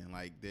they're winning.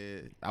 Like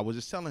I was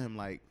just telling him,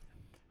 like,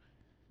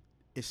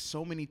 it's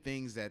so many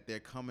things that they're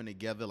coming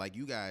together. Like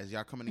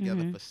y'all coming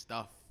together for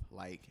stuff.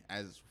 Like,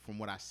 as from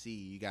what I see,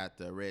 you got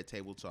the Red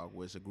Table Talk,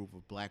 where it's a group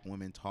of black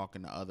women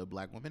talking to other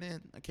black women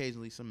and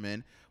occasionally some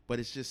men. But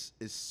it's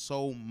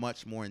so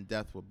much more in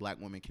depth with black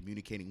women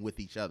communicating with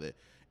each other.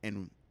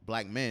 And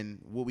black men,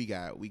 what we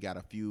got? We got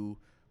a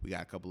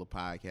couple of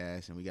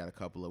podcasts, and we got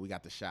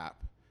the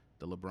shop,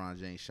 the LeBron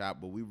James shop.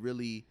 But we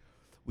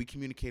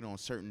communicate on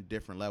certain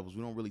different levels.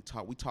 We don't really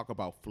talk. We talk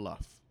about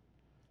fluff.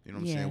 You know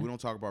what I'm saying? We don't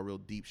talk about real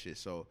deep shit.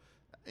 So,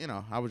 you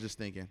know, I was just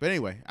thinking. But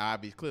anyway,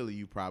 clearly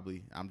you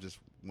probably, I'm just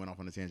went off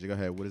on a tangent. Go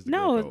ahead. What is the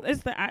girl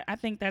code? I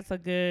think that's a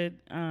good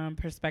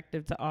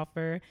perspective to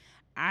offer.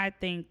 I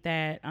think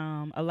that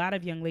a lot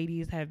of young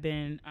ladies have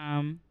been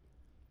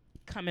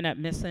coming up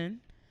missing.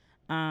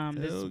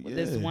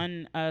 This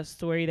one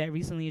story that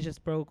recently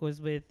just broke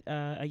was with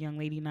a young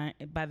lady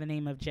by the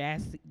name of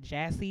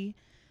Jassy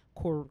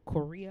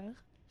Correa.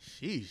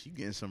 Sheesh, you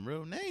getting some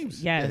real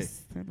names.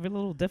 Yes, we're a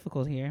little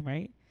difficult here,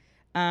 right?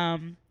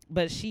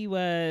 But she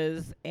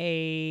was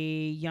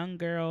a young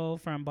girl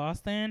from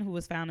Boston who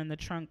was found in the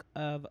trunk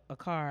of a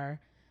car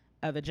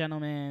of a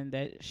gentleman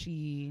that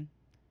she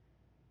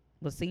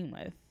was seen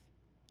with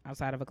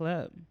outside of a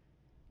club.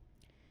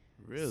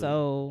 Really?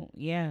 So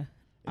yeah.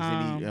 Is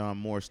any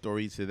more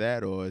story to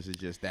that, or is it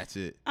just that's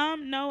it?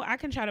 No, I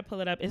can try to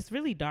pull it up. It's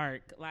really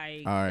dark.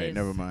 Like, all right,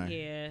 never mind.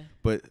 Yeah.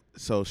 But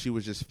so she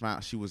was just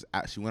found. She went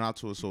out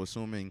to. So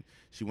assuming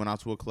she went out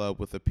to a club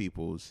with the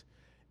peoples,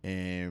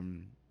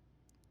 and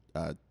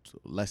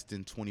less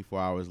than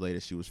 24 hours later,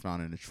 she was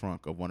found in the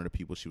trunk of one of the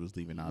people she was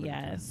leaving out.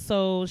 Yes.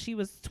 So she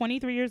was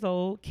 23 years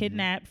old,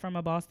 kidnapped from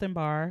a Boston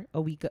bar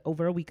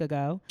over a week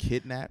ago.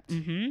 Kidnapped.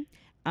 Mm-hmm.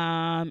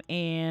 And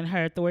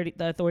the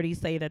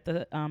authorities say that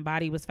the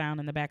body was found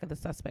in the back of the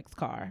suspect's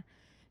car.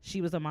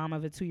 She was a mom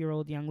of a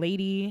 2-year-old young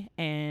lady,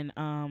 and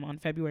on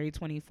February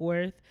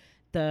 24th,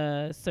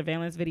 the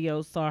surveillance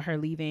video saw her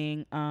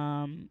leaving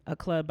a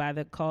club by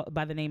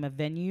the name of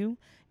Venue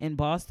in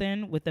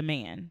Boston with a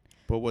man.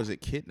 But was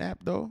it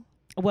kidnapped though?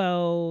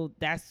 Well,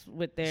 that's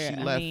what they're. She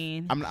left.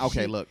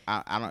 Look,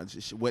 I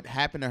don't. What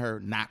happened to her?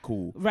 Not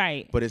cool.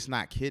 Right. But it's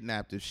not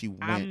kidnapped if she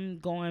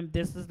went.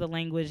 This is the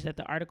language that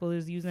the article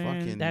is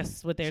using.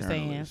 That's what they're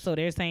saying. So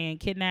they're saying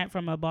kidnapped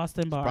from a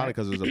Boston bar. Probably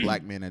because it was a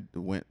black man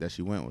that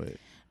she went with.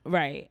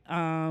 Right.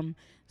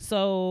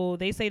 So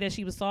they say that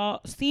she was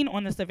seen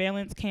on the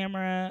surveillance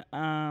camera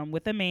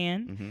with a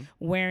man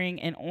wearing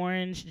an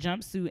orange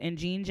jumpsuit and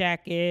jean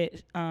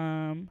jacket.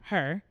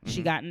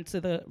 She got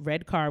into the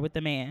red car with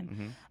the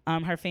man.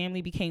 Her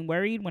family became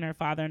worried when her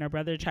father and her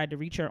brother tried to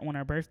reach her on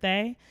her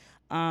birthday.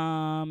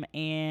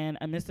 And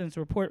a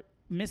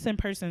missing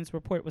persons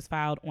report was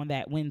filed on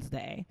that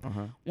Wednesday.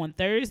 On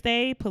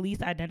Thursday,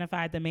 police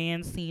identified the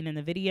man seen in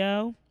the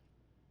video,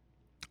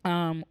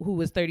 who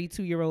was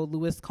 32-year-old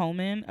Lewis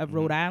Coleman of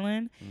Rhode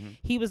Island.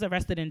 He was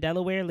arrested in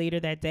Delaware later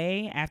that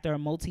day after a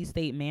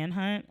multi-state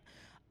manhunt.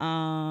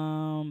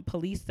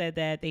 Police said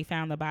that they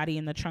found the body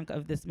in the trunk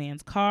of this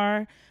man's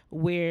car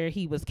where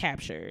he was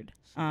captured.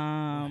 What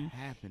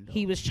happened,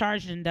 he was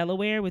charged in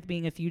Delaware with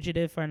being a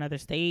fugitive for another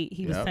state.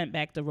 He was sent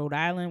back to Rhode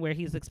Island, where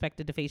he's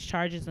expected to face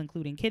charges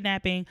including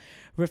kidnapping,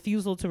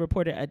 refusal to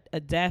report a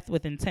death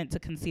with intent to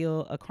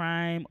conceal a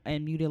crime,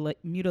 and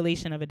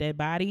mutilation of a dead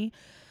body.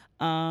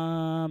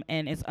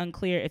 And it's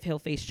unclear if he'll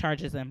face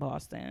charges in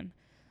Boston.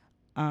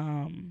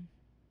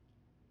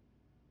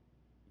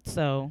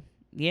 So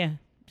yeah,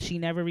 she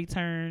never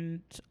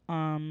returned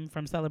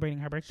from celebrating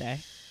her birthday.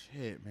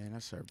 Shit, man,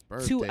 that's her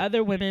birthday. 2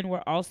 other women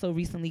were also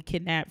recently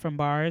kidnapped from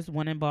bars,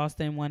 one in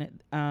Boston,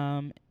 one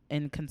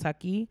in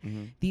Kentucky.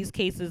 These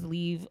cases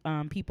leave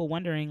people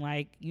wondering,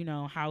 like, you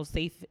know, how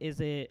safe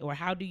is it, or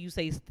how do you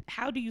stay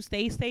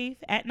safe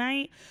at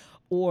night,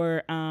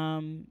 or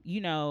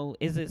you know,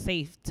 is it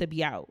safe to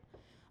be out?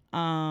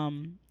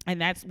 And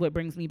that's what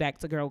brings me back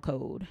to girl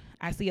code.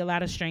 I see a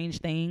lot of strange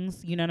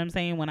things, you know what I'm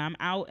saying, when I'm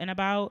out and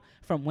about,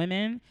 from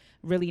women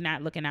really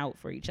not looking out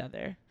for each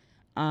other.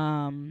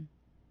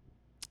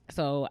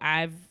 So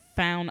I've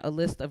found a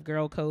list of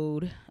girl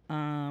code,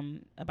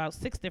 about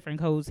 6 different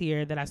codes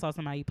here that I saw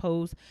somebody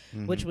post,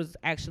 which was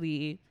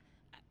actually,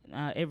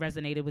 it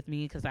resonated with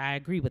me because I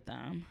agree with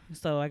them.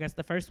 So I guess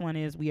the first one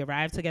is: we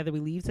arrive together,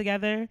 we leave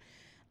together.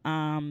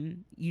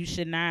 You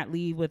should not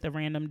leave with a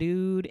random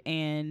dude,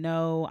 and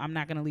no, I'm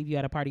not going to leave you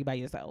at a party by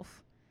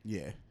yourself.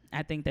 Yeah.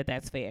 I think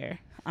that's fair.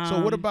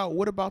 So what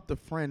about the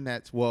friend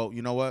that's, well,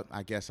 you know what?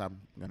 I guess I'm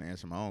going to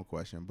answer my own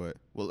question, but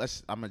I'm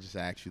going to just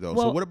ask you though.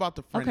 So what about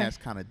the friend that's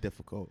kind of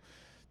difficult?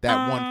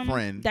 That one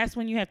friend. That's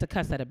when you have to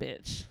cuss at a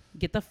bitch.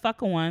 Get the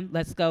fuck on.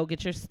 Let's go.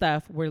 Get your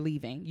stuff. We're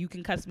leaving. You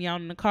can cuss me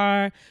out in the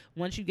car.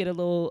 Once you get a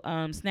little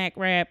snack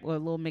wrap or a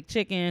little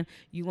McChicken,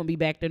 you gonna be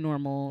back to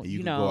normal.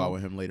 You know, go out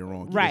with him later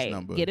on.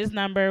 Get his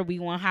number. We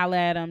want to holler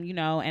at him. You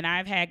know. And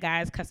I've had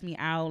guys cuss me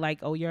out like,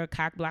 "Oh, you're a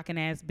cock blocking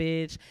ass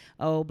bitch.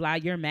 Oh, blah,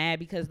 you're mad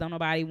because don't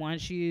nobody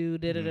wants you.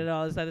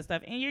 All this other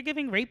stuff." And you're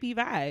giving rapey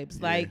vibes.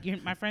 Yeah.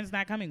 Like, my friend's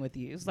not coming with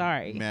you.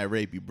 Sorry. Mad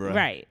rapey, bro.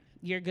 Right.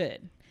 You're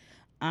good.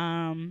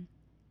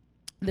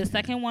 The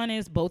second one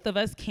is: both of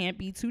us can't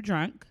be too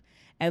drunk.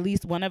 At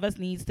least one of us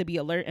needs to be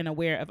alert and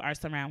aware of our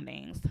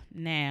surroundings.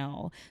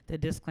 Now, the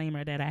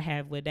disclaimer that I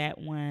have with that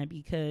one,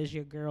 because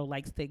your girl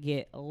likes to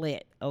get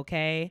lit,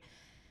 okay?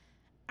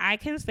 I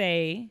can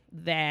say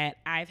that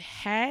I've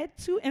had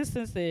 2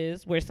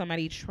 instances where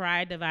somebody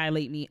tried to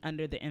violate me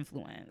under the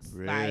influence.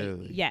 Really?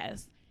 Like,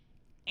 yes.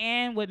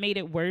 And what made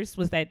it worse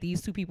was that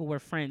these 2 people were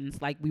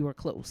friends. Like, we were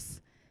close.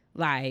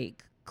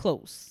 Like,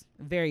 close.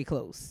 Very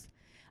close.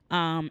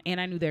 And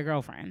I knew their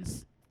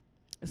girlfriends.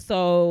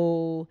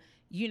 So,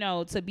 you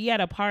know, to be at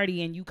a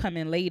party and you come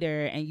in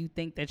later and you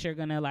think that you're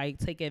going to, like,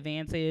 take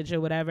advantage or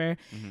whatever,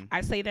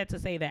 I say that to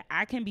say that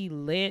I can be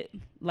lit,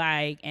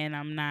 like, and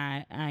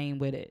I ain't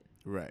with it.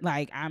 Right.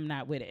 Like, I'm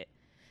not with it.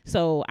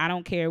 So I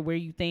don't care where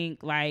you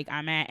think, like,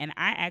 I'm at. And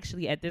I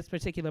actually, at this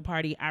particular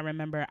party, I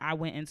remember I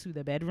went into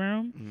the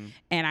bedroom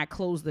and I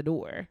closed the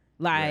door.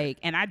 Like,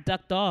 and I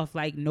ducked off.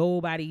 Like,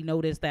 nobody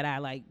noticed that I,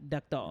 like,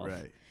 ducked off.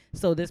 Right.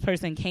 So this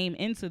person came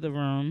into the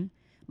room,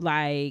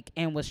 like,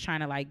 and was trying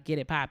to, like, get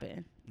it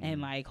popping.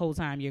 And, like, whole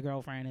time your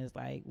girlfriend is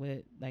like,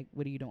 what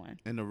are you doing?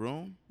 In the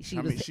room? She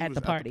was at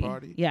the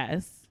party.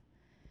 Yes.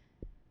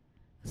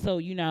 So,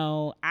 you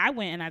know, I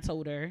went and I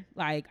told her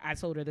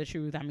the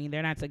truth. I mean,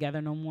 they're not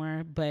together no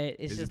more, but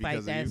it's just like,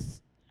 that's,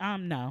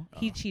 No,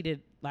 he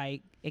cheated.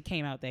 Like, it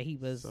came out that he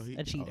was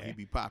a cheater. He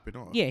be popping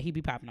off. Yeah, he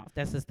be popping off.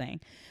 That's his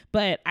thing.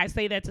 But I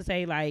say that to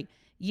say, like,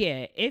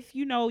 yeah, if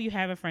you know you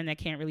have a friend that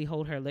can't really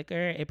hold her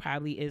liquor, it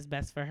probably is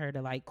best for her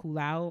to, like, cool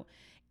out.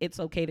 It's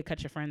okay to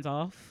cut your friends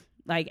off,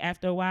 like,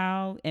 after a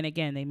while. And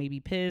again, they may be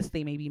pissed,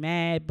 they may be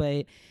mad,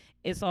 but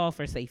it's all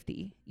for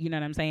safety. You know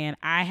what I'm saying?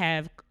 I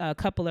have a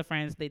couple of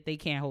friends that they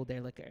can't hold their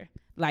liquor,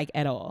 like,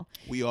 at all.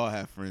 We all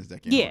have friends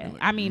that can't hold their liquor.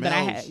 I mean, Males, but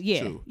I have,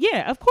 too.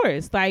 yeah, of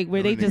course. Like,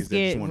 where they just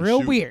get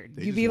real weird.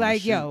 You be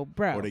like, yo,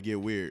 bro. Or they get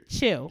weird.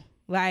 Chill.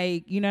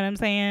 Like, you know what I'm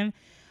saying?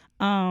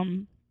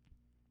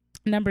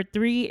 Number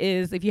 3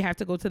 is if you have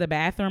to go to the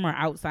bathroom or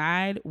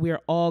outside,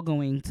 we're all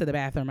going to the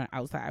bathroom or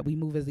outside. We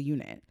move as a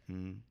unit.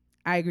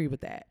 I agree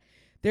with that.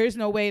 There's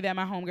no way that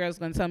my homegirl is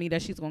going to tell me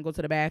that she's going to go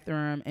to the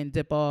bathroom and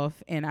dip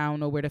off and I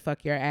don't know where the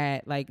fuck you're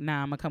at. Like,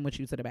 nah, I'm going to come with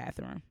you to the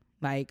bathroom.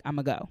 Like, I'm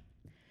going to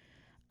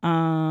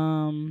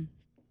go.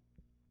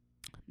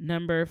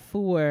 Number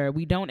 4,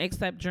 we don't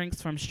accept drinks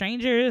from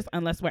strangers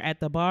unless we're at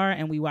the bar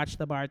and we watch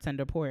the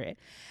bartender pour it.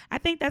 I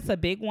think that's a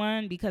big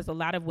one because a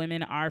lot of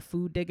women are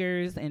food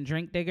diggers and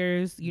drink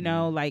diggers. You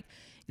know, like,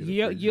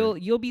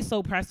 you'll be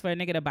so pressed for a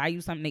nigga to buy you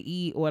something to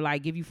eat or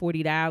like give you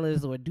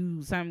 $40 or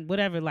do some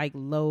whatever like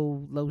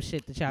low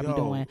shit that y'all be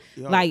doing.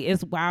 Like,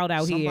 it's wild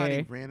out here.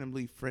 Somebody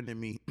randomly friended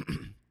me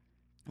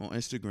on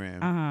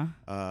Instagram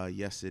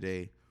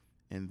yesterday,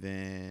 and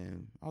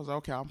then I was like,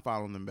 okay, I'm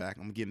following them back.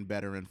 I'm getting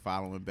better and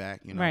following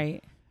back, you know.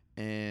 Right.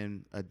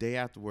 And a day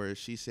afterwards,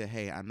 she said,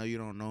 "Hey, I know you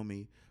don't know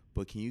me,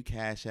 but can you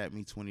cash at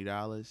me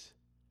 $20?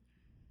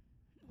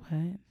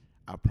 What?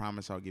 I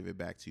promise I'll give it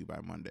back to you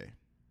by Monday."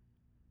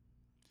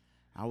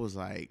 I was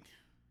like,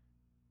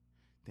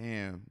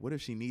 damn, what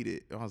if she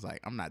needed? I was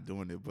like, I'm not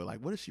doing it, but like,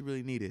 what if she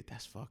really needed?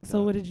 That's fucked up.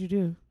 So what did you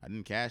do? I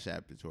didn't cash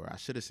app it to her. I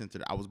should have sent her.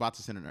 I was about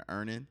to send her the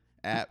Earnin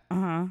app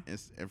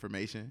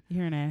information.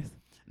 You're an ass.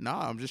 No,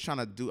 I'm just trying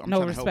to do. I'm no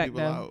trying respect, to help people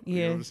though. out. Yeah.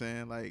 You know what I'm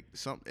saying? Like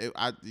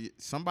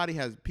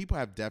people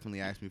have definitely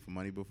asked me for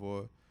money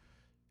before.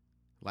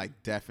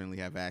 Like, definitely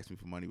have asked me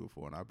for money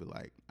before, and I'll be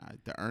like,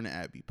 the Earnin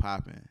app be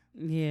popping.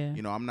 Yeah.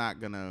 You know, I'm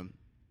not gonna.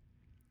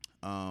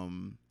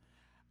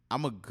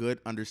 I'm a good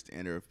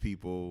understander of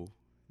people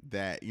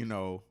that, you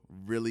know,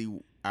 really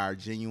are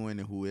genuine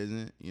and who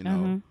isn't, you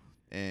know.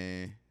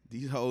 And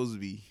these hoes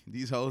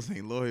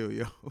ain't loyal,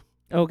 yo.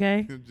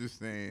 Okay. I'm just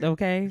saying.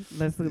 Okay.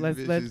 Let's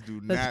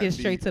get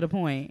straight to the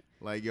point.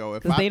 Like, yo,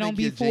 if they don't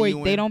be for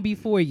you, they don't be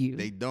for you.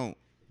 They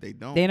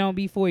don't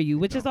be for you,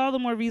 which is all the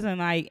more reason,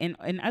 like,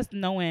 and us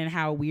knowing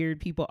how weird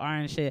people are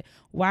and shit.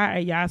 Why are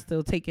y'all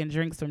still taking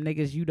drinks from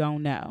niggas you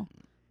don't know?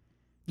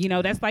 You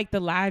know, that's like the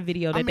live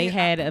video that they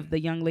had of the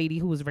young lady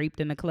who was raped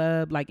in the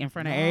club, like in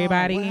front of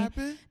everybody. What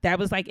happened? That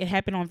was like, it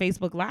happened on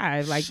Facebook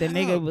Live. Like, the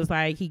nigga was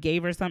like, he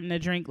gave her something to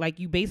drink. Like,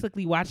 you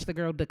basically watched the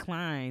girl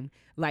decline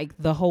like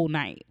the whole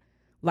night.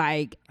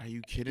 Like, are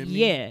you kidding me?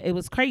 Yeah, it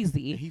was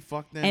crazy. And he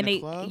fucked in the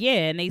club?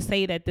 Yeah, and they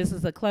say that this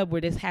is a club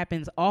where this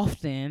happens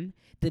often.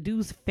 The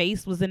dude's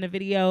face was in the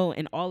video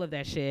and all of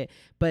that shit.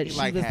 But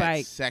she was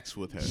like sex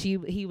with her.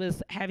 He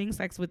was having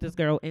sex with this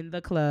girl in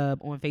the club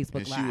on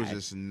Facebook Live. She was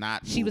just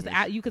not. She was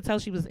out. You could tell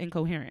she was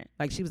incoherent.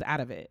 Like, she was out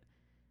of it.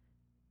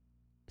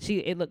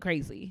 It looked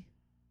crazy.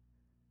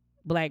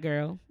 Black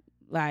girl,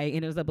 like,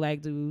 and it was a black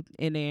dude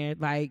in there,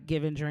 like,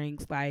 giving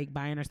drinks, like,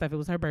 buying her stuff. It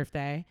was her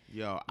birthday.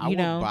 Yo, I would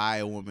buy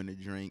a woman a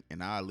drink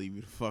and I'll leave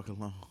you the fuck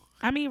alone.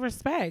 I mean,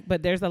 respect,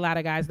 but there's a lot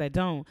of guys that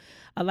don't.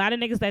 A lot of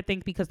niggas that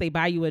think because they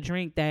buy you a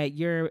drink that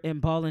you're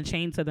in ball and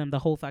chain to them the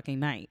whole fucking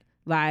night.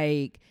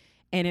 Like,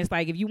 and it's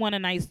like, if you want a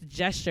nice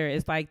gesture,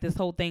 it's like this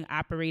whole thing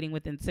operating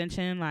with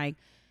intention. Like,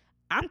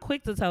 I'm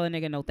quick to tell a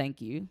nigga no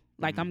thank you.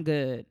 Like, I'm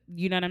good.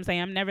 You know what I'm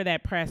saying? I'm never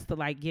that pressed to,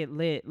 like, get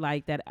lit,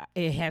 like, that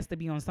it has to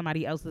be on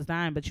somebody else's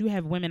dime. But you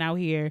have women out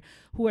here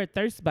who are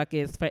thirst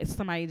buckets for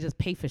somebody to just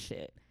pay for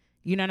shit.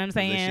 You know what I'm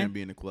saying? They shouldn't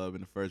be in the club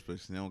in the first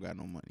place. They don't got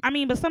no money. I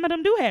mean, but some of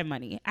them do have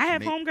money. I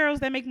have homegirls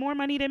that make more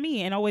money than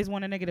me and always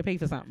want a nigga to pay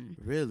for something.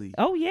 Really?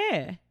 Oh,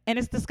 yeah. And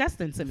it's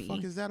disgusting to me. What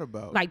the fuck is that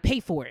about? Like,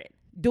 pay for it.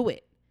 Do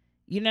it.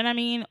 You know what I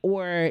mean?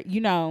 Or,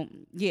 you know,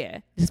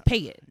 yeah, just pay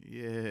it.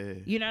 Yeah.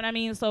 You know what I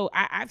mean? So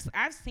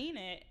I've seen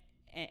it.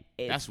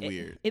 That's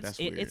weird.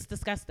 It's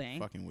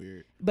disgusting. Fucking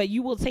weird. But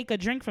you will take a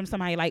drink from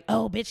somebody like,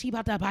 oh, bitch, he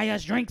about to buy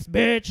us drinks,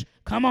 bitch.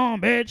 Come on,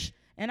 bitch.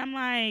 And I'm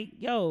like,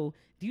 yo,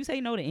 do you say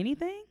no to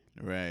anything?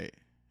 Right.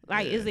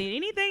 Like, is there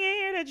anything in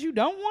here that you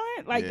don't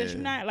want? Like, that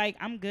you're not, like,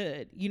 I'm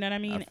good. You know what I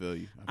mean? I feel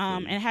you.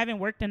 And having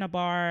worked in a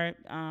bar,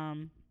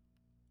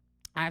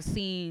 I've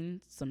seen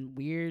some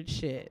weird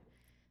shit.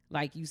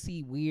 Like, you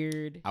see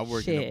weird shit. I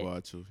work in a bar,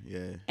 too.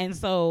 Yeah. And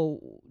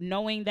so,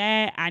 knowing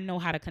that, I know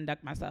how to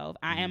conduct myself.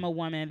 I am a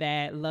woman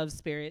that loves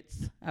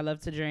spirits. I love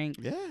to drink.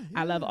 Yeah.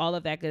 I love all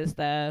of that good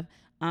stuff.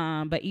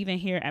 But even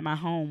here at my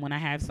home, when I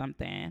have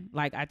something,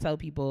 like, I tell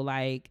people,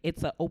 like,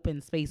 it's an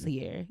open space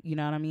here. You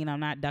know what I mean? I'm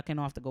not ducking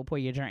off to go pour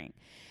your drink.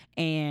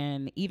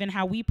 And even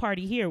how we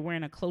party here, we're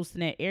in a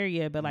close-knit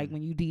area, but, like,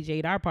 when you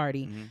DJ'd our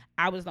party,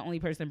 I was the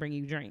only person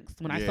bringing you drinks.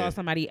 When I saw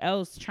somebody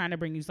else trying to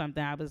bring you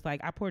something, I was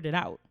like, I poured it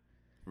out.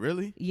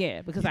 Really?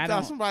 Yeah, because you I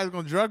thought don't. somebody's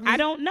gonna drug me. I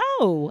don't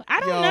know. I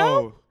don't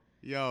know.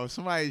 Yo,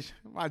 somebody,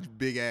 watch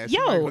big ass.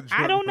 Yo,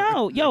 I don't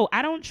know. Yo,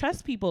 I don't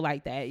trust people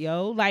like that.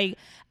 Yo, like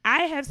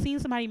I have seen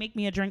somebody make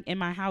me a drink in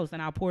my house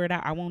and I'll pour it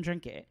out. I won't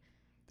drink it.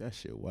 That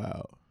shit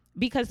wild.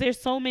 Because there's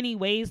so many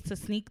ways to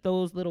sneak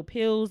those little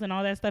pills and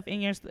all that stuff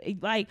in your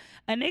like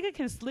a nigga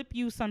can slip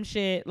you some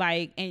shit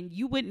like and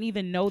you wouldn't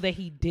even know that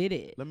he did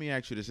it. Let me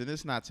ask you this, and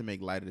it's not to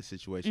make light of the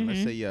situation.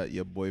 Let's say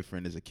your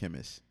boyfriend is a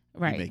chemist,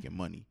 right? He making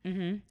money,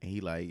 and he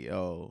like,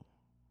 yo,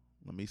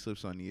 let me slip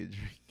something in your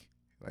drink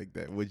like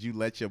that. Would you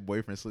let your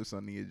boyfriend slip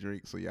something in your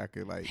drink so y'all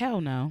could like?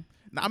 Hell no.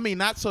 I mean,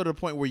 not so to the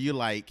point where you're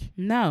like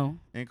no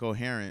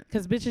incoherent.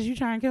 Cause bitches, you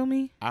trying to kill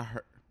me? I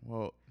heard.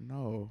 Well,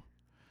 no.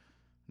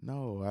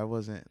 No, I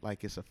wasn't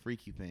like it's a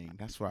freaky thing.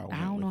 That's why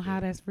I don't know how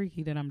that's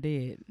freaky that I'm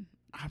dead.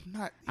 I'm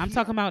not. I'm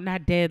talking about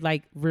not dead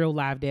like real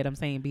live dead. I'm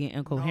saying being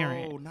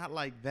incoherent. No, not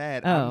like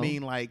that. Oh. I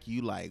mean like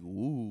you like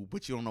ooh,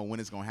 but you don't know when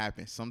it's gonna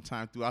happen.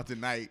 Sometime throughout the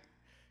night.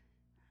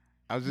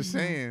 I was just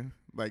saying,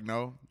 like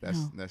no,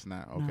 that's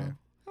not okay. No.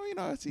 Well, you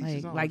know, that's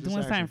easy. Like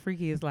doing something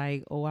freaky is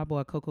like, oh, I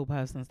bought Cocoa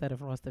Puffs instead of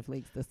Frosted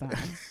Flakes this time.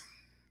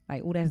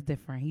 Like, oh, that's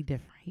different. He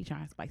different. He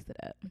trying to spice it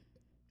up.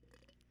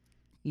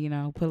 You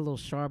know, put a little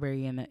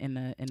strawberry in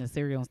the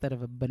cereal instead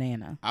of a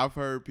banana. I've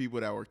heard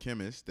people that were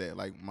chemists that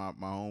like my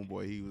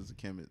homeboy, he was a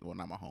chemist. Well,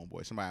 not my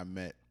homeboy. Somebody I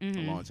met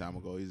a long time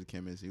ago. He's a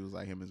chemist. He was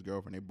like him and his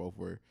girlfriend. They both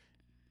were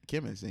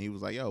chemists, and he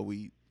was like, "Yo,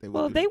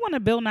 Well, if they want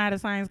to build Not a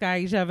Science Guy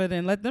each other,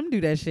 then let them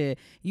do that shit.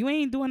 You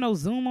ain't doing no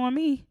Zoom on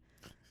me,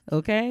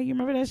 okay? You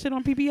remember that shit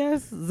on PBS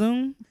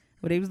Zoom?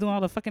 Where they was doing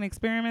all the fucking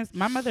experiments.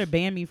 My mother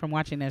banned me from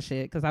watching that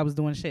shit because I was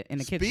doing shit in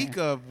the kitchen. Speak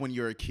of when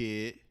you're a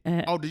kid.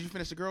 Oh, did you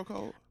finish the girl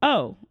code?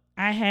 Oh,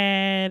 I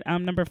had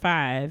number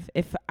 5.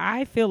 If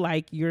I feel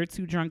like you're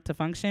too drunk to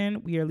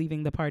function, we are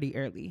leaving the party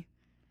early.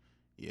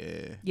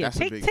 Yeah.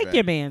 Take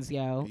your mans,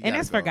 yo, and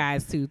that's for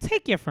guys too.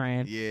 Take your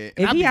friend. Yeah.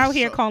 If he out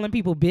here calling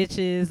people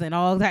bitches and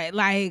all that,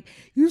 like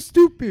you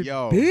stupid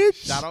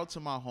bitch. Shout out to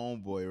my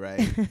homeboy,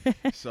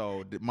 right?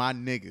 So my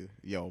nigga,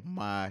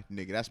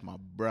 that's my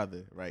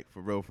brother, right?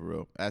 For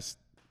real. That's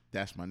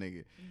my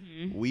nigga.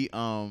 We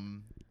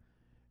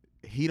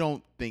he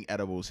don't think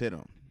edibles hit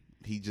him.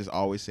 He just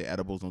always say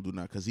edibles don't do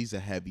nothing because he's a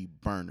heavy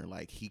burner.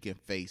 Like he can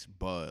face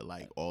bud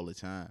like all the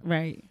time.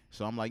 Right.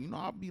 So I'm like,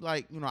 I'll be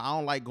like, I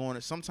don't like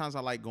going. Sometimes I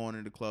like going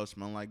to the club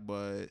smelling like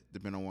bud,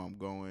 depending on where I'm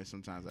going.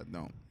 Sometimes I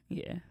don't.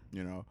 Yeah.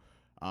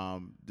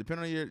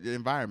 Depending on your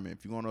environment.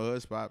 If you're going to a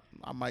hood spot,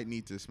 I might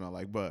need to smell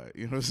like bud.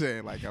 You know what I'm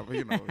saying? Like,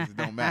 it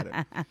don't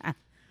matter.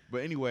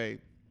 But anyway,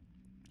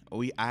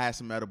 I had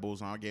some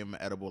edibles, and I gave him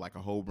an edible, like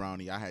a whole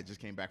brownie. I had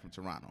just came back from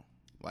Toronto.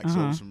 Like, so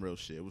it was some real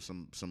shit. It was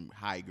some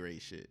high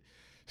grade shit.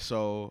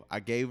 So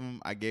I gave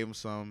him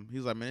some. He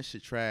was like, man, this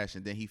shit trash.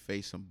 And then he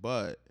faced some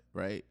bud,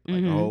 right?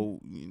 Like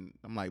I'm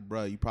like,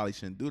 bro, you probably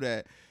shouldn't do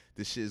that.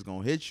 This shit is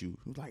gonna hit you.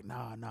 He was like,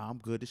 nah, I'm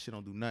good. This shit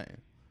don't do nothing.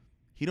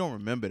 He don't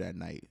remember that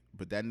night,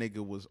 but that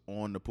nigga was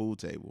on the pool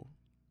table.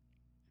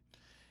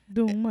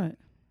 Doing what?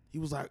 He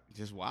was like,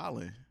 just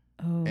wilding.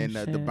 Oh, and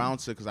the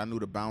bouncer, because I knew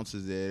the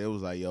bouncers there, it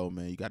was like, yo,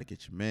 man, you got to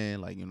get your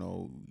man. Like, you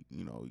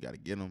got to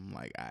get him. I'm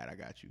like, all right, I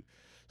got you.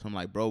 So I'm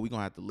like, bro, we going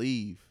to have to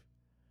leave.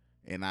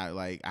 And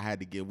I had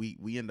to get, we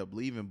end up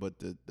leaving. But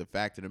the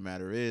fact of the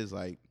matter is,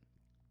 like,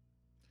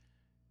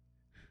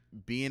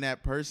 being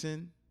that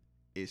person,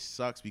 it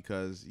sucks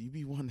because you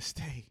be wanting to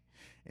stay.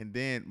 And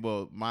then,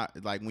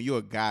 when you're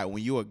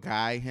a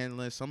guy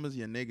handling, some of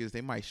your niggas,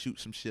 they might shoot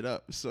some shit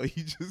up. So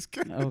you just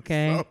kind of,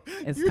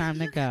 it's time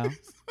to go.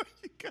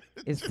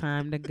 It's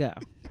time to go.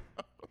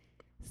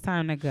 It's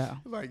time to go.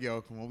 Like,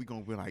 yo, come on, we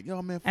gonna be like,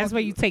 yo, man. That's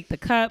where you take the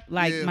cup,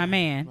 like, my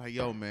man. Like,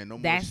 yo, man, no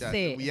more That's shots.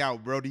 it. We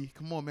out, Brody.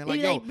 Come on, man. Like,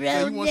 You're yo, like,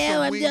 bro, you want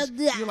some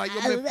wings? You're like,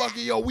 yo, man, fuck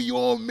it, yo, we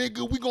on,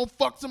 nigga. We gonna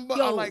fuck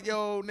somebody. I'm like,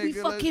 yo, nigga. We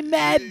fucking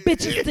mad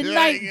bitches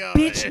tonight,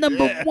 bitch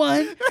number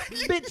one.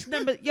 Bitch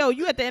number, yo,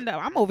 you at the end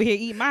of, I'm over here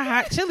eating my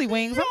hot chili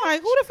wings. I'm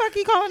like, who the fuck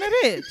he calling a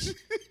bitch?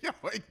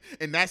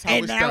 And that's how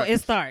it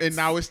starts. And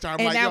now it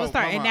starts. And now it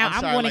starts. And now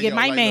I'm going to get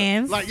my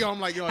mans. Like, yo,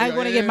 I'm like, yo, I'm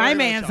going to get my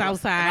mans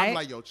outside. I'm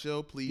like, yo,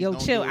 chill, please. Yo,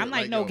 chill. I'm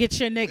like, no, get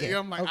your nigga.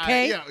 I'm like,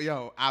 okay?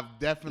 Yo, I've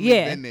definitely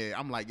been there.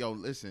 I'm like, yo,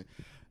 listen.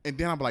 And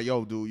then I'm like,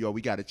 yo, dude,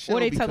 we got to chill. Or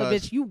they tell the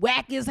bitch, you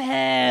whack as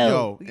hell.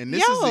 Yo, and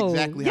this is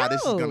exactly how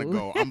this is going to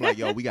go. I'm like,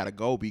 yo, we got to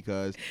go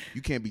because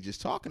you can't be just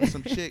talking to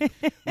some chick.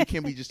 You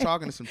can't be just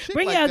talking to some chick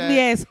Bring like your that. ugly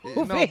ass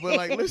No, but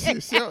like,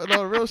 listen,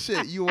 no, real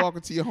shit. You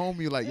walking to your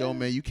homie, like, yo,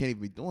 man, you can't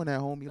even be doing that,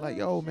 homie. Like,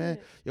 yo, man,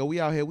 we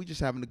out here. We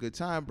just having a good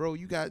time, bro.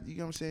 You know what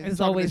I'm saying? It's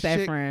always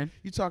that friend.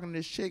 You talking to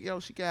this chick, yo,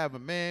 she can have a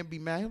man, be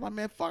mad. He's like,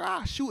 man, fuck,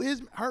 I'll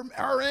shoot her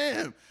and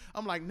him.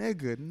 I'm like,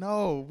 nigga,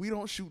 no, we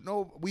don't shoot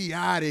no. We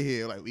out of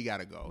here. Like, we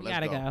gotta go.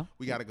 Let's go.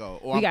 We gotta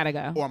go. Or I'm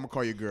gonna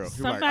call your girl.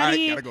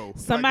 Somebody, gotta go.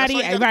 Somebody,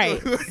 like,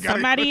 right?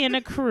 Somebody in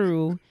the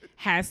crew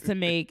has to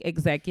make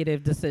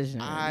executive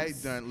decisions.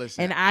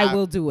 Listen, and I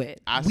will do it.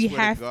 We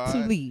have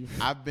to leave.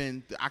 I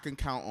can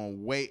count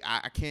on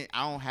I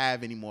don't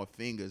have any more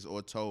fingers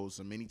or toes.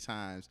 So many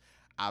times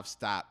I've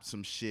stopped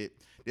some shit.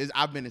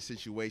 I've been in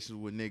situations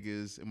where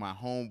niggas and my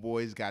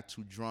homeboys got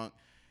too drunk.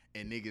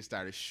 and niggas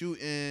started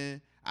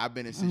shooting. I've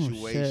been in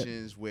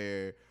situations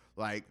where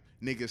like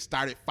niggas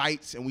started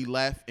fights and we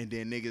left, and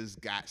then niggas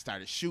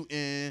started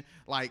shooting.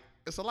 Like,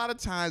 it's a lot of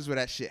times where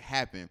that shit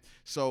happened.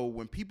 So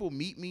when people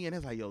meet me and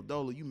it's like, yo,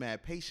 Dola, you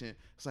mad patient.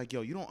 It's like,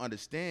 yo, you don't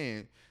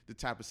understand the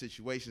type of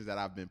situations that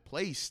I've been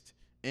placed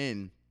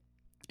in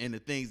and the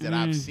things that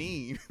I've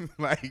seen.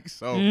 Like,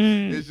 so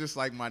it's just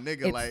like, my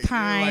nigga, it's like,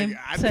 time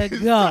to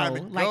go.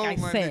 Like I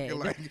said,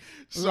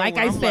 like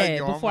I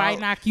said, before I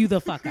knock you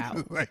the fuck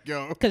out. Like,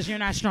 yo, because you're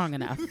not strong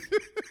enough.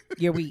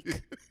 You're weak.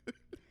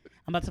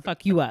 I'm about to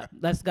fuck you up.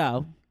 Let's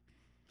go.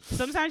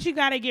 Sometimes you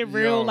gotta get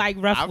real, like,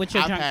 rough with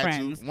your drunk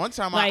friends. One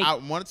time,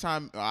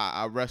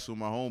 I wrestled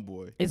my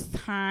homeboy. It's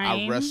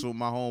time. I wrestled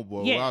my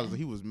homeboy. Yeah.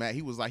 He was mad.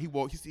 He was like, he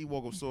woke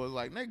up so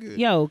like, nigga.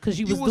 Yo, because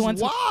you was doing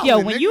wild, yo,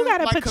 when nigga. you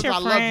gotta like, put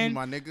your friend,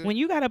 my nigga. when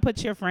you gotta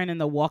put your friend in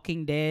the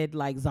Walking Dead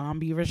like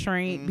zombie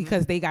restraint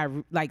because they got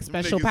like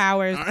special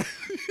powers,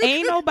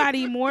 ain't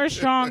nobody more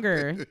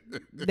stronger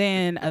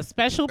than a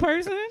special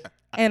person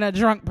and a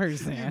drunk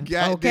person.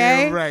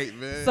 Okay, right,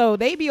 man. So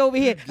they be over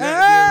here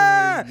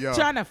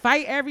trying to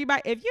fight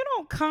everybody. If you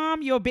don't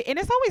calm your and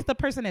it's always the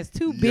person that's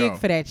too big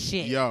for that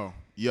shit.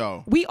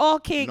 Yo, we all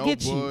can't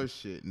get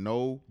you.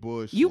 No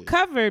bullshit. You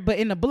covered, but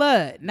in the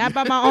blood, not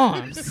by my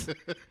arms.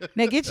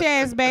 Now get your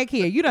ass back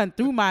here. You done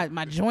threw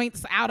my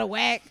joints out of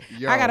whack.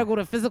 Yo. I gotta go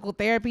to physical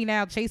therapy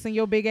now, chasing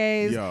your big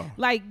ass. Yo.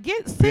 Like,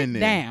 sit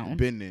down.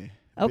 Been there.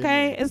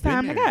 Okay, it's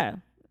time to go.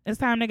 It's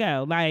time to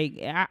go.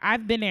 Like,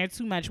 I've been there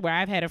too much where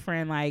I've had a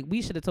friend like,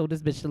 we should have told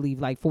this bitch to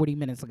leave like 40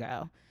 minutes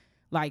ago.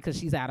 Like, because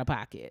she's out of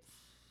pocket.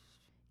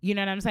 You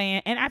know what I'm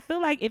saying? And I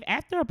feel like if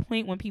after a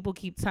point when people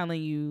keep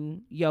telling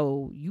you,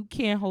 yo, you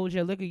can't hold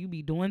your liquor, you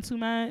be doing too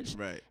much.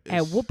 Right.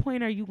 At what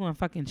point are you going to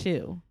fucking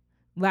chill?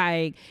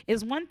 Like,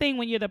 it's one thing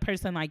when you're the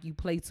person, like, you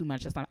play too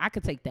much or something. I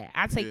could take that.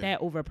 I take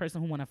that over a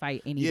person who want to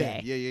fight any day.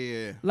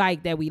 Yeah.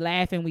 Like, that we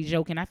laugh and we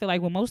joke. And I feel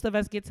like when most of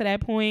us get to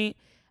that point,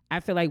 I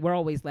feel like we're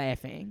always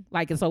laughing.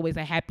 Like, it's always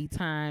a happy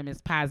time.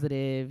 It's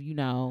positive, you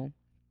know,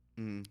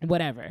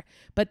 whatever.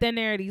 But then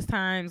there are these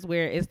times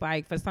where it's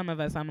like, for some of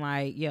us, I'm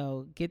like,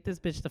 yo, get this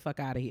bitch the fuck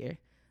out of here.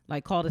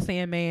 Like, call the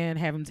Sandman,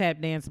 have him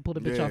tap dance and pull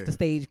the bitch off the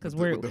stage because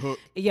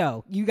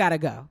yo, you gotta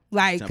go.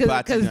 Like,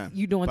 because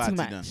you doing too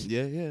much.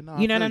 Yeah. No,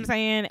 you know what I'm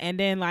saying? And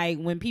then, like,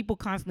 when people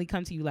constantly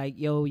come to you like,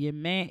 yo, your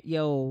man,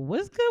 yo,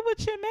 what's good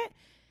with your man?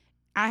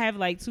 I have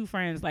like two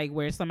friends like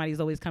where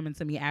somebody's always coming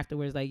to me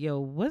afterwards like, yo,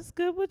 what's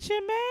good with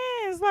your man?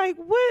 It's like,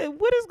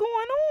 what is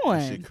going on?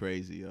 That shit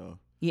crazy, yo.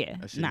 Yeah,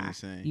 that shit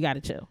insane. You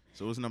gotta chill.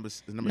 So what's number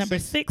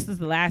six is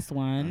the last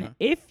one.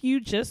 If you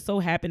just so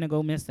happen to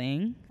go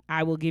missing,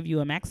 I will give you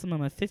a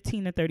maximum of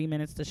 15 to 30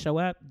 minutes to show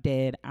up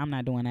dead. I'm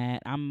not doing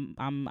that. I'm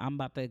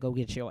about to go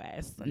get your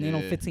ass.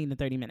 And 15 to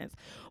 30 minutes.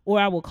 Or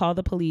I will call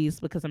the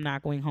police because I'm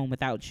not going home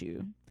without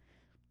you.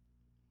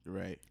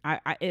 Right.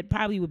 It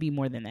probably would be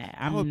more than that.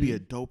 I would be a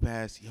dope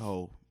ass I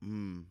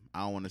don't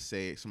want to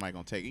say it. Somebody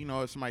gonna take it. You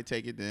know, if somebody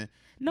take it, then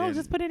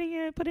just put it in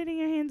your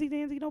handsy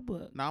dandy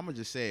notebook. No, I'm gonna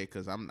just say it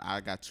because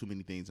I got too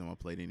many things on my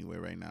plate anyway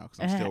right now because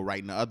I'm still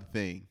writing the other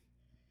thing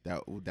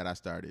that I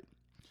started.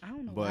 I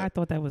don't know why I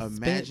thought that was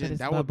imagine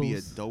that would be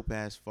a dope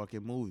ass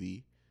fucking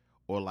movie,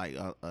 or like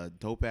a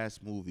dope ass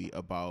movie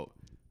about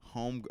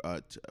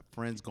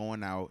friends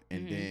going out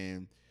and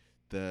then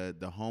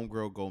the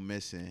homegirl go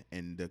missing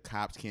and the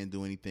cops can't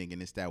do anything,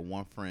 and it's that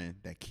one friend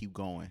that keep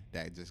going,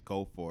 that just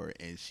go for it,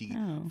 and she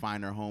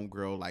find her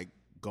homegirl like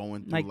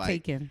going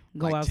through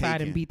go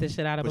outside and beat the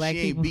shit out of black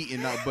people. She ain't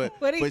beating up, but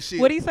what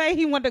he say?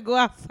 He wanted to go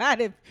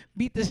outside and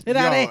beat the shit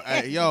out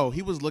of yo,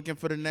 he was looking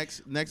for the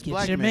next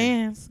black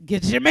man.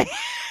 Get your man.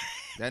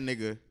 That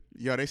nigga,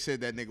 they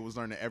said that nigga was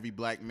learning every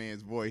black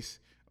man's voice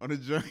on the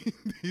joint.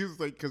 He was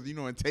like, because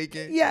in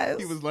Taken,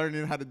 he was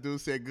learning how to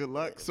say good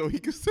luck so he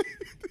could say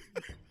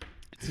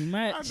too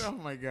much. I know,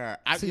 oh my God.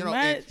 Too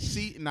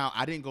much. Now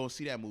I didn't go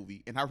see that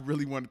movie, and I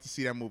really wanted to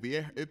see that movie.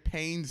 It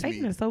pains me.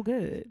 Taken is so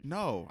good.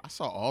 No, I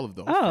saw all of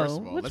those. Oh, first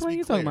of all, which one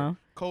you talking about?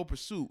 Cold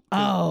Pursuit.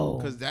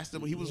 Because that's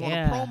he was on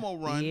a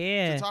promo run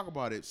to talk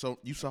about it. So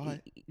you saw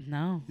it?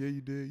 No. Yeah,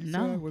 you did. You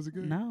saw it? Was it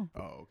good? No.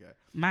 Oh, okay.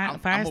 My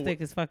Fire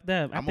Stick is fucked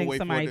up. I think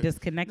somebody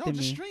disconnected me. No,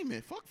 just stream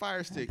it. Fuck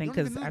Fire Stick. I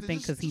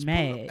think because he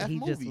mad. He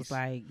just was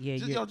like,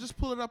 just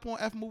pull it up on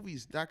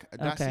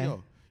fmovies.co. Okay.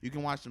 You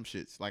can watch them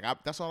shits. Like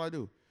that's all I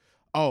do.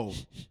 Oh,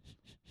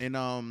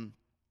 and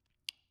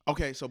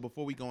okay. So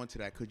before we go into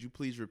that, could you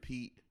please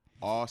repeat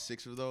all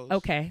 6 of those?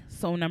 Okay.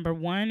 So number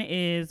 1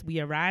 is we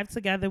arrive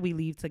together, we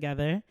leave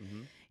together.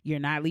 You're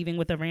not leaving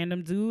with a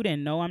random dude,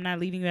 and no, I'm not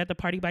leaving you at the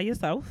party by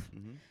yourself.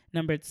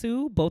 Number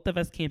 2, both of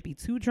us can't be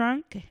too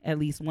drunk. At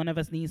least one of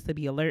us needs to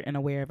be alert and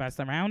aware of our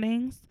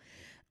surroundings.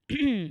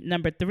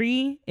 Number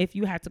 3, if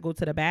you have to go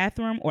to the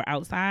bathroom or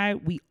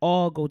outside, we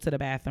all go to the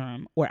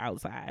bathroom or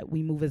outside.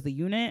 We move as a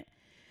unit.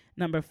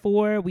 Number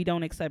 4, we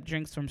don't accept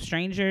drinks from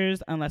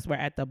strangers unless we're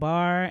at the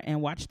bar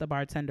and watch the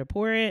bartender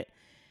pour it.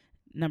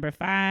 Number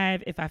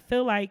 5, if I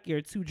feel like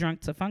you're too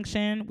drunk to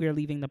function, we're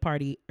leaving the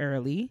party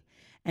early.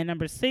 And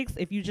number 6,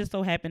 if you just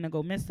so happen to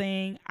go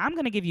missing, I'm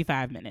going to give you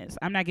 5 minutes.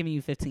 I'm not giving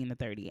you 15 to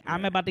 30. Yeah.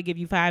 I'm about to give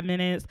you 5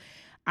 minutes.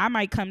 I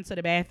might come to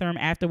the bathroom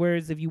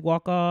afterwards if you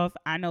walk off.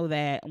 I know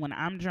that when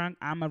I'm drunk,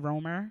 I'm a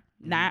roamer.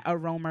 Not a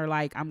roamer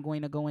like I'm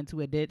going to go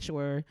into a ditch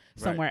or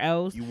somewhere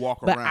else. You walk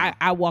but around.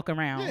 I walk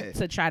around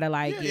to try to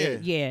like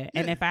Yeah.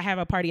 And if I have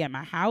a party at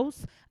my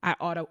house, I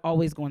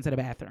always go into the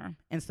bathroom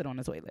and sit on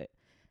the toilet.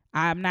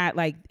 I'm not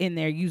like in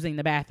there using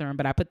the bathroom,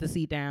 but I put the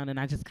seat down and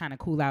I just kind of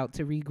cool out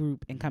to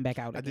regroup and come back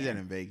out. I again. did that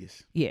in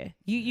Vegas. Yeah,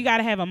 you got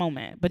to have a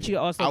moment, but you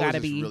also got to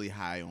be really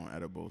high on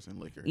edibles and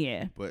liquor.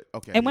 Yeah, but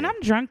okay. And when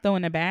I'm drunk though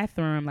in the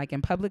bathroom, like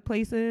in public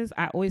places,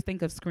 I always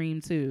think of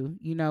Scream 2.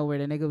 You know where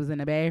the nigga was in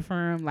the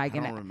bathroom, like I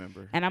don't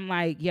remember. And I'm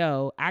like,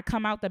 yo, I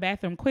come out the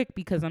bathroom quick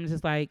because I'm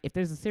just like, if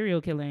there's a serial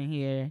killer in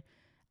here,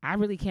 I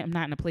really can't. I'm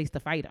not in a place to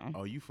fight him.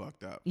 Oh, you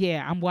fucked up.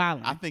 Yeah, I'm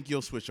wilding. I think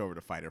you'll switch over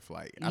to fight or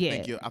flight. I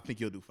think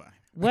you'll do fine.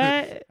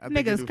 What?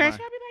 Nigga scratch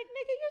me? I'll be like,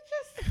 nigga, you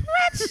just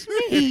scratched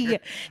me.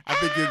 I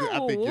think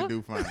you'll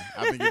do fine.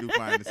 I think you'll do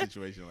fine in a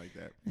situation like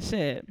that.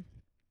 Shit.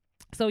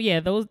 So yeah,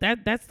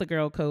 that's the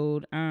girl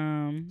code.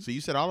 So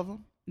you said all of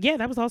them? Yeah,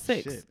 that was all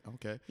 6. Shit.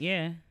 Okay.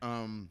 Yeah.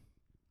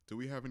 Do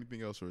we have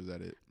anything else, or is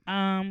that it?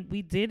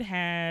 We did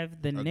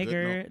have the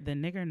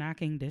nigger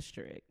knocking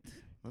district.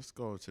 Let's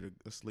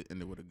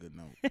end it with a good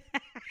note.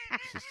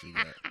 Let's just do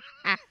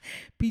that.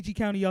 PG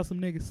County, y'all some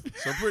niggas.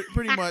 So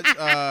pretty much,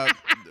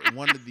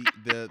 one of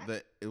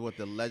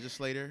the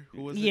legislator,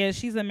 who was it? Yeah,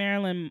 she's a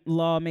Maryland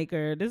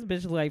lawmaker. This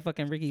bitch was like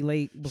fucking Ricky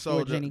Lake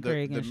before Jenny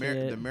Craig and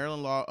shit. The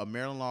Maryland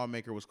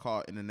lawmaker was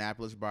caught in an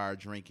Annapolis bar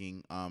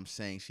drinking,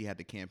 saying she had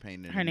to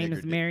campaign. Her name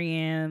is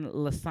Marianne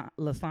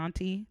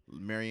Lasanti.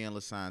 Marianne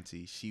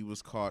Lasanti. She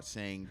was caught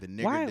saying the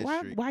nigger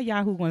district. Why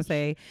Yahoo gonna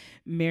say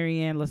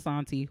Marianne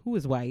Lasanti, who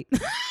is white?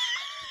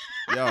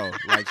 Yo,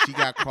 like she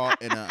got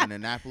caught in an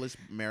Annapolis,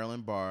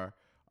 Maryland bar,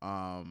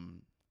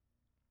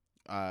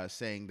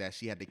 saying that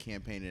she had to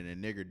campaign in a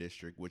nigger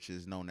district, which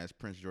is known as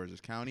Prince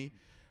George's County.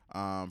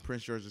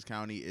 Prince George's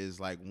County is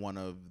like one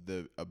of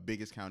the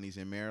biggest counties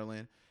in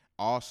Maryland.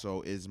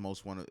 Also, is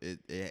it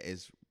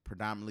is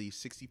predominantly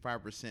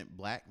 65%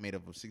 black, made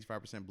up of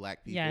 65%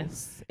 black people.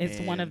 Yes, it's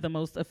one of the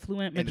most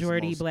affluent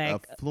majority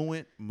black.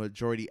 Affluent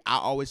majority. I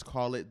always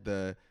call it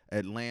the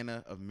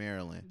Atlanta of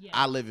Maryland. Yes.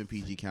 I live in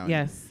PG County.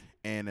 Yes.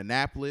 And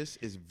Annapolis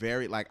is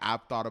very, like,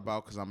 I've thought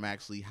about, because I'm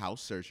actually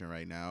house searching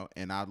right now,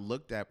 and I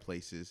looked at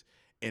places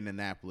in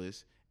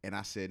Annapolis, and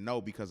I said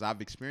no, because I've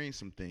experienced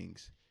some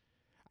things.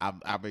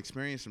 I've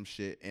experienced some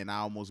shit, and I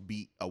almost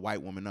beat a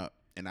white woman up,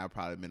 and I've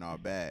probably been all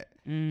bad.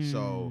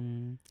 So,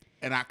 and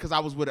because I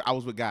was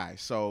with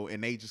guys, so,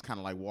 and they just kind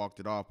of like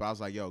walked it off, but I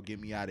was like, yo, get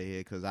me out of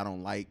here, because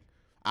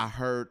I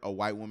heard a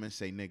white woman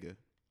say nigga.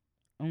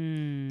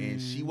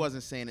 And she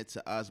wasn't saying it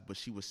to us, but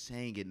she was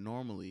saying it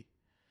normally.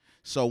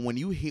 So when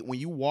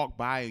you walk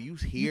by and you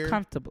hear,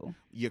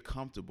 you're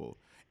comfortable.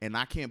 And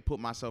I can't put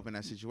myself in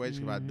that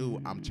situation. If I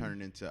do, I'm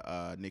turning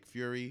into Nick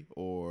Fury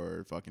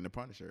or fucking the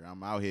Punisher.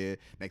 I'm out here.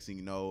 Next thing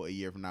you know, a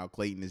year from now,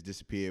 Clayton has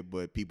disappeared,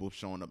 but people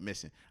showing up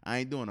missing. I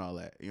ain't doing all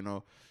that, you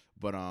know.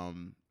 But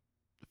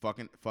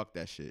fuck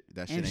that shit.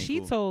 That shit ain't cool. And she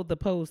told the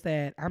Post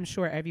that I'm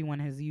sure everyone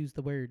has used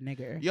the word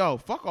nigger. Yo,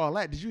 fuck all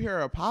that. Did you hear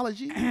her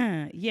apology?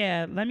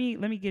 Yeah, let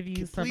me give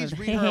you some. Please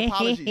read her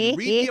apology.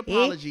 Read the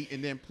apology,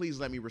 and then please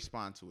let me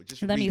respond to it.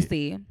 Just let me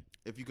see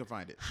if you can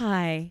find it.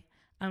 Hi,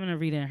 I'm gonna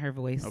read it in her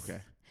voice. Okay.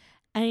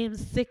 I am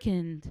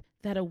sickened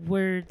that a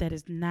word that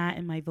is not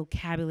in my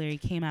vocabulary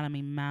came out of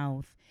my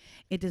mouth.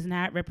 It does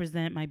not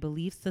represent my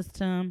belief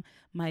system,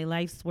 my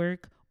life's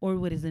work, or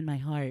what is in my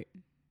heart.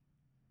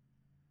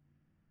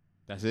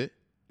 That's it?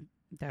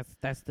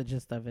 That's the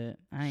gist of it.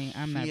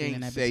 I'm not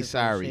being that say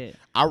sorry. Shit.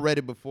 I read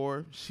it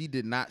before. She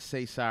did not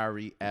say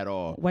sorry at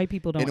all. White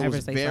people don't ever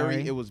say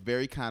sorry. It was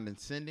very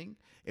condescending.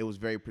 It was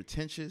very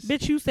pretentious.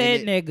 Bitch, you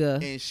said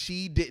nigga. And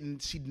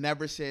she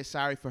never said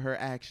sorry for her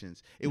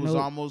actions. It was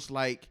almost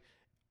like,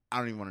 I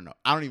don't even want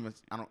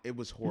to know. It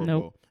was horrible.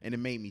 Nope. And it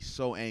made me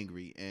so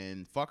angry.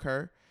 And fuck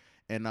her.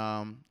 And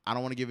I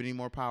don't want to give it any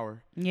more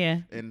power. Yeah.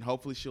 And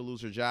hopefully she'll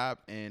lose her job.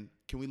 And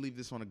can we leave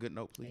this on a good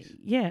note, please?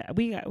 Yeah,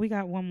 we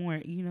got one more.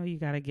 You know, you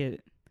gotta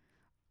get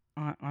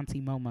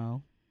Auntie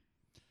Momo.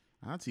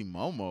 Auntie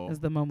Momo? It's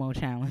the Momo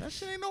challenge. That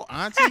shit ain't no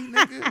auntie,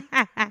 nigga.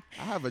 I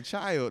have a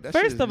child. That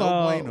First shit is of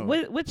all,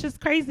 bueno. which is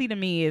crazy to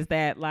me is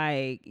that,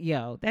 like,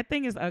 yo, that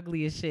thing is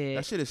ugly as shit.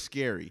 That shit is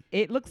scary.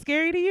 It looks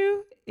scary to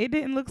you? It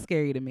didn't look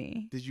scary to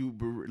me. Did you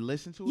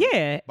listen to it?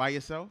 Yeah. By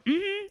yourself?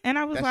 Mm-hmm. And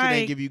I was that like, shit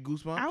ain't give you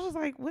goosebumps? I was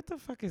like, what the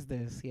fuck is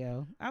this,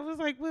 yo? I was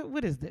like,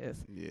 what is this?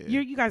 Yeah.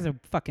 You guys are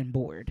fucking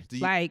bored.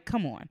 Like,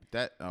 come on.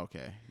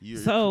 Okay.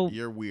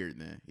 You're weird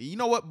then. You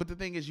know what? But the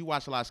thing is, you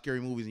watch a lot of scary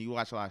movies and you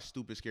watch a lot of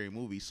stupid scary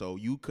movies, so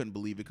you couldn't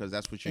believe it because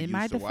that's what you're used to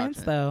watching. In my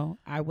defense, though,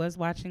 I was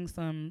watching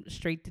some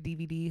straight to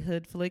DVD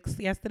hood flicks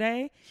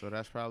yesterday. So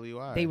that's probably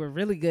why. They were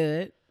really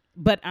good.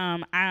 But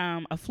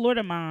a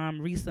Florida mom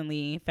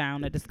recently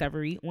found a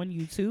discovery on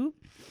YouTube.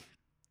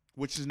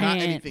 Which is not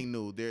anything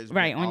new. There's on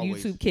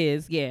YouTube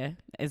Kids, yeah.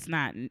 It's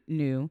not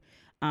new.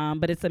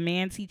 But it's a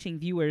man teaching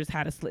viewers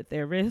how to slit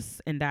their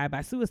wrists and die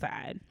by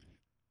suicide.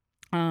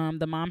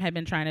 The mom had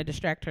been trying to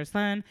distract her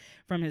son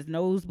from his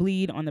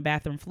nosebleed on the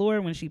bathroom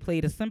floor when she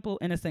played a simple,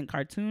 innocent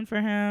cartoon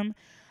for him.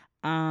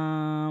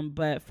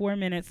 But 4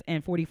 minutes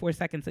and 44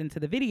 seconds into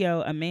the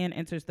video, a man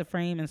enters the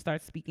frame and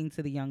starts speaking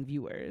to the young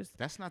viewers.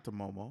 That's not the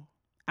Momo.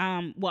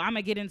 Well, I'm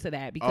gonna get into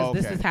that because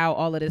this is how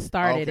all of this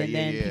started, and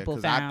then people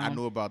found. I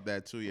knew about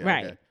that too. Yeah,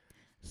 right. Okay.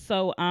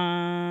 So,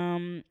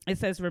 it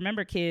says,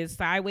 "Remember, kids,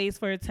 sideways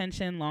for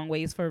attention, long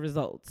ways for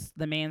results."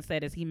 The man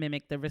said as he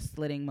mimicked the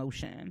wrist-slitting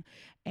motion,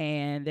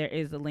 and there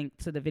is a link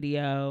to the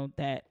video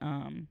that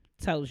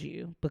tells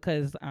you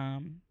because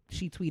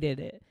she tweeted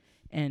it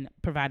and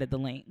provided the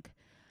link.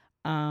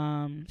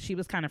 She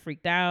was kind of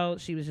freaked out.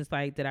 She was just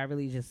like, "Did I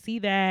really just see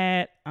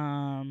that?"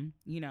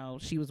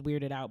 She was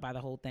weirded out by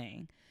the whole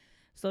thing.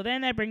 So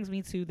then that brings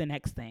me to the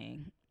next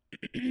thing.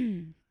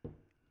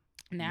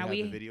 Now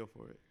you have the video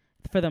for it.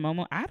 For the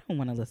moment, I don't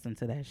want to listen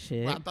to that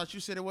shit. Well, I thought you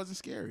said it wasn't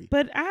scary.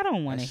 But I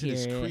don't want to hear it.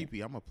 That shit is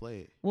creepy. I'm going to play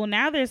it. Well,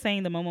 now they're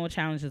saying the Momo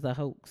challenge is a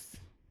hoax.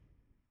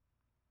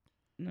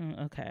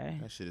 No, okay.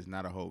 That shit is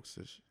not a hoax.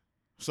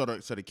 So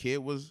the kid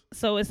was...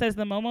 So it says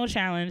the Momo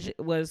challenge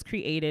was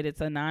created.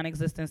 It's a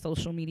non-existent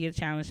social media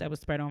challenge that was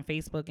spread on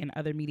Facebook and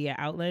other media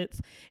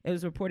outlets. It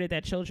was reported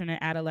that children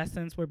and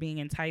adolescents were being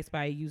enticed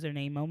by a user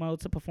named Momo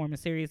to perform a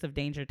series of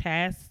dangerous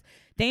tasks,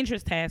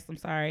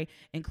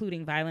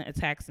 including violent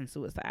attacks and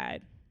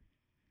suicide.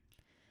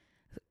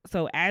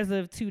 So as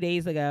of 2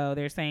 days ago,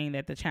 they're saying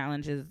that the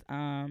challenge is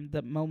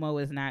the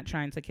Momo is not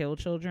trying to kill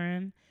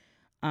children.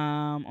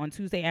 On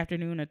Tuesday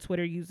afternoon, a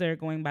Twitter user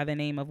going by the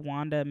name of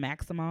Wanda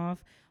Maximoff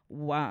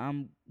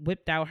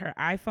whipped out her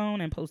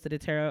iPhone and posted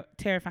a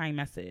terrifying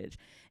message.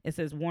 It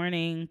says,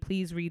 "Warning,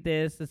 please read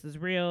this. This is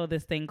real.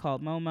 This thing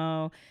called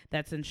Momo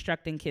that's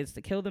instructing kids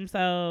to kill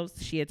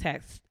themselves." She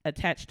attached a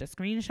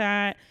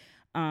screenshot,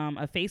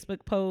 a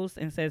Facebook post,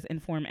 and says,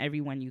 "Inform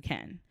everyone you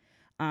can."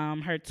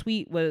 Her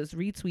tweet was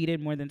retweeted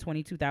more than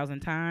 22,000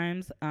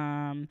 times.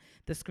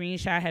 The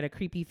screenshot had a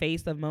creepy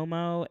face of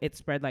Momo. It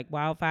spread like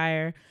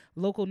wildfire.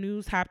 Local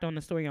news hopped on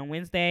the story on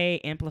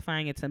Wednesday,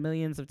 amplifying it to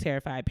millions of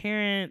terrified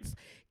parents.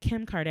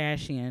 Kim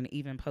Kardashian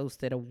even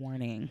posted a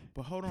warning.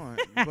 But hold on.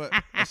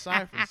 But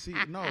aside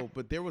from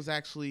but there was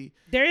actually...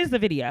 There is the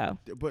video.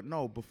 But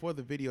no, before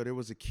the video, there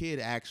was a kid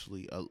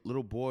actually, a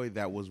little boy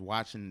that was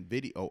watching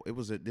video.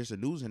 There's a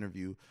news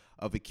interview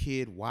of a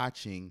kid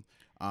watching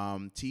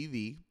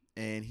TV.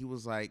 And he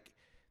was like,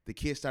 the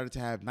kid started to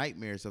have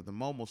nightmares of the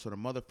Momo. So the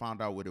mother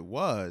found out what it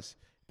was.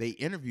 They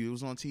interviewed, it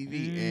was on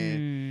TV.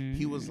 And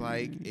he was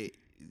like,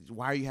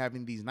 why are you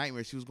having these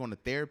nightmares? He was going to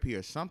therapy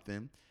or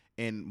something.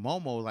 And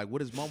Momo, like,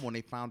 what is Momo? And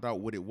they found out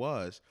what it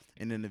was.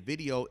 And in the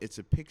video, it's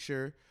a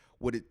picture.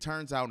 What it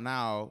turns out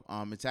now,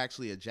 it's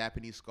actually a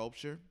Japanese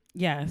sculpture.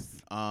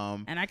 Yes.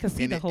 And I could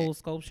see the whole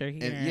sculpture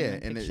here.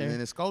 And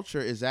the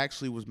sculpture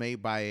was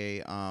made by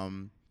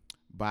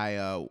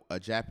a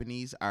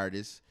Japanese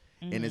artist.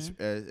 Mm-hmm. And it's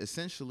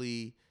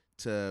essentially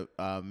to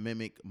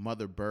mimic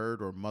Mother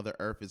Bird or Mother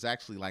Earth. It's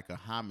actually like a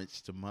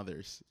homage to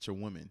mothers, to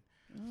women.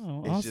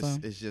 Oh, awesome.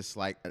 It's just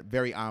like a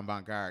very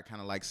avant-garde, kind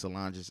of like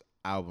Solange's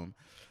album.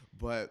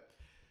 But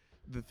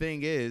the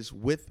thing is,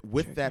 with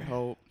that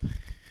whole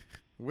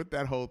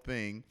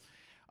thing,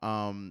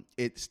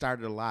 it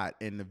started a lot.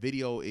 And the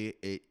video,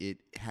 it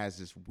has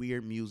this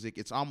weird music.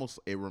 It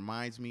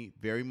reminds me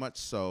very much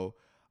so.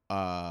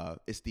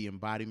 It's the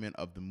embodiment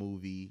of the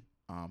movie.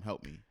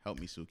 Help me,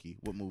 Suki.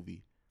 What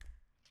movie?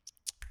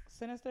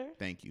 Sinister.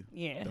 Thank you.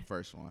 Yeah, the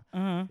first one.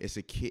 Uh-huh. It's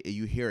a kid.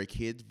 You hear a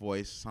kid's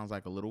voice. Sounds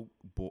like a little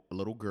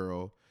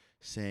girl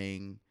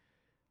saying,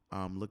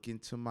 "Look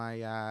into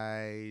my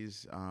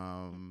eyes."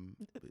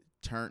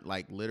 Turn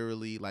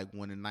literally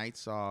when the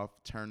night's off.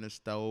 Turn the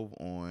stove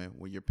on.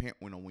 When your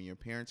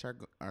parents are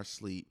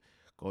asleep,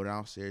 go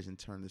downstairs and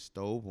turn the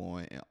stove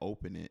on and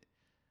open it.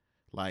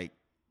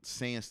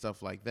 Saying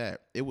stuff like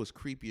that. It was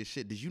creepy as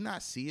shit. Did you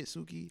not see it,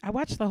 Suki? I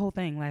watched the whole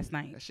thing last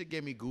night. That shit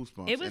gave me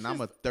goosebumps. And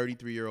I'm a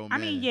 33-year-old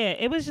man. I mean, yeah,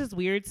 it was just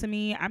weird to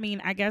me. I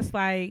mean, I guess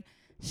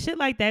shit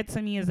like that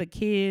to me as a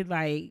kid,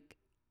 I'd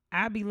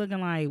be looking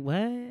like,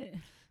 what?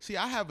 See,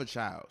 I have a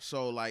child.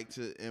 So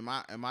and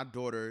my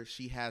daughter,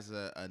 she has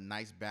a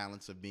nice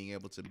balance of being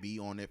able to be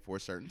on it for a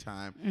certain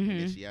time, and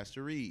then she has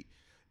to read.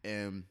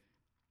 And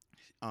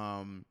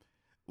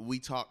we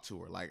talked to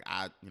her.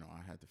 I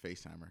had to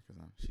FaceTime her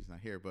because she's not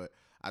here, but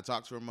I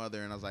talked to her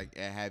mother and I was like,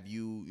 have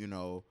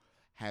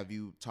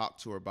you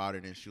talked to her about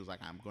it? And she was like,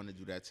 I'm going to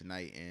do that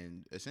tonight.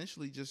 And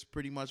essentially just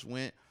pretty much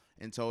went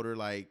and told her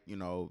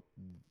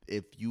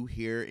if you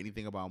hear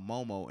anything about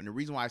Momo, and the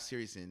reason why I'm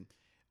serious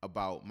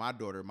about my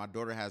daughter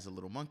has a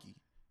little monkey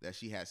that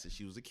she had since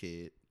she was a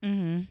kid,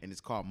 and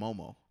it's called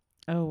Momo.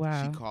 Oh,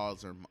 wow.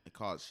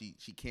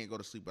 She can't go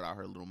to sleep without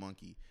her little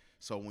monkey.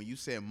 So when you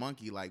say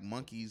monkey,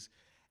 monkeys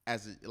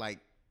as I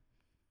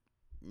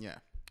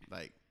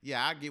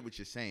get what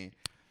you're saying.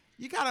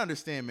 You gotta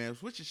understand, man.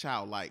 It's what your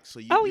child likes. So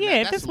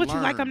if it's what you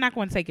like, I'm not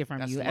going to take it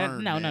from you.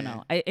 Learned,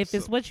 no. If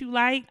it's what you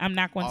like, I'm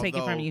not going to take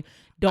it from you.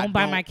 Don't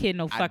buy my kid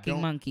no fucking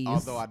monkeys.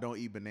 Although I don't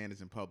eat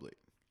bananas in public.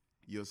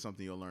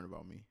 something you'll learn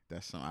about me.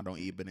 That's something. I don't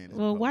eat bananas.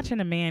 Well, watching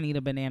a man eat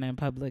a banana in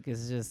public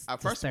is just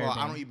first of all,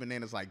 I don't eat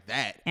bananas like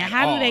that. And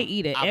how do they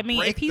eat it? I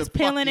mean, if he's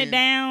peeling it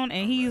down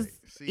and he's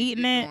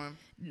eating it,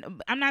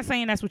 I'm not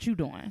saying that's what you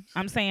doing.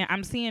 I'm saying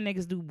I'm seeing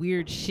niggas do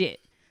weird shit.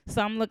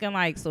 So I'm looking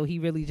like, so he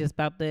really just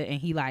about that, and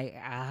he like,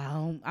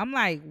 I'm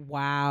like,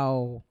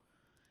 wow.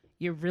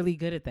 You're really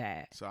good at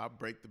that. So I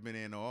break the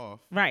banana off.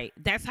 Right.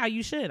 That's how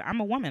you should. I'm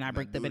a woman. I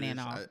break the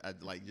banana off. I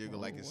like jiggle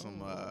like it's some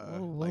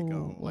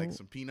like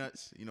some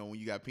peanuts. You know when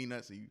you got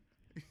peanuts and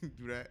you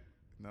do that.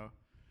 No.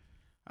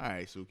 All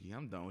right, Suki,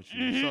 I'm done with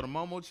you. Mm-hmm. So the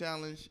Momo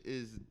challenge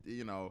is,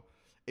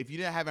 if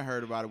you haven't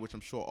heard about it, which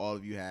I'm sure all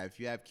of you have, if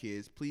you have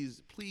kids,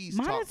 please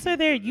monitor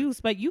their use.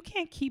 But you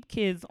can't keep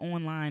kids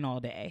online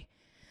all day.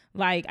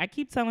 Like, I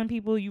keep telling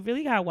people, you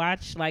really gotta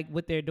watch like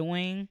what they're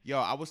doing. Yo,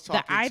 I was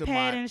talking to the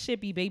iPad and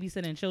shit be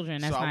babysitting children.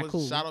 That's not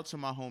cool. Shout out to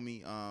my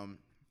homie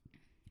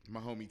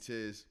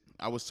Tiz.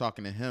 I was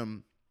talking to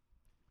him.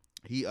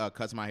 He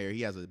cuts my hair.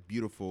 He has a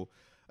beautiful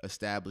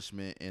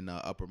establishment in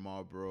Upper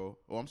Marlboro.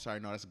 Oh, I'm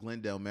sorry, no, that's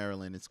Glendale,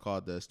 Maryland. It's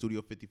called the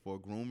Studio 54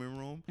 Grooming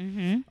Room.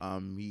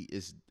 Mm-hmm. He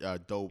is a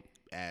dope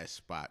ass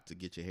spot to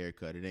get your hair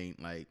cut. It ain't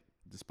like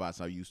the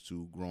spots I used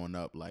to growing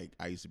up. Like,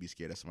 I used to be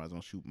scared that somebody was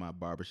gonna shoot my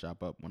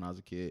barbershop up when I was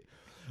a kid.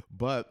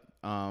 But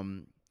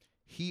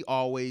he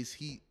always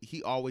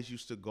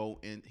used to go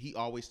in. He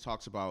always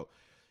talks about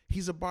he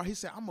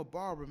said, I'm a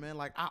barber, man.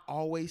 Like, I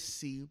always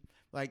see,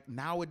 like,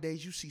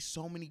 nowadays you see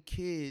so many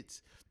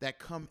kids that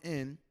come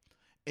in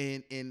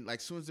and like,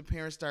 as soon as the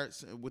parents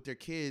start with their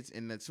kids,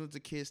 and as soon as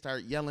the kids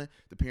start yelling,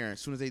 the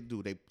parents, as soon as they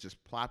do, they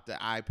just plop the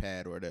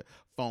iPad or the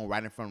phone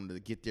right in front of them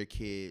to get their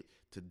kid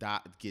to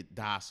get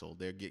docile,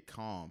 they'll get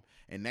calm.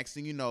 And next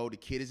thing you know, the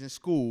kid is in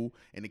school,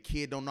 and the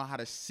kid don't know how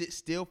to sit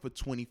still for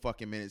 20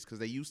 fucking minutes because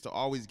they used to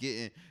always get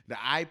in the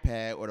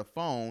iPad or the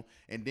phone,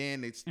 and then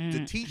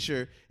the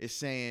teacher is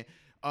saying,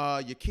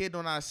 your kid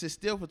don't know how to sit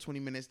still for 20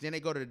 minutes. Then they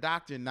go to the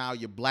doctor, and now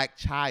your black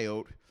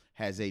child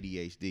has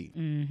ADHD.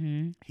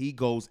 Mm-hmm. He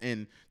goes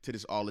into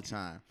this all the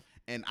time.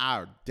 And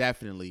I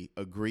definitely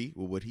agree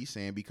with what he's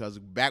saying, because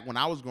back when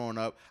I was growing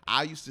up,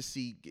 I used to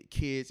see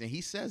kids, and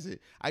he says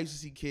it, I used to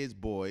see kids,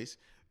 boys,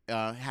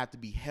 have to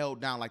be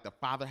held down. Like, the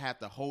father had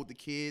to hold the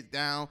kids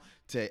down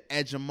to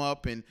edge them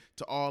up and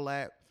to all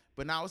that.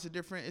 But now it's a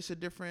different,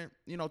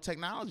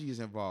 technology is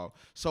involved.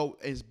 So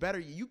it's better.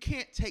 You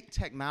can't take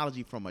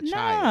technology from a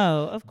child.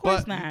 No, of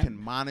course not. You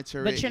can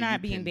monitor it. But you're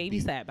not being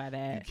babysat by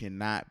that. You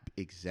cannot,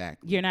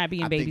 exactly. You're not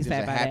being babysat by that. I think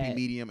there's a happy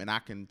medium, and I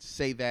can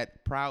say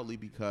that proudly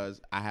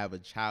because I have a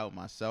child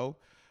myself.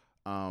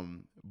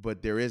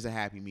 But there is a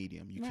happy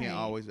medium. You can't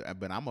always,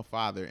 but I'm a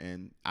father,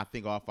 and I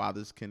think all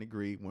fathers can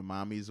agree when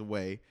mommy's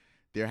away,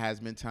 there has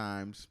been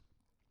times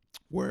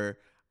where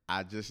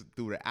I just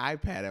threw the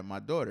iPad at my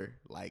daughter.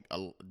 Like,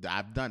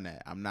 I've done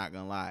that. I'm not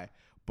gonna lie,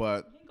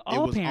 but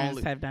all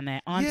parents have done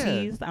that.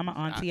 Aunties, I'm an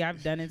auntie.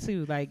 I've done it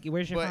too. Like,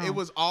 where's your phone? But it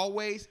was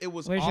always. It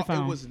was. Where's your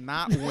phone? It was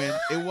not when.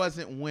 It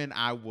wasn't when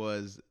I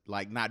was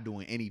like not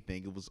doing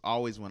anything. It was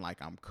always when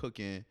like I'm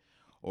cooking,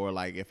 or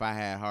like if I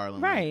had Harlan.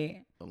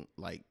 Right.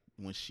 Like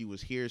when she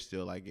was here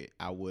still, like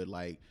I would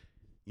like,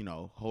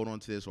 hold on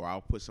to this, or I'll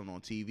put something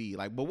on TV.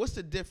 Like, but what's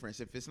the difference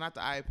if it's not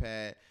the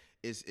iPad?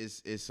 It's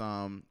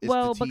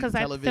well, the because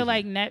television. I feel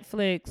like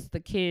Netflix,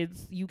 the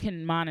kids, you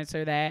can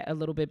monitor that a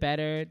little bit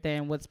better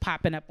than what's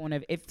popping up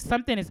on if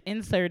something is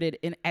inserted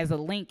in as a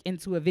link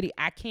into a video.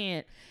 I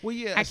can't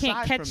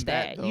catch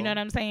that. You know what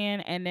I'm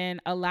saying? And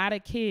then a lot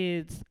of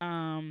kids,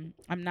 I'm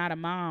not a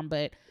mom,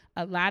 but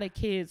a lot of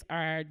kids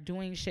are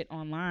doing shit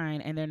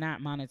online and they're not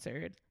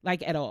monitored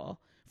like at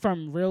all.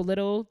 From real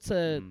little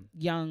to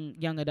young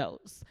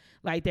adults,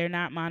 like they're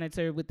not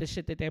monitored with the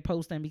shit that they're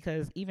posting,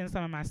 because even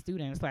some of my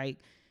students, like,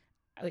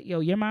 yo,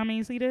 your mom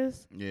ain't see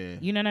this? Yeah.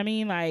 You know what I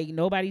mean? Like,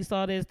 nobody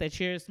saw this, that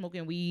you're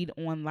smoking weed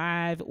on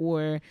live,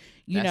 or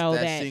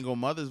that single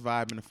mother's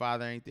vibe and the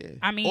father ain't there.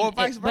 I mean, or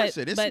vice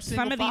versa. There's some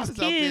single fathers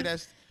out there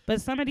but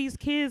some of these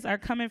kids are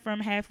coming from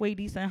halfway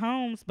decent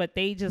homes, but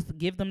they just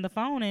give them the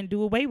phone and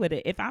do away with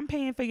it. If I'm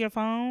paying for your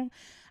phone,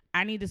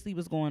 I need to see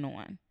what's going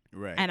on.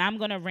 Right. And I'm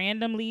going to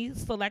randomly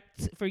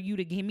select for you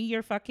to give me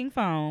your fucking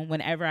phone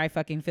whenever I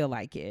fucking feel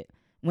like it.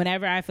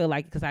 Whenever I feel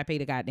like it, because I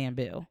paid a goddamn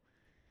bill.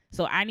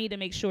 So I need to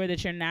make sure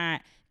that you're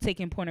not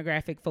taking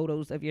pornographic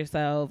photos of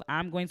yourself.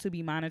 I'm going to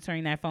be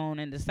monitoring that phone.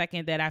 And the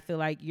second that I feel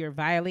like you're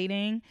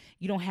violating,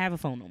 you don't have a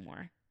phone no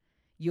more.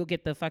 You'll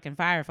get the fucking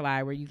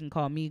Firefly where you can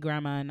call me,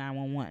 grandma,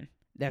 911.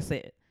 That's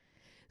it.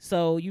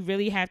 So you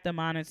really have to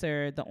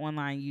monitor the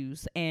online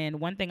use. And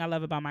one thing I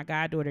love about my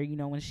goddaughter,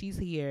 when she's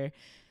here,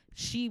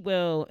 she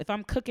will, if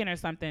I'm cooking or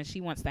something, she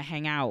wants to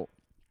hang out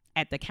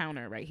at the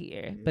counter right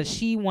here. But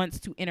she wants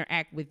to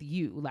interact with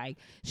you. Like,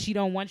 she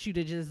don't want you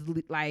to just,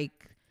 like,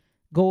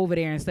 go over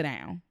there and sit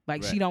down.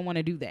 Like, she don't want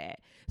to do that.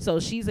 So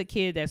she's a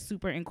kid that's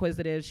super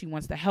inquisitive. She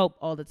wants to help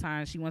all the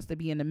time. She wants to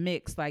be in the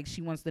mix. Like,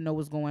 she wants to know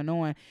what's going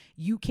on.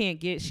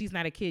 She's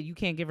not a kid. You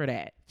can't give her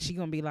that. She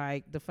going to be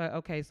like, the fuck,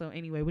 okay, so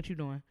anyway, what you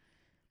doing?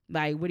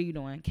 Like, what are you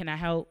doing? Can I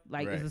help?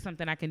 Like, is there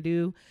something I can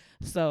do?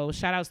 So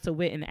shout outs to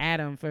Whit and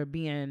Adam for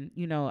being,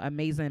 you know,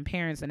 amazing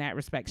parents in that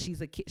respect. She's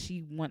a kid.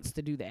 She wants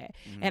to do that.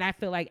 And I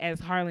feel like as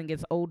Harlan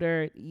gets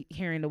older,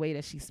 hearing the way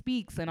that she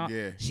speaks and all,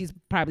 she's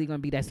probably going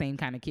to be that same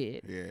kind of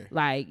kid. Yeah.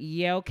 Like,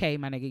 yeah, okay,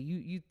 my nigga,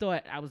 you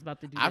thought I was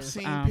about to do I've this.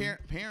 seen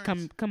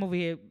parents. Come over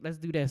here. Let's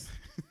do this.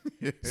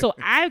 So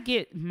I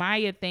get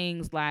Maya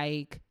things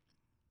like,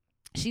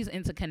 she's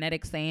into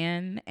kinetic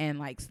sand and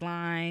like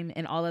slime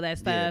and all of that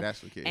stuff. Yeah,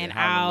 that's what kids. And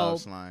I'll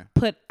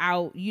put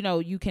out, you know,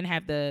 you can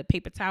have the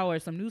paper towel or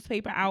some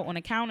newspaper out on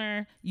the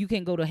counter. You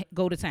can go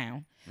to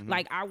town.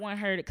 Like, I want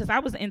her to, because I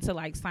was into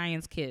like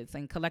science kits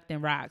and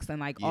collecting rocks and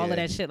like all of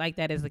that shit like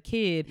that as a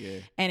kid. Yeah.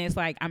 And it's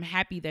like, I'm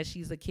happy that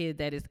she's a kid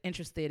that is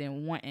interested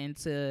in wanting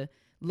to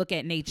look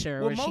at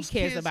nature, or she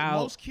cares about.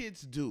 Most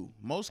kids do.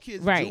 Most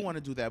kids do want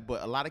to do that,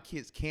 but a lot of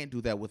kids can't do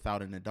that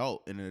without an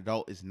adult, and an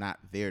adult is not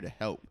there to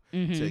help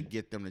to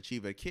get them to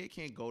achieve it. A kid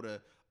can't go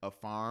to a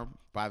farm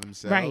by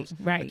themselves.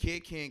 Right. A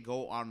kid can't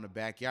go out in the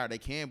backyard. They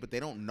can, but they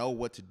don't know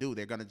what to do.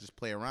 They're gonna just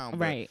play around.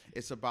 Right. But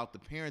it's about the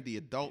parent, the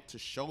adult, to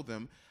show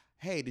them,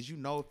 hey, did you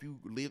know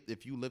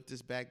if you lift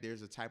this back,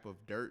 there's a type of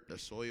dirt, the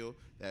soil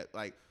that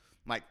like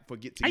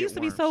forget to. I used to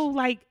be so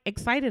like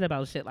excited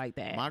about shit like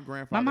that. My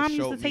grandfather. My mom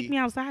used to take me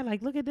outside,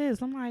 like, look at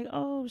this. I'm like,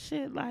 oh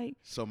shit, like.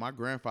 So my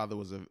grandfather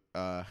was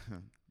a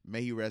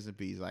may he rest in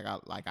peace. I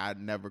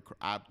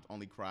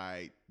only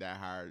cried that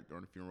hard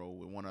during the funeral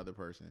with one other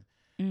person.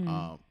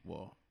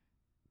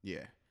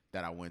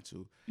 That I went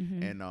to,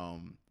 and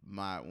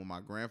when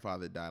my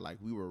grandfather died, like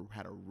we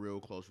had a real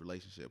close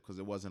relationship because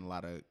there wasn't a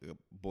lot of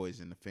boys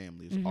in the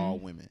family. It was all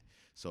women.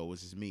 So it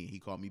was just me. He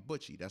called me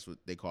Butchie. That's what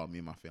they called me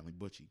in my family,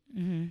 Butchie.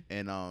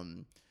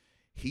 And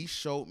he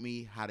showed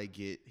me how to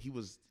get. He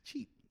was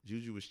cheap.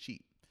 Juju was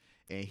cheap,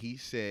 and he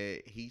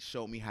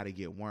showed me how to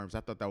get worms. I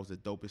thought that was the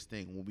dopest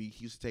thing. When he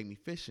used to take me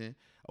fishing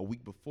a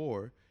week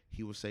before,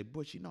 he would say,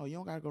 "Butch, you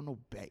don't gotta go no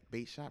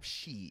bait shop.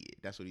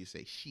 Shit." That's what he'd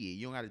say. Shit,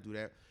 you don't gotta do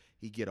that.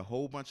 He'd get a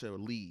whole bunch of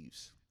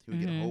leaves. He would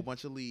get a whole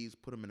bunch of leaves,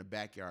 put them in the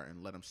backyard,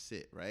 and let them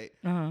sit, right?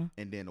 And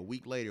then a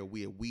week later,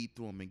 we'd weed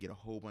through them and get a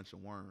whole bunch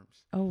of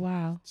worms. Oh,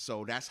 wow.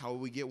 So that's how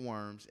we get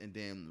worms. And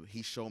then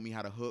he showed me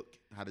how to hook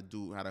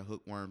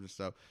worms and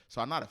stuff.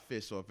 So I'm not a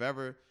fish. So if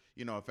ever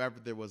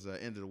there was an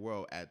end of the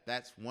world,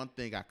 that's one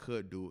thing I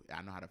could do.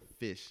 I know how to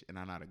fish, and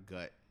I know how to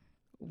gut.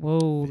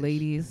 Whoa, fish.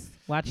 Ladies,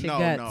 watch your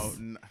guts.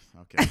 No.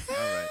 Okay, all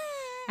right.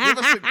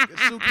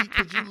 Suki,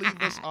 could you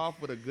leave us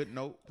off with a good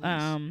note,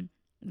 please?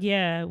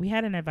 Yeah, we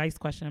had an advice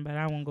question, but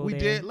I won't go there. We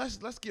did. Let's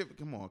give.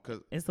 Come on,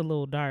 cause it's a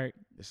little dark.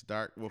 It's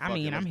dark. Well,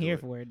 I'm here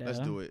for it though. Let's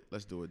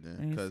do it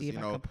then, because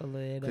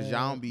because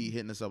y'all don't be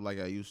hitting us up like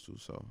I used to.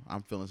 So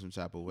I'm feeling some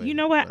type of way. You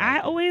know what? I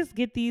always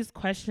get these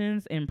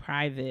questions in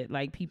private.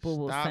 Like people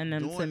will send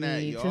them to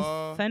me.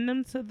 Just send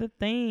them to the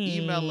thing.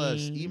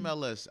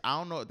 Email us. I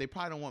don't know. They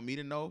probably don't want me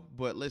to know,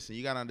 but listen,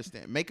 you gotta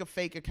understand. Make a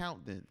fake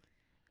account then.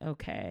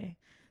 Okay.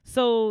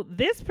 So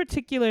this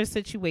particular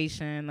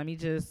situation, let me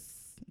just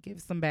give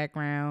some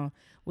background,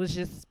 was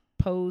just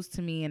posed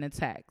to me in a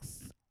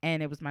text,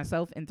 and it was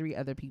myself and 3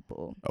 other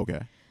people.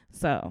 Okay.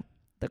 So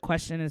the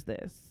question is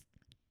this: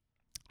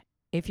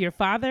 if your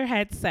father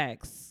had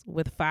sex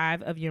with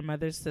 5 of your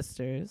mother's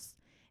sisters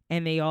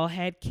and they all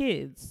had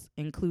kids,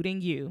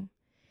 including you,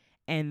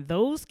 and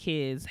those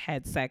kids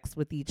had sex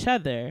with each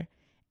other,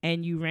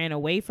 and you ran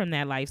away from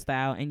that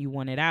lifestyle and you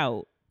wanted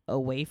out,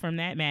 away from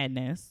that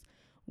madness,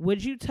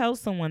 would you tell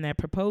someone that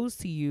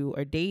proposed to you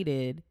or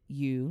dated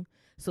you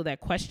so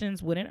that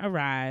questions wouldn't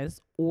arise,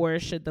 or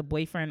should the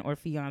boyfriend or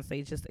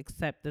fiance just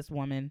accept this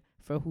woman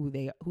for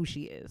who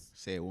she is?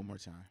 Say it one more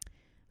time.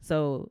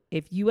 So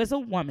if you as a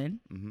woman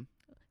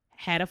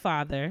had a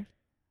father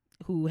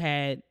who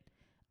had,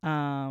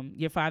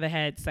 your father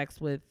had sex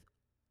with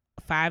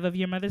 5 of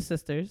your mother's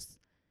sisters,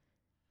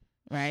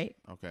 right?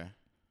 Okay.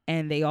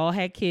 And they all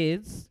had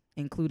kids,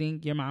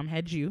 including your mom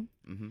had you.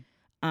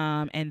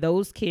 And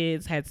those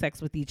kids had sex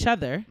with each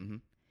other.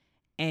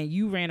 And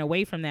you ran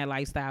away from that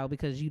lifestyle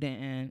because you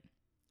didn't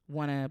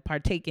want to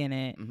partake in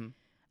it.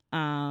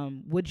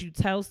 Would you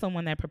tell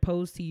someone that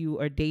proposed to you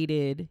or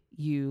dated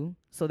you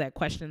so that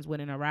questions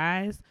wouldn't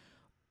arise?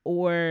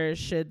 Or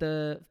should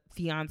the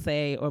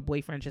fiance or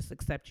boyfriend just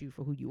accept you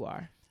for who you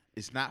are?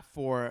 It's not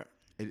for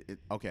it.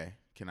 Okay.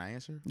 Can I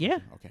answer? Yeah.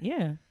 Okay.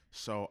 Yeah.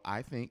 So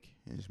I think,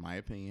 and it's my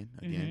opinion,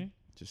 again,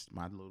 just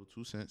my little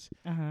 2 cents.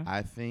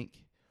 I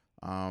think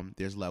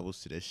there's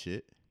levels to this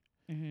shit.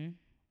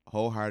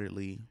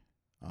 Wholeheartedly.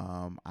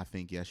 I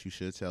think, yes, you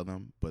should tell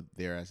them, but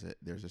there's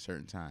a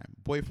certain time.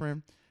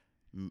 Boyfriend,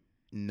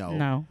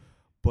 no.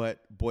 But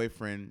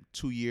boyfriend,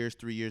 2 years,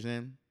 3 years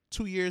in,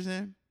 2 years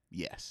in,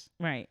 yes.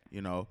 Right.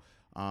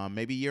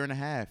 Maybe a year and a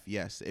half,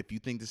 yes. If you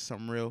think this is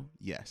something real,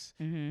 yes.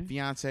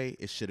 Fiance,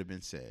 it should have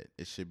been said.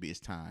 It's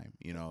time,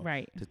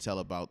 right, to tell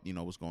about,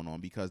 what's going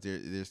on, because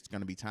there's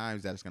going to be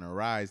times that it's going to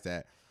arise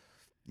that,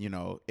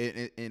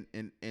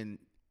 and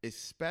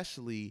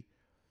especially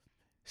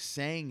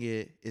saying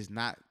it is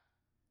not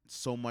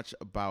so much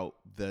about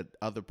the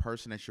other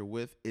person that you're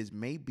with, is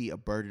maybe a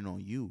burden on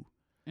you.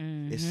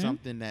 it's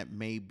something that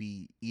may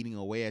be eating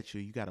away at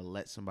you. You got to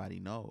let somebody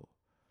know.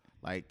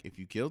 Like if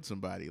you killed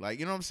somebody, like,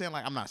 you know what I'm saying?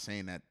 Like, I'm not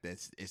saying that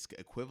it's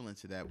equivalent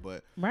to that,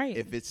 but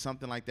if it's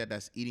something like that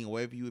that's eating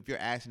away at you, if you're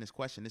asking this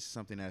question, this is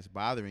something that's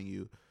bothering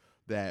you,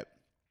 that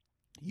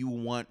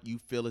you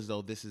feel as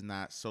though this is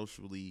not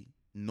socially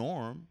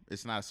norm.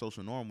 It's not a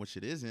social norm, which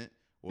it isn't,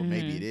 or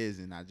maybe it is,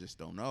 and I just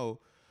don't know.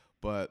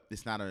 But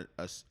it's not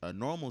a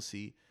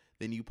normalcy.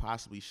 Then you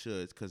possibly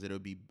should, because it'll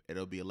be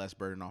a less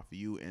burden off of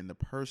you and the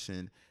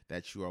person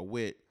that you are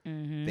with.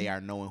 They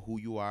are knowing who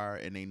you are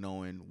and they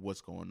knowing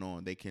what's going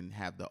on. They can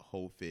have the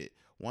whole fit.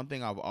 One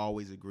thing I've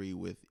always agreed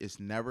with: it's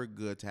never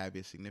good to have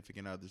your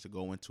significant other to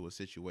go into a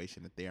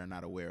situation that they are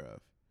not aware of.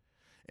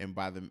 And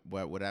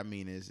what I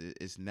mean is,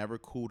 it's never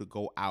cool to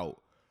go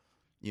out,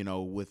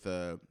 with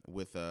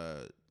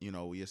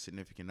your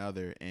significant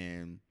other,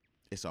 and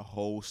it's a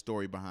whole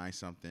story behind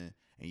something.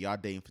 And y'all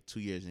dating for 2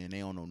 years and they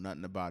don't know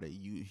nothing about it.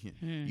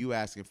 You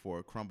asking for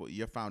a crumble.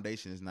 Your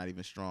foundation is not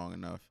even strong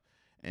enough.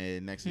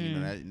 And next thing you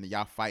know,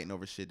 y'all fighting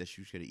over shit that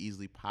you should have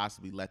easily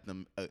possibly let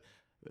them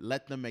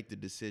make the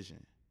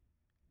decision.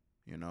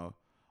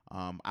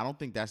 I don't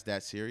think that's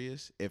that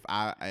serious. If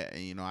I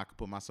could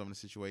put myself in a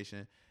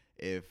situation,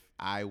 if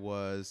I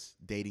was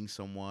dating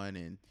someone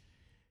and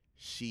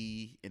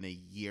she in a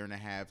year and a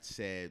half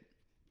said,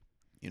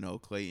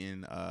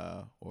 Clayton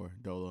or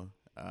Dola,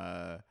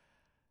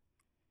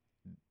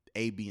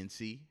 A, B, and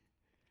C,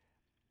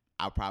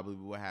 I probably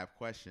would have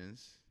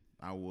questions.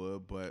 I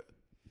would, but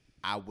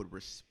I would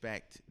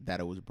respect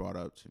that it was brought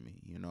up to me,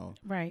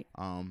 Right.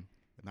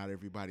 Not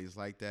everybody's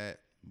like that,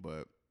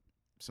 but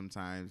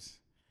sometimes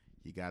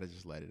you got to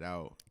just let it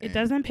out. It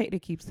doesn't pay to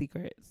keep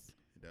secrets.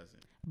 It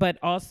doesn't. But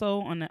also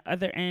on the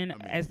other end,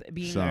 as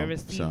being a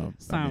receiver,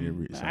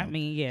 some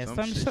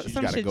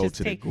shit just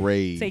take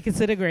it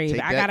to the grave.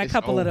 I got a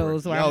couple of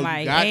those where I'm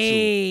like,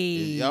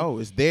 hey,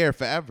 it's there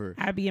forever.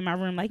 I be in my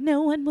room like,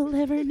 no one will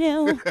ever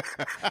know.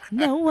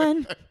 No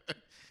one,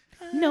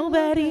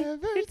 nobody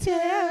will tell.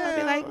 I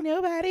be like,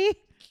 nobody.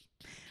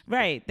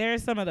 Right. There are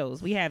some of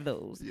those. We have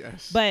those.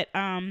 Yes. But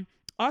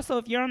also,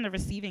 if you're on the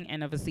receiving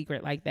end of a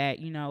secret like that,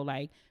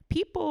 like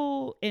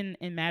people in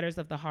matters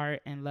of the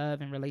heart and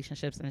love and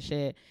relationships and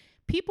shit,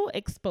 people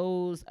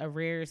expose a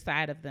rare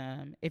side of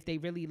them. If they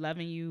really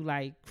loving you,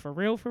 like for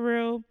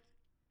real,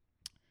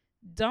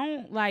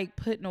 don't like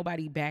put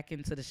nobody back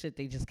into the shit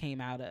they just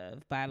came out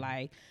of by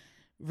like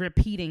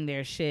repeating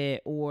their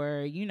shit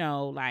or,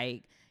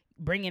 like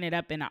bringing it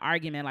up in an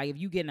argument. Like if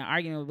you get in an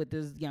argument with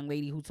this young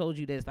lady who told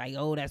you this, like,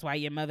 oh, that's why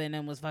your mother and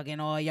them was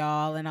fucking all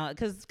y'all and all,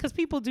 because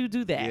people do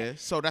that. Yeah,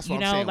 so that's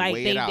what I'm saying. Like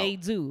Wait they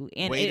do,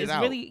 and it's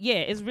really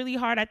it's really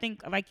hard. I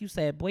think, like you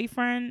said,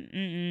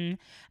 boyfriend,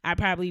 I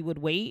probably would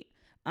wait,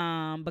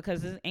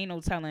 because there ain't no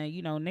telling.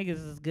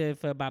 Niggas is good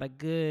for about a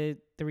good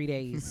 3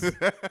 days.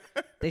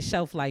 Their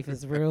shelf life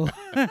is real.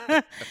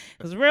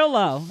 It's real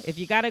low. If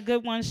you got a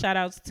good one, shout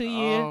outs to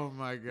you. Oh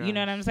my God. You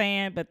know what I'm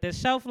saying? But the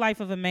shelf life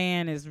of a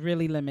man is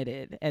really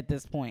limited at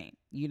this point,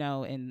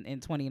 in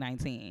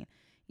 2019.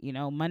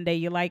 Monday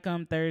you like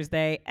him,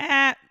 Thursday,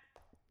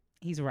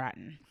 he's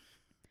rotten.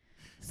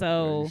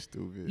 So,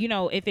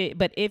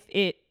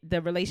 if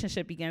the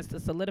relationship begins to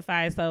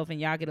solidify itself and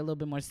y'all get a little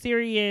bit more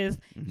serious,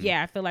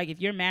 I feel like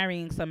if you're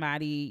marrying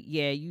somebody,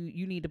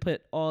 you need to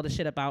put all the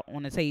shit up out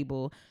on the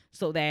table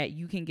so that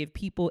you can give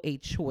people a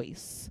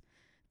choice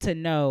to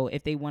know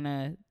if they want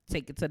to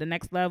take it to the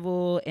next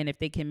level and if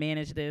they can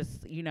manage this.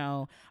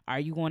 Are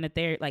you going to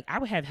therapy? Like, I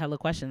would have hella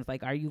questions.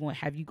 Like,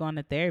 have you gone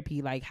to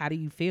therapy? Like, how do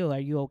you feel? Are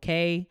you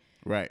okay?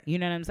 Right. You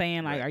know what I'm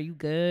saying? Like, are you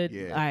good?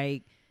 Yeah.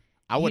 Like,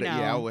 I would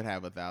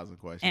have 1,000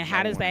 questions. And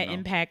how does that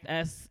impact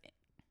us,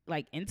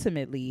 like,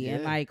 intimately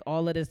and like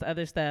all of this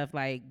other stuff?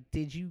 Like,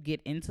 did you get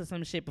into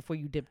some shit before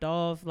you dipped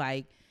off?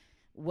 Like,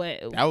 what?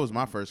 That was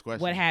my first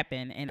question. What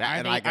happened? And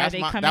are they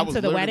coming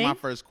to the wedding? My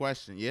first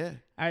question. Yeah.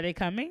 Are they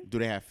coming? Do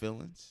they have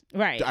feelings?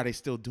 Right. Are they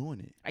still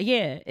doing it?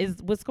 Yeah.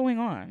 What's going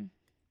on?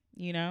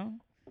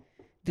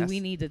 Do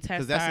we need to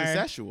test? Because that's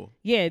incestual.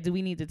 Yeah. Do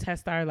we need to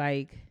test our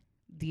like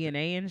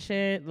DNA and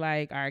shit?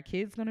 Like, are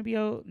kids gonna be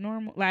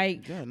normal?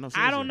 Like,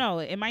 I don't know.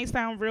 It might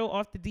sound real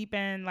off the deep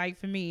end, like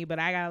for me, but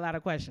I got a lot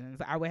of questions.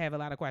 I would have a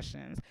lot of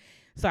questions.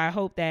 So I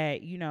hope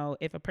that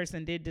if a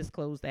person did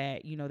disclose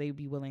that, they'd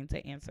be willing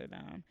to answer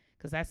them,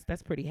 because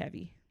that's pretty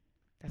heavy.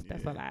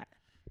 That's a lot.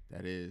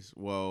 That is.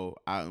 Well,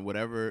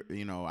 whatever,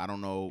 I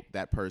don't know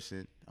that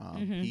person,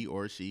 he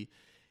or she,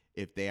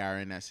 if they are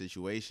in that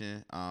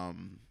situation, I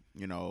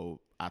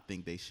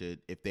think they should,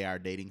 if they are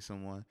dating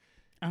someone,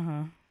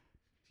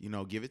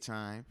 give it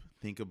time,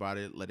 think about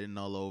it, let it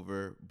null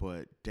over,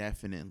 but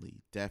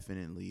definitely,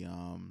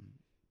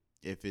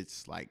 if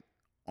it's like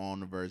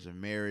on the verge of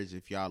marriage,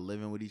 if y'all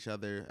living with each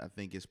other, I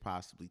think it's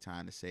possibly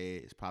time to say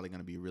it. It's probably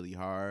going to be really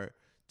hard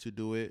to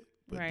do it,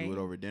 but do it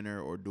over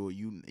dinner, or do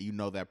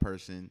it, that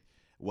person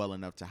well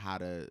enough to how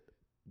to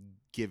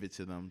give it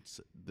to them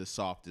the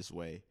softest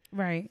way.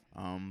 Right.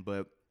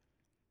 But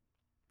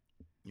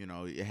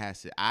it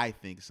has to, I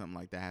think something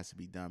like that has to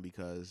be done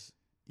because,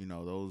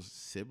 those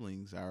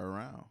siblings are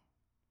around.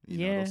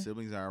 You know, those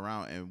siblings are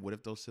around, and what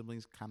if those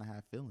siblings kind of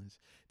have feelings?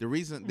 The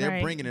reason they're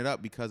bringing it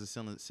up because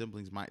the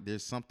siblings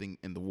there's something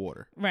in the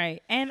water.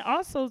 Right. And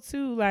also,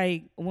 too,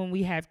 like, when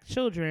we have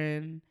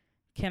children,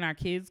 can our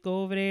kids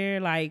go over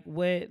there? Like,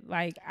 what?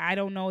 Like, I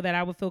don't know that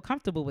I would feel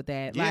comfortable with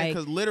that. Yeah,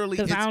 because literally,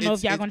 because I don't know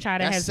if y'all gonna try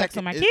to have sex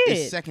with my kids.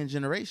 It's second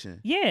generation.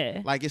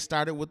 Yeah. Like, it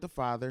started with the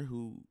father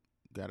who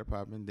got it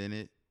popping, then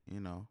it, you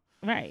know.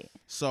 Right.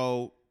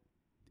 So,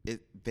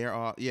 they're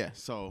all,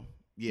 so.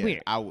 Yeah,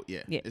 weird.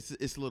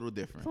 It's a little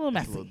different. It's a little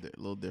messy. It's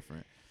a little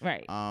different.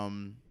 Right.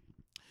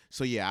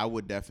 So yeah, I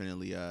would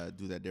definitely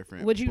do that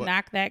different. Would you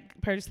knock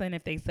that person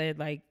if they said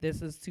like,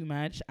 "This is too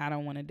much. I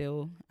don't want to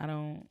do. I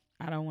don't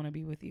want to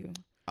be with you.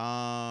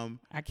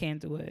 I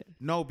can't do it."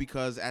 No,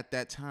 because at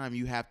that time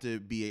you have to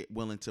be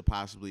willing to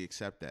possibly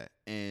accept that,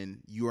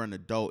 and you are an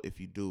adult if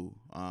you do.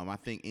 I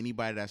think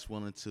anybody that's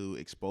willing to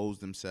expose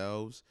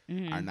themselves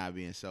are not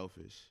being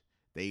selfish.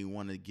 They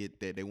want to get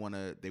that. They want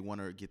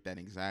to get that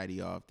anxiety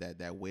off,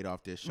 that weight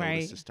off their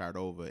shoulders to start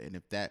over. And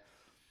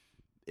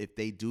if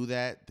they do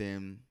that,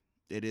 then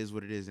it is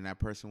what it is, and that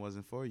person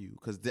wasn't for you.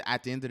 Because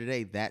at the end of the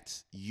day,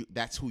 that's you.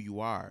 That's who you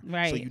are.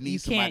 Right. So you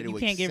need somebody to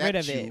accept get rid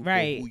of it.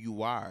 Right. For who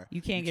you are.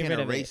 You can't get rid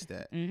of it. Erase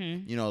that.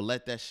 Mm-hmm. You know,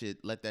 let that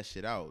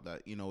shit out.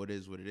 That, you know, it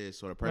is what it is.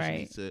 So the person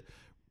needs to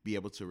be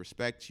able to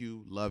respect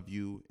you, love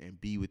you,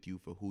 and be with you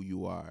for who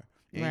you are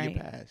in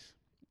your past.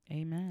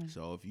 Amen.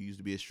 So if you used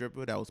to be a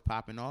stripper that was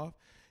popping off,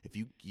 if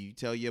you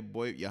tell your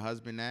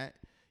husband that,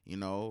 you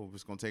know,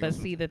 it's gonna take. But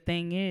see, the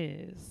thing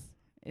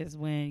is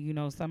when, you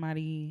know,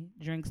 somebody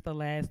drinks the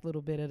last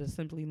little bit of the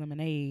Simply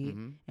Lemonade,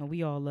 and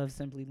we all love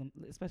Simply,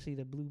 especially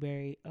the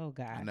blueberry. Oh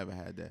God, I never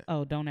had that.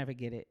 Oh, don't ever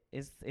get it.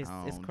 It's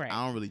crack.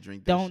 I don't really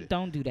drink that.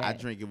 Don't do that. I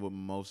drink it with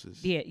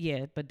mimosas.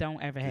 Yeah, but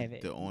don't ever have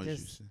it. The orange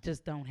juice.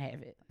 Just don't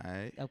have it. All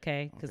right.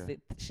 Okay, because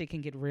shit can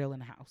get real in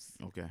the house.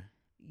 Okay.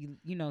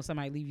 You know,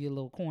 somebody leave you a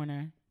little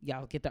corner.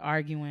 Y'all get to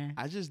arguing.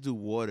 I just do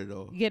water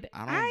though.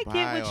 I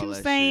get what you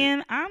saying.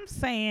 Shit. I'm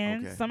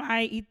saying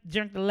somebody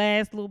drink the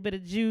last little bit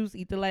of juice,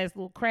 eat the last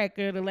little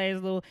cracker, the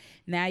last little.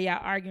 Now y'all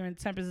arguing,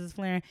 tempers is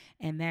flaring,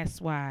 and that's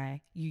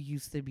why you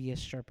used to be a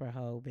stripper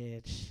hoe,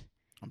 bitch.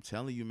 I'm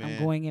telling you, man.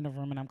 I'm going in a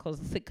room and I'm close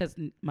to sick because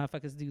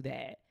motherfuckers do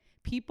that.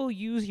 People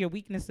use your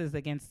weaknesses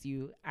against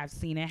you. I've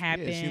seen it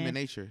happen. Yeah, it's human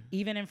nature.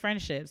 Even in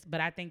friendships,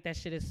 but I think that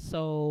shit is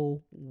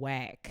so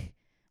whack.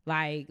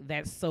 Like,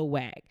 that's so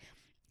whack.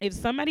 If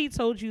somebody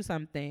told you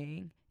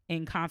something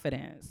in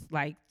confidence,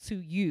 like to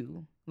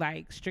you,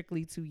 like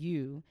strictly to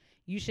you,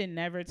 you should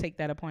never take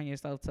that upon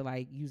yourself to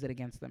like use it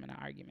against them in an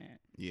argument.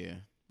 Yeah.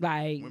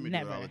 Like, women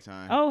never. do it all the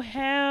time. Oh,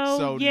 hell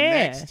so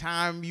yeah. Next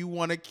time you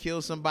want to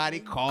kill somebody,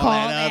 call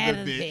that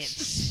other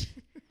bitch.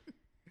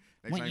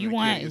 When you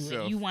want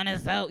to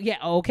sell, yeah,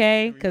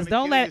 okay. Because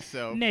don't let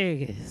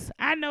niggas.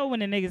 I know when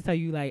the niggas tell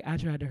you like, I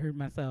tried to hurt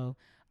myself.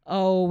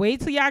 Oh,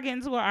 wait till y'all get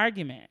into an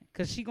argument,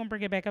 because she gonna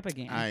bring it back up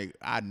again.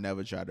 I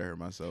never tried to hurt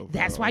myself.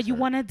 That's why you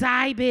want to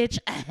die, bitch.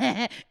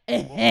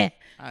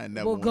 I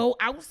never. We'll go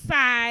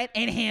outside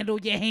and handle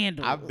your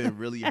handle. I've been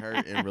really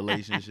hurt in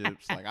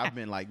relationships. Like, I've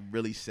been like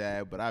really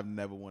sad, but I've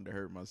never wanted to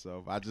hurt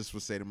myself. I just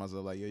would say to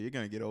myself like, yo, you're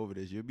gonna get over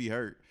this. You'll be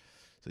hurt.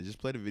 So just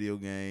play the video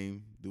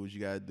game. Do what you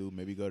gotta do.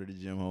 Maybe go to the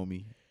gym,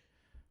 homie.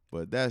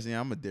 But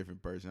I'm a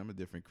different person. I'm a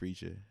different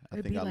creature.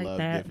 I think I love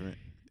different.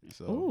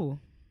 So. Ooh.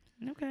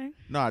 Okay.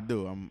 No, I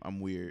do.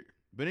 I'm weird.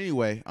 But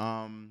anyway,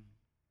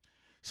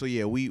 so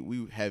yeah,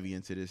 we heavy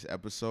into this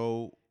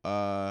episode.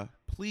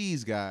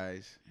 Please,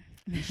 guys,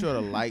 be sure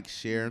to like,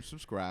 share, and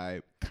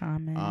subscribe.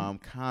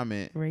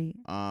 Comment. Rate.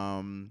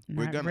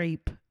 We're gonna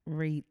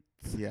rate.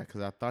 Yeah,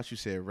 because I thought you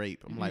said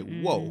rape. I'm like,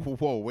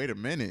 whoa, wait a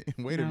minute.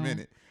 A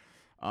minute.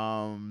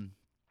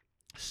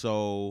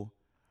 So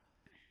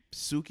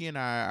Suki and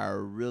I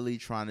are really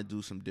trying to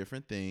do some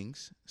different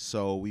things.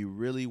 So we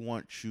really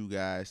want you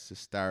guys to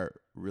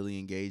start really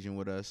engaging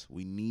with us.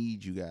 We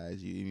need you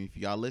guys. If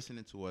y'all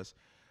listening to us,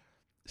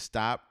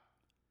 stop.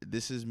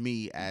 This is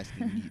me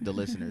asking the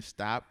listeners,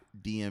 stop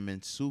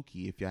DMing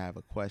Suki if y'all have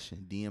a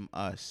question. DM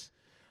us.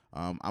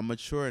 I'm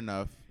mature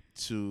enough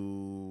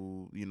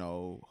to,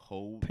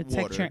 hold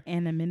protect water. Your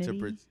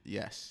anonymity.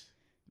 Yes.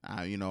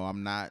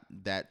 I'm not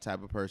that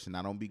type of person.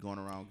 I don't be going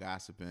around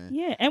gossiping.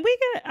 Yeah, and we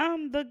get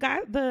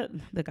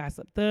the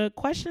gossip. The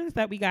questions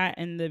that we got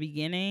in the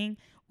beginning,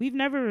 we've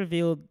never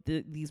revealed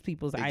these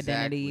people's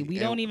identity. We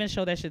don't even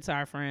show that shit to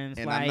our friends.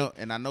 And I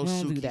know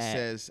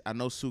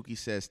Suki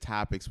says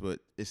topics,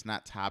 but it's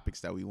not topics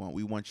that we want.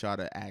 We want y'all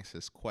to ask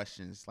us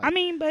questions. But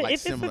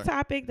if similar, it's a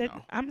topic that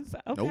I'm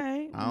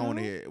okay. Nope, I don't want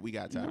to hear it. We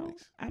got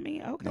topics. No,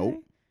 okay.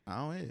 Nope, I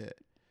don't hear it.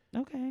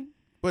 Okay.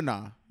 But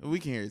we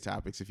can hear your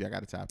topics if y'all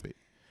got a topic.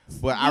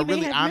 But I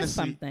really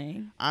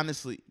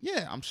honestly,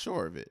 yeah, I'm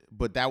sure of it.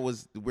 But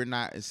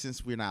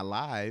since we're not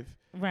live,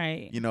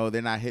 right?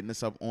 They're not hitting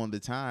us up on the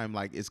time.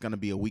 Like, it's gonna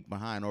be a week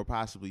behind or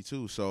possibly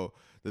two. So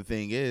the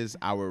thing is,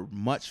 I would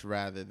much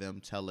rather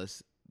them tell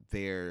us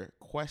their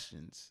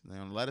questions.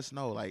 Let us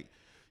know, like,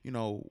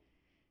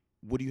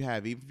 what do you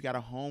have? Even if you got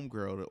a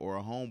homegirl or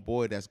a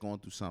homeboy that's going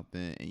through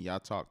something and y'all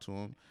talk to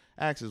him,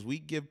 ask us. We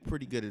give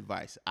pretty good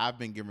advice. I've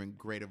been giving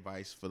great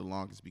advice for the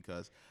longest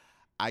because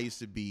I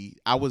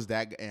was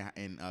that guy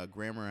in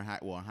grammar and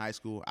in high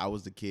school. I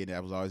was the kid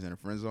that was always in a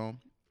friend zone.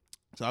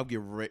 So I'll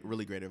give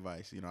really great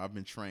advice. You know, I've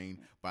been trained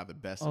by the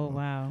best of them.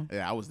 Wow.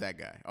 Yeah, I was that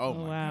guy. Oh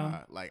my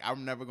God. Like,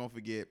 I'm never going to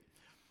forget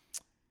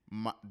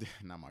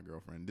not my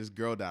girlfriend. This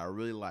girl that I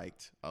really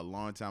liked a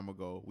long time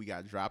ago. We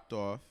got dropped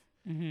off.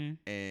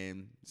 Mm-hmm.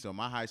 And so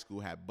my high school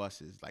had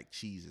buses, like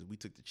cheeses. We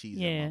took the cheese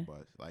on my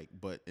bus. Like,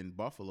 but in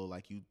Buffalo,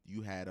 like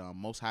you had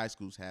most high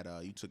schools had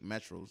you took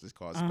metros. It's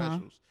called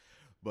specials.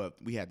 But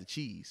we had the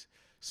cheese.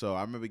 So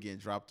I remember getting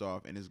dropped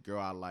off, and this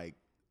girl I liked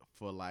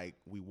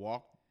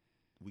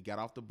we got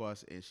off the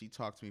bus, and she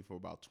talked to me for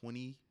about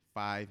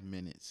 25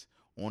 minutes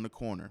on the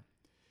corner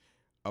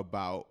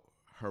about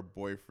her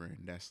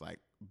boyfriend that's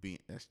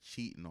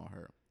cheating on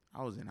her.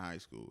 I was in high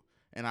school,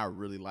 and I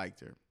really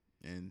liked her.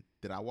 And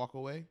did I walk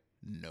away?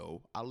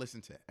 No. I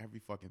listened to every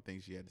fucking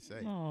thing she had to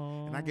say.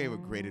 Aww. And I gave her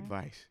great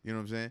advice. You know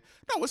what I'm saying?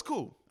 No, it's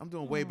cool. I'm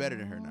doing way better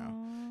than her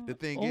now. The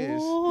thing is,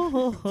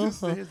 here's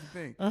the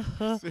thing.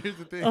 Here's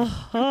the thing.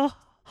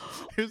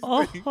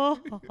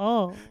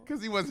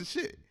 Because he wasn't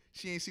shit.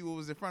 She ain't see what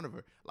was in front of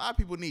her. A lot of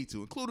people need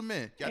to, include the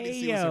men. Y'all need to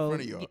see what's in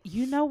front of y'all.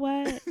 You know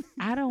what?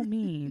 I don't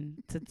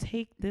mean to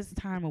take this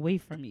time away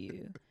from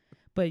you,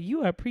 but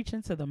you are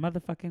preaching to the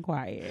motherfucking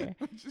choir.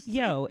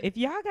 Yo, if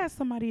y'all got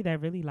somebody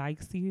that really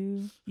likes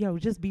you,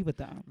 just be with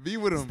them. Be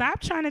with them. Stop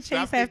trying to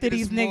chase after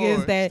these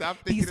niggas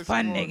these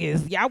fun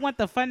niggas. Y'all want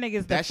the fun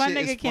niggas. The fun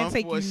nigga can't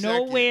take you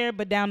nowhere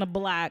but down the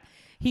block.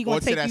 He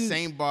gonna take that you,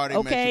 same bar they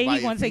okay, he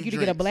gonna take you to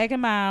get a Black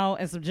and Mild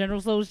and some General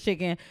Tso's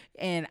chicken,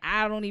 and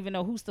I don't even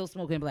know who's still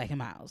smoking Black and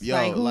Milds.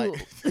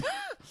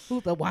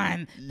 Who's the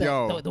wine,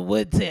 the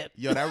wood tip.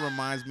 Yo, that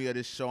reminds me of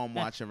this show I'm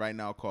watching right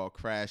now called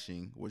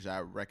Crashing, which I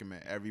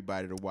recommend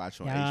everybody to watch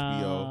on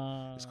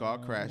HBO. It's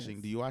called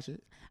Crashing. Do you watch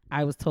it?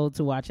 I was told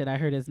to watch it. I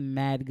heard it's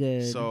mad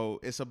good. So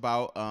it's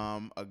about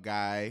a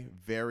guy,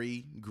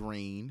 very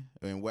green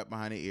and wet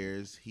behind the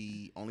ears.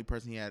 Only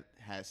person he had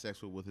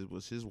sex with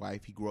was his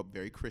wife. He grew up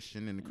very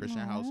Christian in a Christian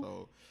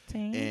household.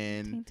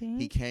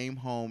 He came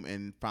home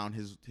and found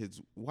his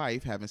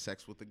wife having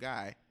sex with the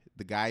guy.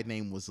 The guy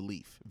name was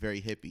Leaf,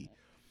 very hippie.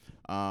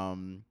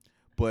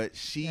 But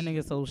that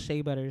nigga sold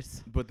shea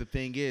butters. But the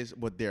thing is,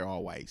 they're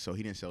all white, so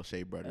he didn't sell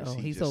shea butters. Oh,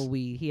 he sold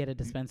weed. He had a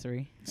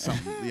dispensary.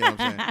 Something, you know what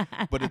I'm saying?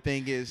 But the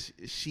thing is,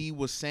 she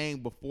was saying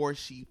before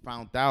she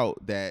found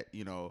out that,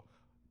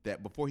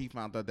 before he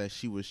found out that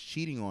she was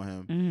cheating on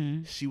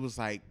him, she was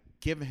like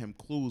giving him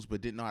clues, but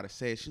didn't know how to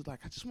say it. She was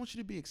like, I just want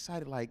you to be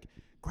excited. Like,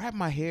 grab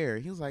my hair.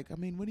 He was like, I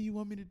mean, what do you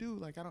want me to do?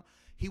 Like,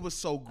 he was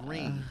so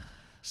green.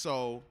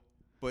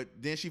 But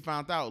then she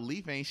found out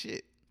Leaf ain't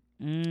shit.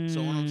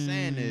 So what I'm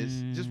saying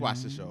is, just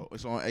watch the show.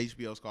 It's on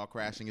HBO. It's called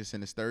Crashing. It's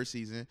in its 3rd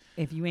season.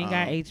 If you ain't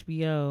got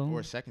HBO,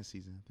 or 2nd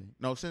season, I think.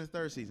 No, it's in its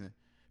 3rd season.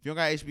 If you don't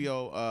got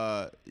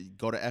HBO,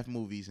 go to F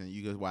Movies and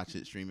you can watch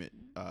it, stream it,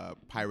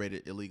 pirate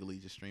it illegally,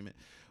 just stream it.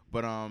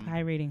 But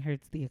pirating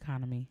hurts the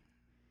economy.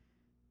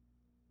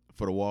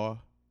 For the wall,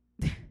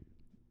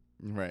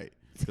 right?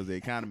 Because the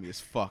economy is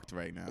fucked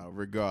right now,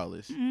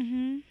 regardless.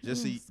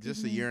 Just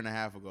a year and a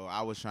half ago,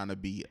 I was trying to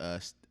be a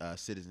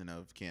citizen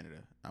of Canada.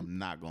 I'm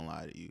not gonna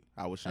lie to you.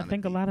 I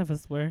think a lot of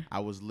us were. I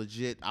was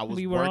legit. I was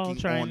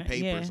working on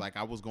papers. Like,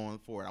 I was going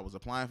for it. I was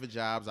applying for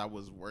jobs. I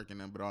was working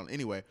them. But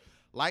anyway,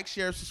 like,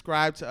 share,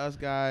 subscribe to us,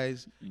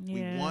 guys.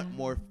 We want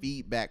more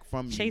feedback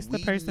from you. Chase the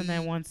person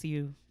that wants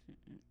you.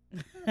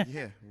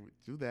 Yeah,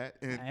 do that.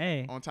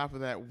 And on top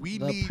of that, we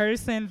need the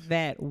person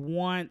that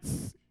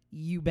wants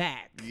you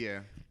back.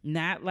 Yeah.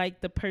 Not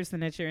like the person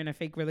that you're in a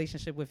fake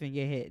relationship with in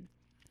your head.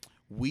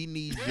 We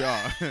need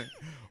y'all.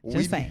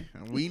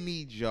 We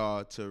need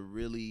y'all to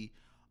really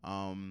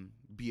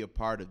be a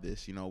part of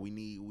this. We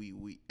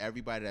need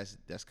everybody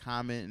that's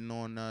commenting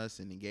on us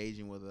and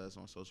engaging with us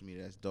on social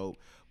media. That's dope.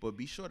 But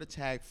be sure to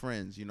tag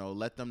friends.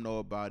 Let them know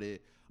about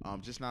it.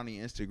 Just not on the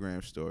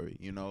Instagram story.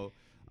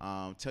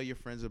 Tell your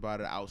friends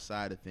about it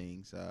outside of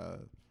things.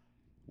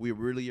 We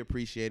really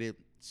appreciate it.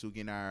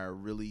 Suki and I are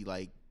really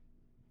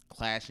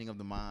clashing of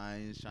the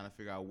minds, trying to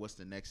figure out what's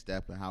the next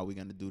step and how we're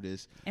gonna do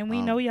this. And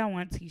we know y'all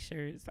want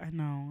t-shirts. I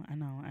know. I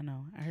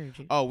heard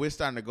you. Oh, we're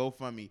starting to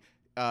GoFundMe.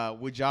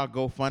 Would y'all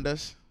GoFund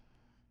us?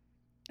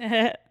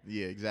 Yeah,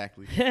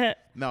 exactly.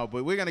 No,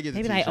 but we're gonna get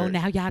the t-shirt. Oh,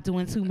 now y'all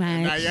doing too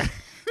much.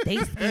 They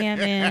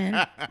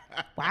scamming.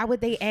 Why would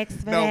they ask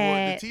for that?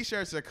 No, the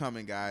t-shirts are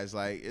coming, guys.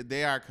 Like,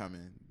 they are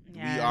coming.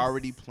 Yes. We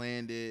already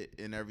planned it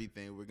and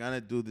everything. We're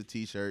gonna do the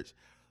t-shirts,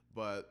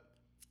 but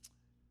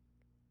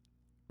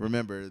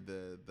remember,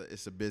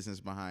 it's a business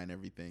behind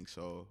everything,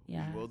 so we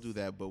will do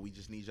that. But we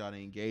just need y'all to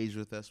engage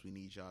with us. We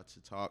need y'all to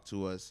talk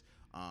to us,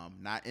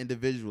 not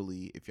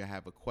individually. If you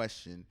have a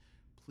question,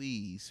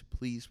 please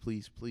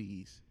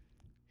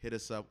hit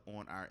us up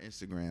on our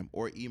Instagram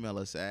or email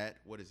us at,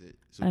 what is it?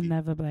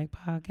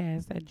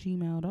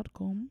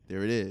 AnotherBlackPodcast@gmail.com.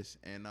 There it is,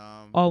 and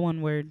all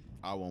one word.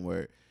 All one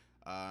word.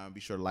 Be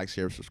sure to like,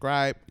 share,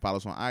 subscribe. Follow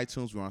us on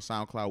iTunes. We're on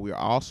SoundCloud. We are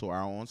also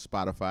on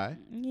Spotify.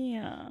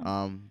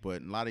 Yeah.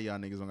 But a lot of y'all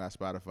niggas don't got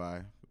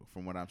Spotify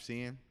from what I'm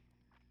seeing.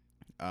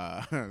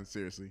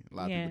 Seriously, a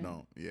lot of people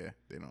don't. Yeah,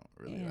 they don't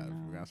really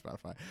got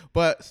Spotify.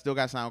 But still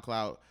got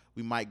SoundCloud.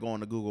 We might go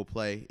on the Google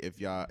Play if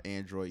y'all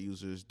Android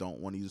users don't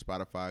want to use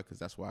Spotify, because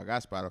that's why I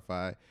got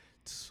Spotify,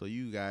 so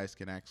you guys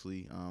can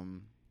actually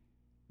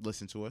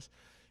listen to us.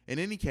 In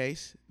any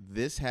case,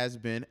 this has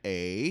been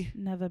a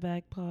Never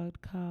Back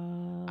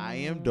podcast. I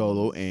am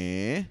Dolo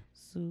and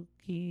Suki.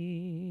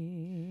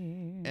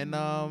 And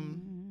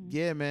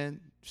yeah, man,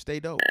 stay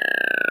dope.